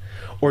buy it?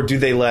 Or do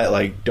they let,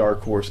 like,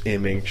 Dark Horse,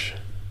 Image?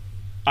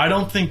 I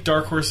don't think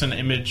Dark Horse and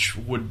Image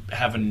would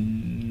have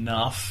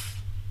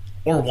enough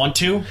or want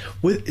to.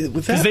 With that?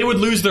 Because they would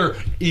lose their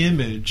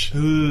image.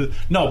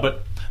 No,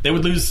 but they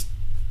would lose...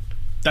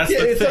 That's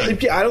the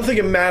thing. I don't think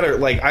it matters.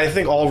 Like, I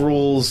think all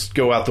rules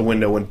go out the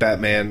window when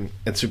Batman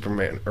and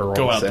Superman are on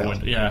Go out sale. the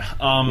window, yeah.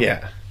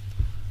 Yeah.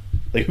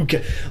 Like, who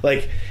can...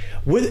 Like,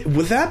 would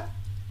that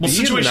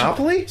be a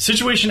monopoly?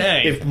 Situation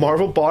A. If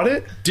Marvel bought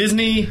it?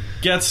 Disney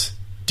gets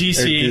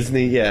DC. Or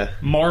Disney, yeah.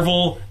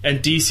 Marvel and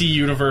DC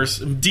Universe.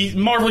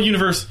 Marvel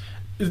Universe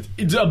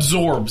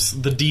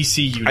absorbs the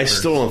DC Universe. I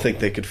still don't think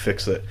they could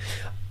fix it.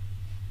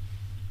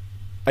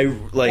 Or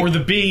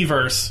the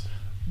B-verse.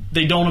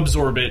 They don't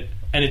absorb it,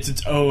 and it's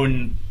its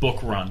own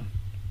book run.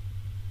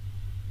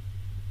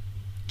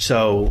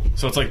 So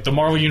it's like the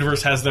Marvel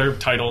Universe has their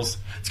titles.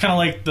 It's kind of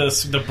like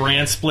the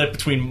brand split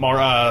between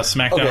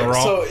SmackDown and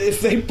Raw. So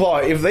if they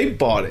bought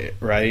it,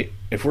 right?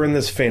 If we're in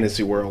this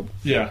fantasy world,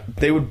 yeah,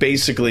 they would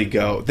basically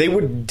go. They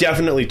would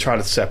definitely try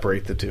to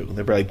separate the two.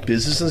 They'd be like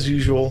business as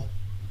usual.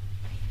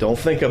 Don't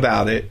think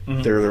about it.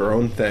 Mm-hmm. They're their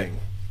own thing.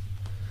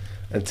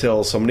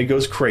 Until somebody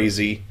goes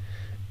crazy,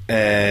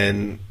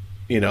 and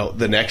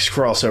the next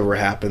crossover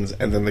happens,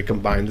 and then they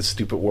combine the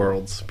stupid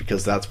worlds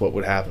because that's what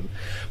would happen.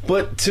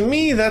 But to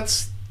me,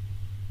 that's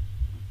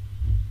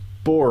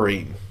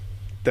boring.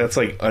 That's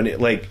like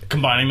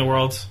combining the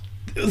worlds.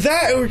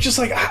 That or just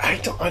like I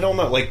don't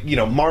know. Like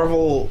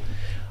Marvel,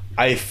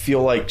 I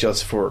feel like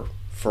just for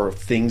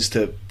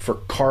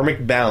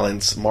karmic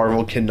balance,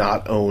 Marvel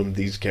cannot own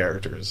these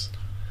characters.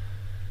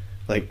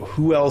 Like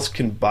who else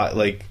can buy?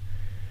 Like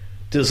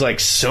does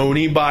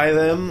Sony buy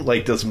them?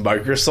 Like does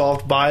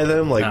Microsoft buy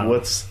them? Like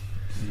what's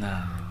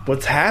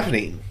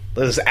happening?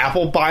 Does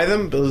Apple buy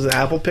them? Does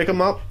Apple pick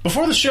them up?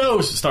 Before the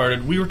show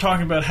started, we were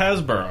talking about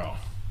Hasbro.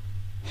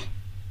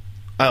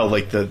 Oh,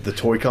 like the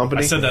toy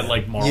company? I said that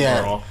like Marvel.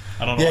 Yeah.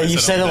 I don't know. Yeah, you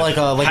said it like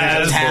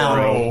a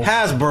town.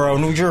 Hasbro,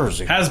 New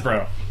Jersey.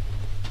 Hasbro.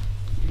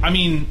 I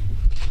mean,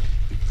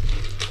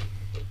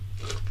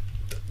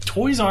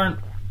 toys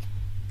aren't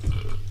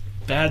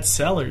bad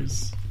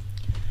sellers.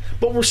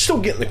 But we're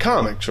still getting the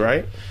comics,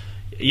 right?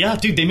 Yeah,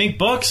 dude, they make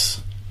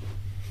books.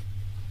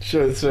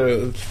 So it's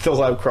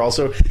still have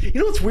crossover.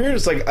 What's weird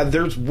is like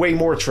there's way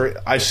more.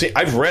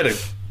 I've read a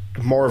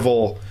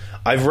Marvel.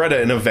 I've read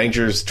an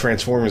Avengers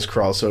Transformers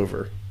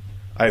crossover.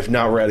 I've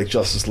not read a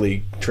Justice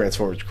League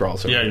Transformers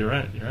crossover. Yeah, you're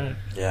right.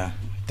 Yeah.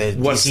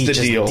 What's the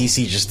deal?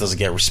 DC just doesn't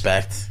get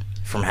respect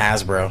from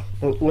Hasbro.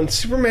 When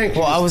Superman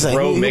can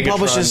who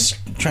publishes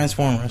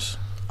Transformers?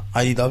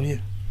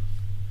 IDW?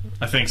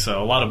 I think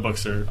so. A lot of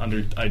books are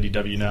under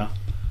IDW now.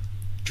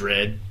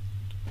 Dread.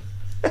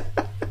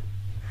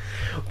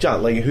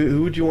 John, like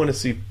who would you want to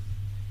see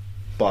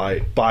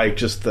buy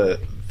just the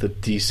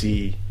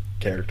DC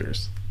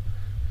characters?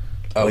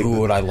 Oh, who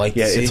would I like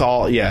to see? Yeah, it's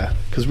all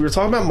because we were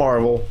talking about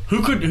Marvel.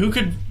 Who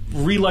could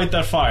relight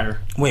that fire?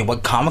 Wait,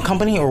 what comic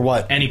company or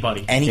what?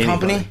 Anybody. Any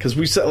company? Because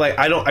we said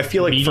I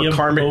feel like Medium, for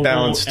karmic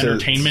balance to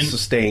entertainment.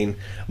 sustain,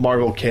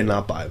 Marvel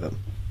cannot buy them.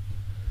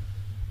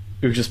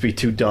 It would just be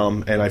too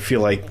dumb, and I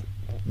feel like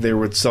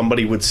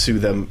somebody would sue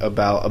them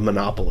about a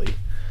monopoly.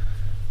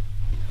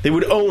 They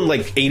would own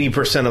like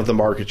 80% of the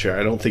market share.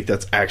 I don't think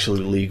that's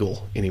actually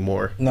legal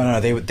anymore. No,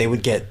 they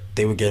would get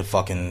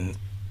fucking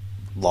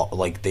law,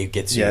 like they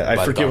get sued. Yeah, I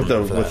by forget what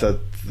government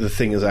the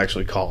thing is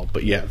actually called,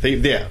 but yeah,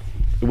 it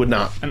would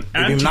not. An It'd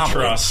be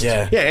monopoly. antitrust.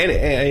 Yeah.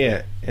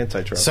 Yeah,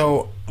 antitrust.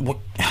 So,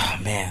 oh,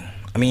 man,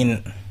 I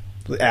mean,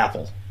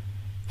 Apple.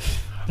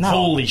 no.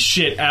 Holy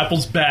shit,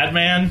 Apple's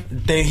Batman.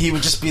 He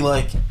would just be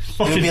like, it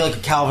would be like a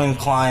Calvin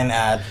Klein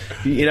ad.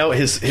 You know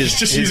his He's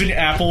just using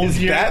Apple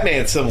here.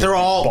 Batman symbol. They're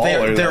all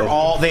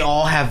baller, they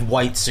all have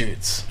white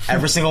suits.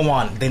 Every single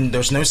one. Then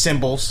there's no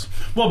symbols.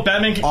 Well,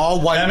 Batman can, All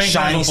white, Batman can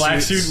shiny have a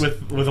black suits.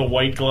 suit with a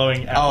white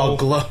glowing apple.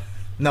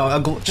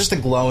 Oh, just a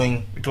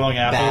glowing glowing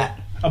apple. bat.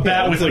 A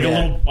bat with like a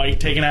yeah. little bite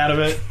taken out of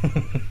it.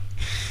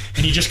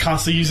 And he just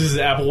constantly uses his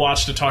Apple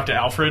Watch to talk to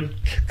Alfred.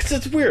 Because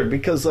it's weird.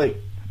 Because like,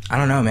 I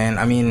don't know, man.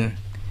 I mean,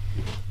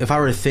 if I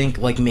were to think,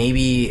 like,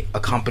 maybe a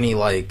company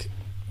like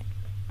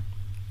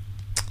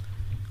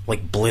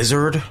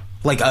Blizzard,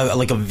 like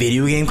a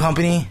video game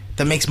company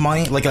that makes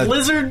money, like a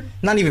Blizzard?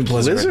 not even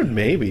Blizzard.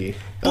 maybe.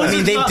 I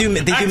mean, they do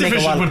make a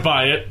Activision lot of. would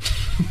buy it.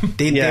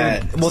 Yeah.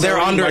 They're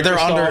Sony, under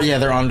Microsoft.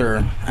 they're under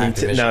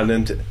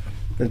Activision.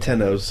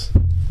 Nintendo's.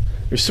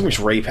 There's so much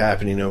rape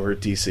happening over at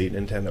DC.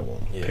 Nintendo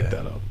won't pick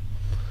that up.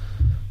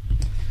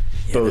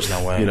 Yeah, Both, there's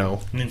no way. you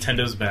know,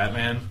 Nintendo's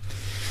Batman.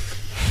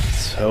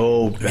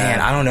 so bad. Man,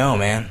 I don't know,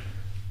 man.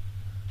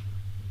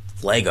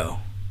 Lego.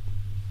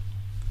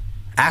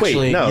 Actually,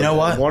 Wait, no, you know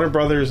what? Warner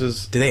Brothers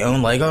is Do they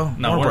own Lego?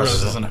 No, Warner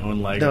Bros. Doesn't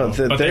own Lego.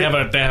 No, but they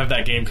have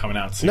that game coming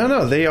out soon.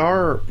 no. They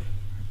are.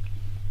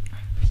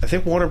 I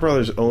think Warner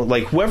Brothers own,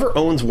 like, whoever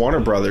owns Warner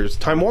Brothers,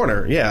 Time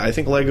Warner. Yeah, I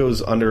think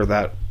Lego's under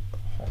that.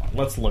 Hold on,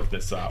 let's look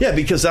this up. Yeah,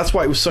 because that's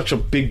why it was such a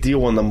big deal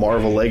when the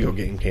Marvel Lego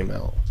game came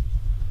out.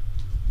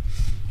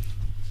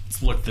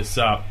 Let's look this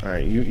up. All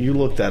right, you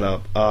look that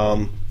up.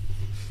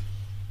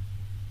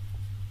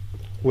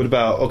 What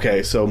about,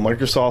 okay, so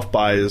Microsoft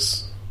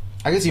buys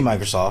I can see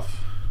Microsoft.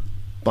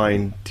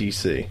 buying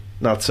DC,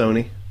 not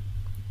Sony.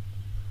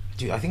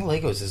 Dude, I think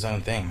Lego's his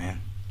own thing, man.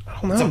 I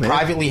don't know, It's a man.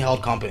 privately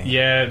held company.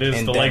 Yeah, it is.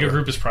 In The Denver. Lego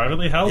Group is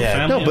privately held. Yeah.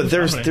 family No, but owned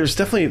there's company.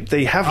 definitely,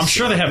 they have. I'm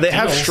sure they have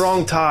deals.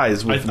 strong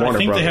ties with I Warner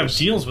think Brothers. they have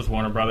deals with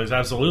Warner Brothers.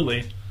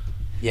 Absolutely.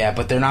 Yeah,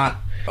 but they're not.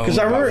 'Cause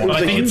I remember it But was I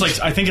think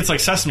huge- it's like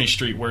Sesame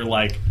Street, where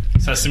like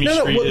Sesame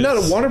No, Street is.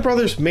 no, Warner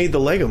Brothers made the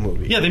Lego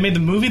movie. Yeah, they made the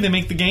movie. They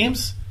make the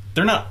games.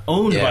 They're not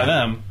owned Yeah. by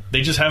them.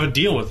 They just have a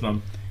deal with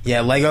them.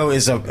 Yeah,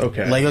 Lego's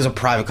a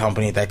private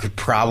company that could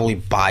probably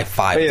buy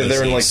 5 Yeah,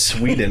 they're in like DCs.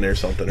 Sweden or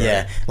something. Right?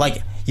 Yeah,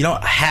 like, you know,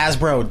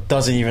 Hasbro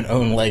doesn't even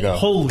own Lego.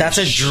 Holy That's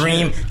a shit.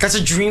 dream. That's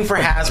a dream for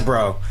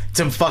Hasbro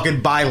to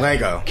fucking buy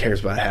Lego. Cares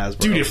about Hasbro,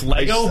 Dude, if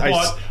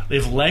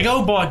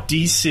Lego bought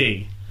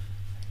DC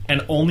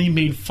and only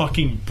made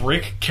fucking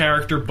brick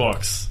character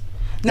books,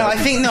 No, I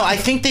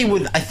think they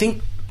would.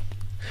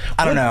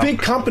 I don't know. big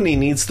company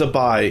needs to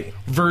buy.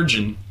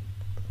 Virgin.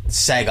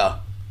 Sega.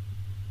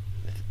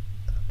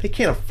 They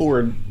can't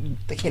afford.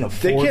 They can't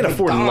afford. They can't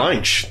afford McDonald's.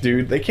 lunch,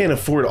 dude. They can't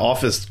afford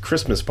office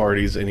Christmas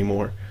parties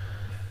anymore.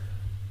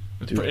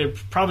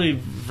 Probably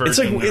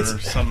Virgin like-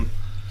 it's- or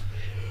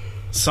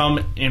some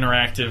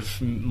interactive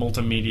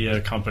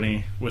multimedia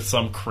company with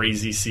some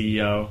crazy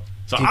CEO.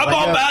 So Dude, I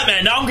bought Lego-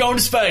 Batman. Now I'm going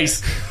to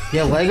space.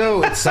 Yeah,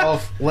 Lego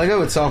itself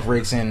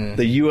rakes in.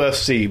 The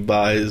UFC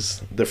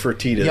buys the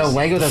Fertitas. Yo,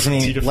 Lego doesn't.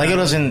 Fertitta Even, Lego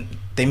family. doesn't.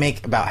 They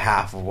make about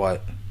half of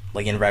what,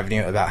 like in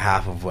revenue, about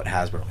half of what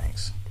Hasbro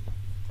makes.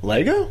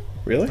 Lego?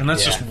 Really? And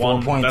that's Yeah, just one.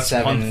 That's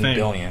 4.7 one thing.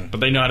 billion. But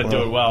they know how to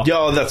do it well.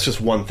 Yo, that's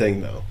just one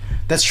thing, though.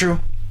 That's true.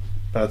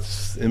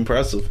 That's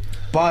impressive.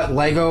 But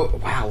Lego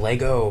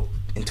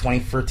in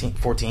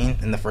 2014,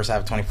 in the first half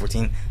of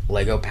 2014,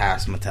 Lego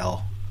passed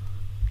Mattel.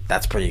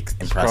 That's pretty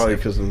impressive. Probably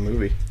because of the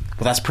movie.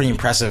 Well, that's pretty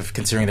impressive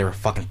considering they're a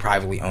fucking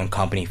privately owned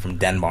company from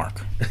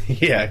Denmark.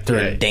 Yeah, They're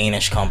a yeah.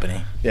 Danish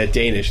company. Yeah,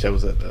 Danish. That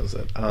was it.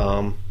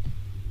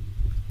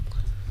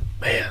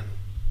 Man,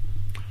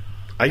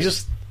 I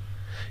just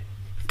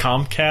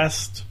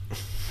Comcast.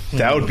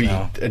 that would be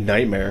No. a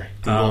nightmare.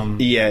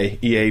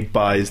 EA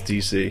buys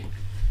DC.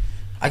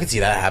 I could see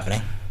that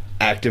happening.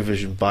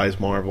 Activision buys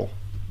Marvel.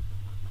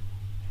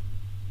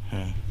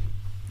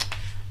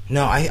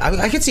 No,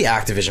 I could see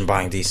Activision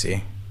buying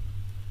DC.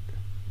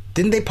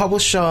 Didn't they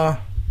publish?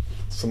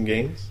 Some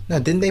games No,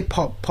 didn't they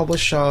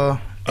publish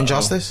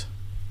Injustice?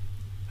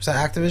 Was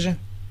that Activision?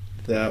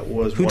 that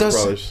was Who Warner does-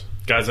 Brothers.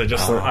 Guys, I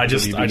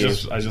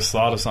just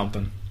thought of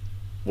something.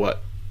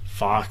 What?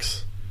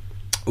 Fox.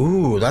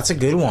 Ooh, that's a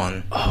good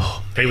one.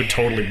 They would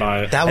totally buy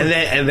it. That would,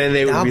 And then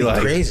they would That would be be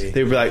like, crazy.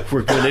 They'd be like,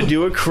 we're going to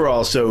do a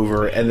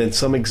crossover, and then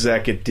some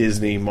exec at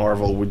Disney,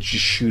 Marvel, would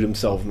just shoot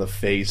himself in the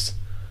face.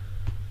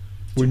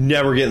 We're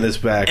never getting this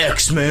back.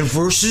 X-Men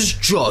versus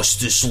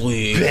Justice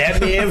League.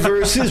 Batman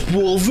versus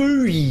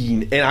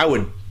Wolverine, and I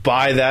would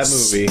buy that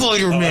movie.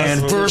 Spider-Man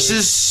absolutely.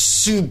 versus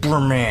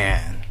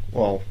Superman.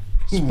 Well,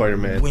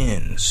 Spider-Man.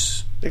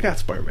 Wins. They got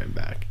Spider-Man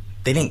back.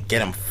 They didn't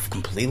get him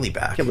completely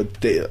back. Yeah,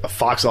 but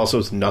Fox also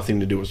has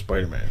nothing to do with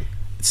Spider-Man.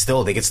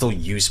 still they could still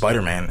use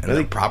Spider-Man and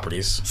their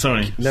properties.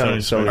 Sony. No,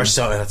 Sony. Or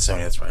Sony, that's Sony,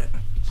 that's right.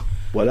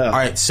 What up? All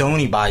right,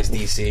 Sony buys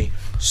DC.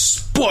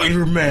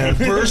 Spider-Man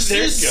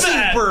versus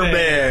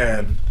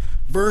Superman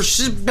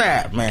versus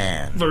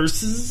Batman.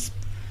 Versus.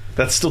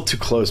 That's still too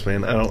close,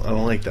 man. I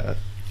don't like that.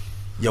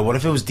 Yo, what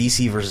if it was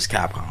DC versus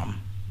Capcom?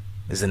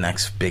 Is the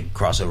next big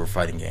crossover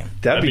fighting game?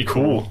 That'd be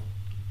cool.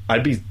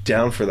 I'd be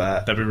down for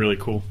that. That'd be really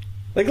cool.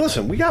 Like,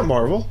 listen, we got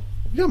Marvel.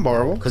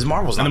 Because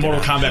Marvel's not And the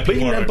Mortal gonna- Kombat But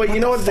people you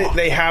know what?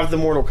 They have the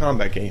Mortal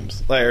Kombat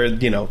games. Like, or,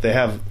 they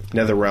have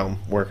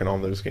NetherRealm working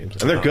on those games.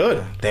 And they're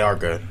good. They are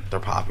good. They're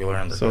popular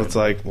and they're So good. it's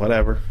like,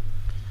 whatever.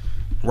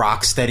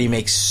 Rocksteady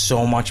makes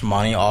so much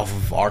money off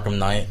of Arkham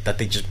Knight that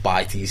they just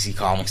buy DC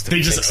Comics to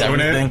They fix just own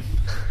it. everything.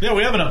 Yeah,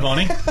 we have enough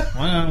money.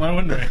 Why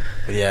wouldn't we?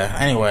 But yeah,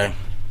 anyway.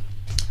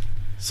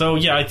 So,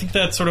 yeah, I think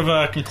that sort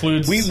of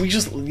concludes... We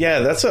just,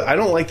 I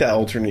don't like that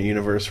alternate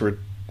universe where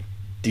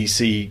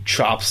DC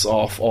chops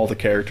off all the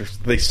characters.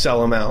 They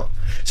sell them out.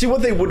 See,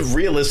 what they would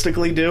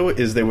realistically do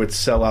is they would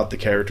sell out the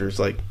characters,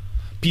 like,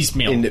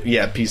 piecemeal.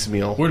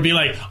 Piecemeal. Would be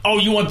like, oh,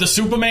 you want the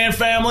Superman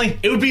family?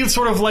 It would be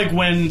sort of like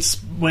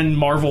when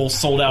Marvel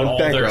sold out all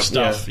their Bankrupt,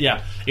 stuff.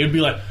 Yeah. It would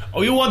be like,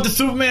 oh, you want the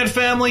Superman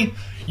family?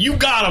 You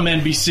got them,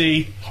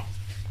 NBC.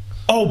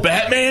 Oh,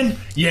 Batman?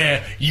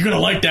 Yeah, you're going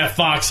to like that,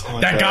 Fox.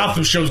 That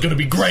Gotham show's going to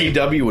be great.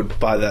 CW would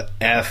buy the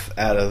F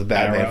out of the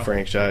Batman Arrow.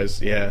 franchise.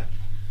 Yeah.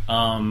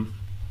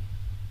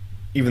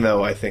 Even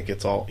though I think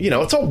it's all,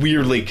 it's all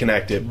weirdly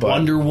connected. But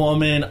Wonder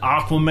Woman,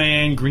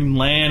 Aquaman, Green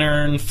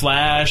Lantern,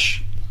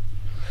 Flash.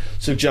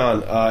 So,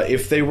 John,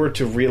 if they were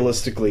to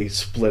realistically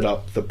split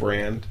up the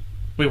brand,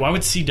 Wait, why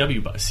would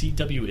CW buy?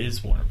 CW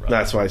is Warner Brothers.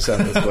 that's why I said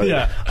this. But,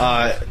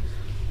 Yeah.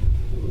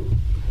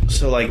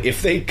 So, like,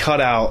 if they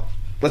cut out,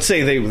 let's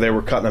say they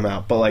were cutting them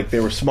out, but, like, they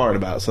were smart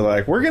about it. So, they're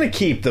like, we're going to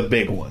keep the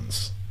big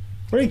ones.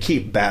 We're going to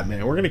keep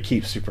Batman. We're going to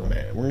keep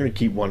Superman. We're going to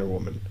keep Wonder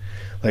Woman.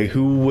 Like,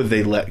 who would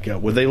they let go?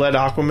 Would they let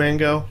Aquaman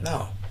go?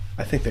 No.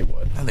 I think they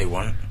would. No, they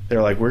wouldn't.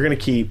 They're like, we're going to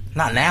keep...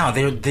 Not now.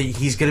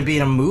 He's going to be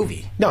in a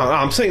movie. No,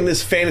 I'm saying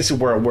this fantasy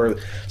world where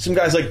some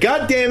guy's like,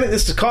 God damn it,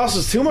 this costs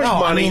us too much No,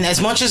 money. I mean,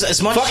 as much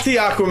Fuck the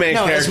Aquaman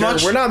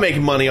character. We're not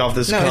making money off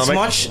this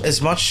comic.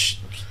 as much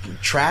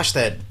trash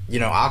that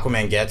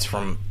Aquaman gets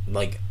from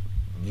like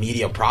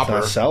media proper.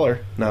 Not a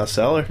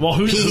seller. Well,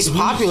 He's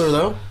popular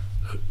though.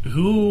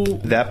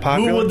 That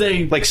popular? Who would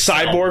they... Like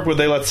Cyborg? Would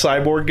they let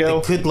Cyborg go?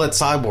 They could let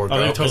Cyborg go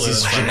they because totally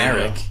he's let Cyborg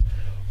generic. go.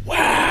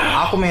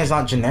 Wow, Aquaman's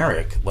not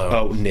generic though.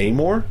 Oh,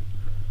 Namor?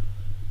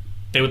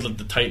 They would let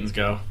the Titans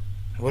go.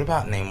 What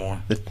about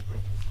Namor?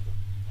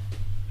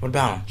 What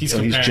about him? He's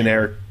He's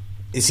generic.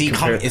 Is he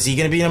going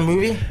to be in a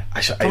movie? I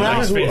out? know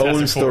who Fantastic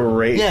owns the Four.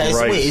 rights. Yeah,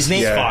 wait, his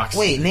name Fox.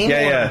 Wait, Namor.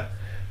 Yeah.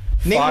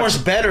 Namor's Fox-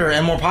 better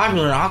and more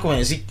popular than Aquaman.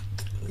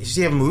 Does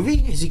he have a movie?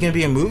 Is he going to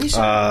be a movie?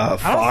 I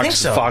don't think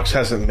so. Fox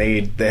hasn't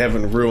they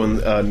haven't ruined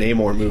a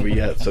Namor movie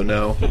yet, so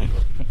no.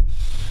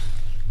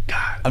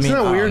 God, I mean, isn't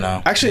that I weird? don't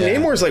know. Actually, Yeah.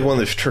 Namor's like one of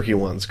those tricky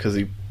ones because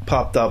he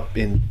popped up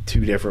in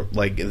two different,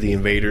 like, the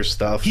Invaders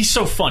stuff. He's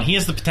so fun. He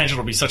has the potential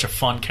to be such a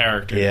fun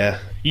character. Yeah.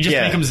 You just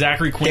Yeah. make him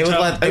Zachary Quinto.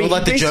 They would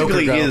let the Joker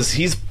basically go.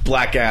 he's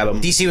Black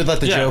Adam. DC would let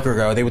the Yeah. Joker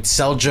go. They would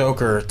sell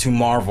Joker to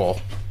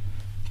Marvel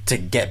to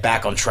get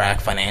back on track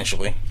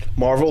financially.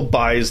 Marvel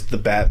buys the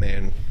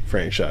Batman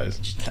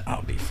franchise. That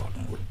would be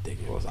fucking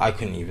ridiculous. I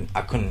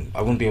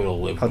wouldn't be able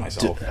to live with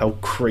myself. How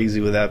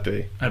crazy would that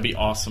be? That'd be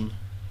awesome.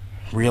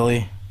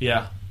 Really?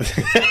 Yeah.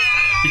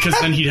 Because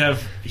then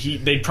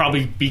they'd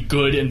probably be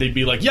good and they'd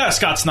be like, yeah,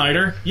 Scott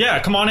Snyder. Yeah,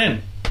 come on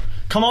in.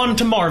 Come on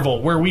to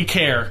Marvel where we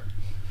care.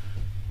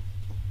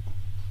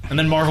 And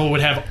then Marvel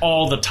would have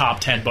all the top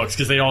 10 books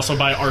because they'd also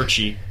buy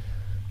Archie.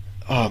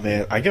 Oh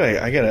man, I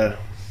gotta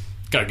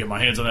Gotta get my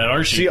hands on that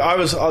Archie. see. I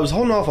was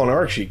holding off on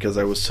Archie because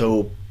I was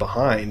so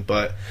behind,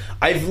 but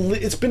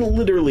it's been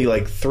literally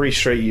like 3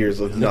 straight years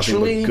of nothing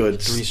Literally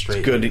but 3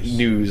 straight good years.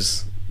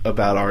 news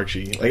about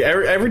Archie. Like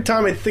every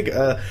time I think,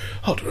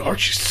 oh dude,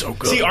 Archie's so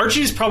good. See,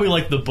 Archie is probably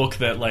like the book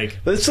that like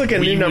It's like a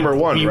we new number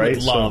one, we right?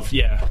 Would love, So-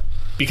 yeah,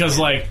 because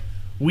like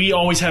we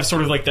always have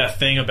sort of like that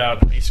thing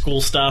about high school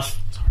stuff.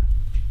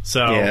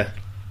 So Yeah.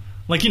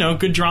 like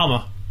good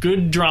drama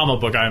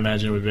book. I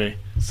imagine it would be.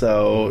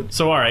 So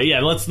So all right, yeah,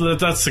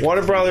 that's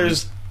Warner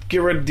Brothers,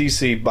 get rid of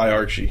DC, buy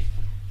Archie.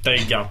 There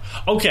you go.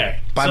 Okay,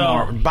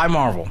 By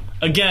Marvel.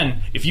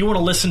 Again, if you want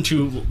to listen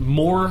to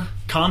more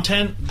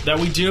content that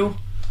we do,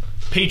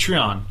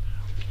 Patreon.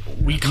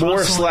 We More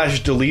constantly-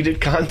 / deleted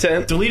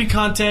content. deleted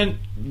content,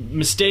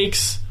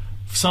 mistakes,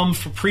 some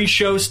for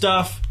pre-show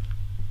stuff.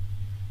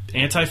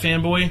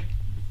 Anti-Fanboy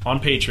on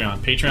Patreon.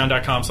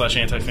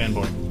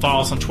 Patreon.com/antifanboy.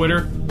 Follow us on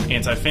Twitter,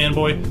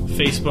 Anti-Fanboy,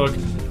 Facebook,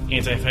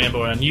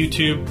 Anti-Fanboy on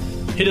YouTube.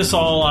 Hit us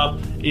all up.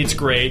 It's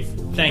great.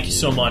 Thank you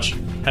so much.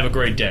 Have a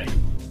great day.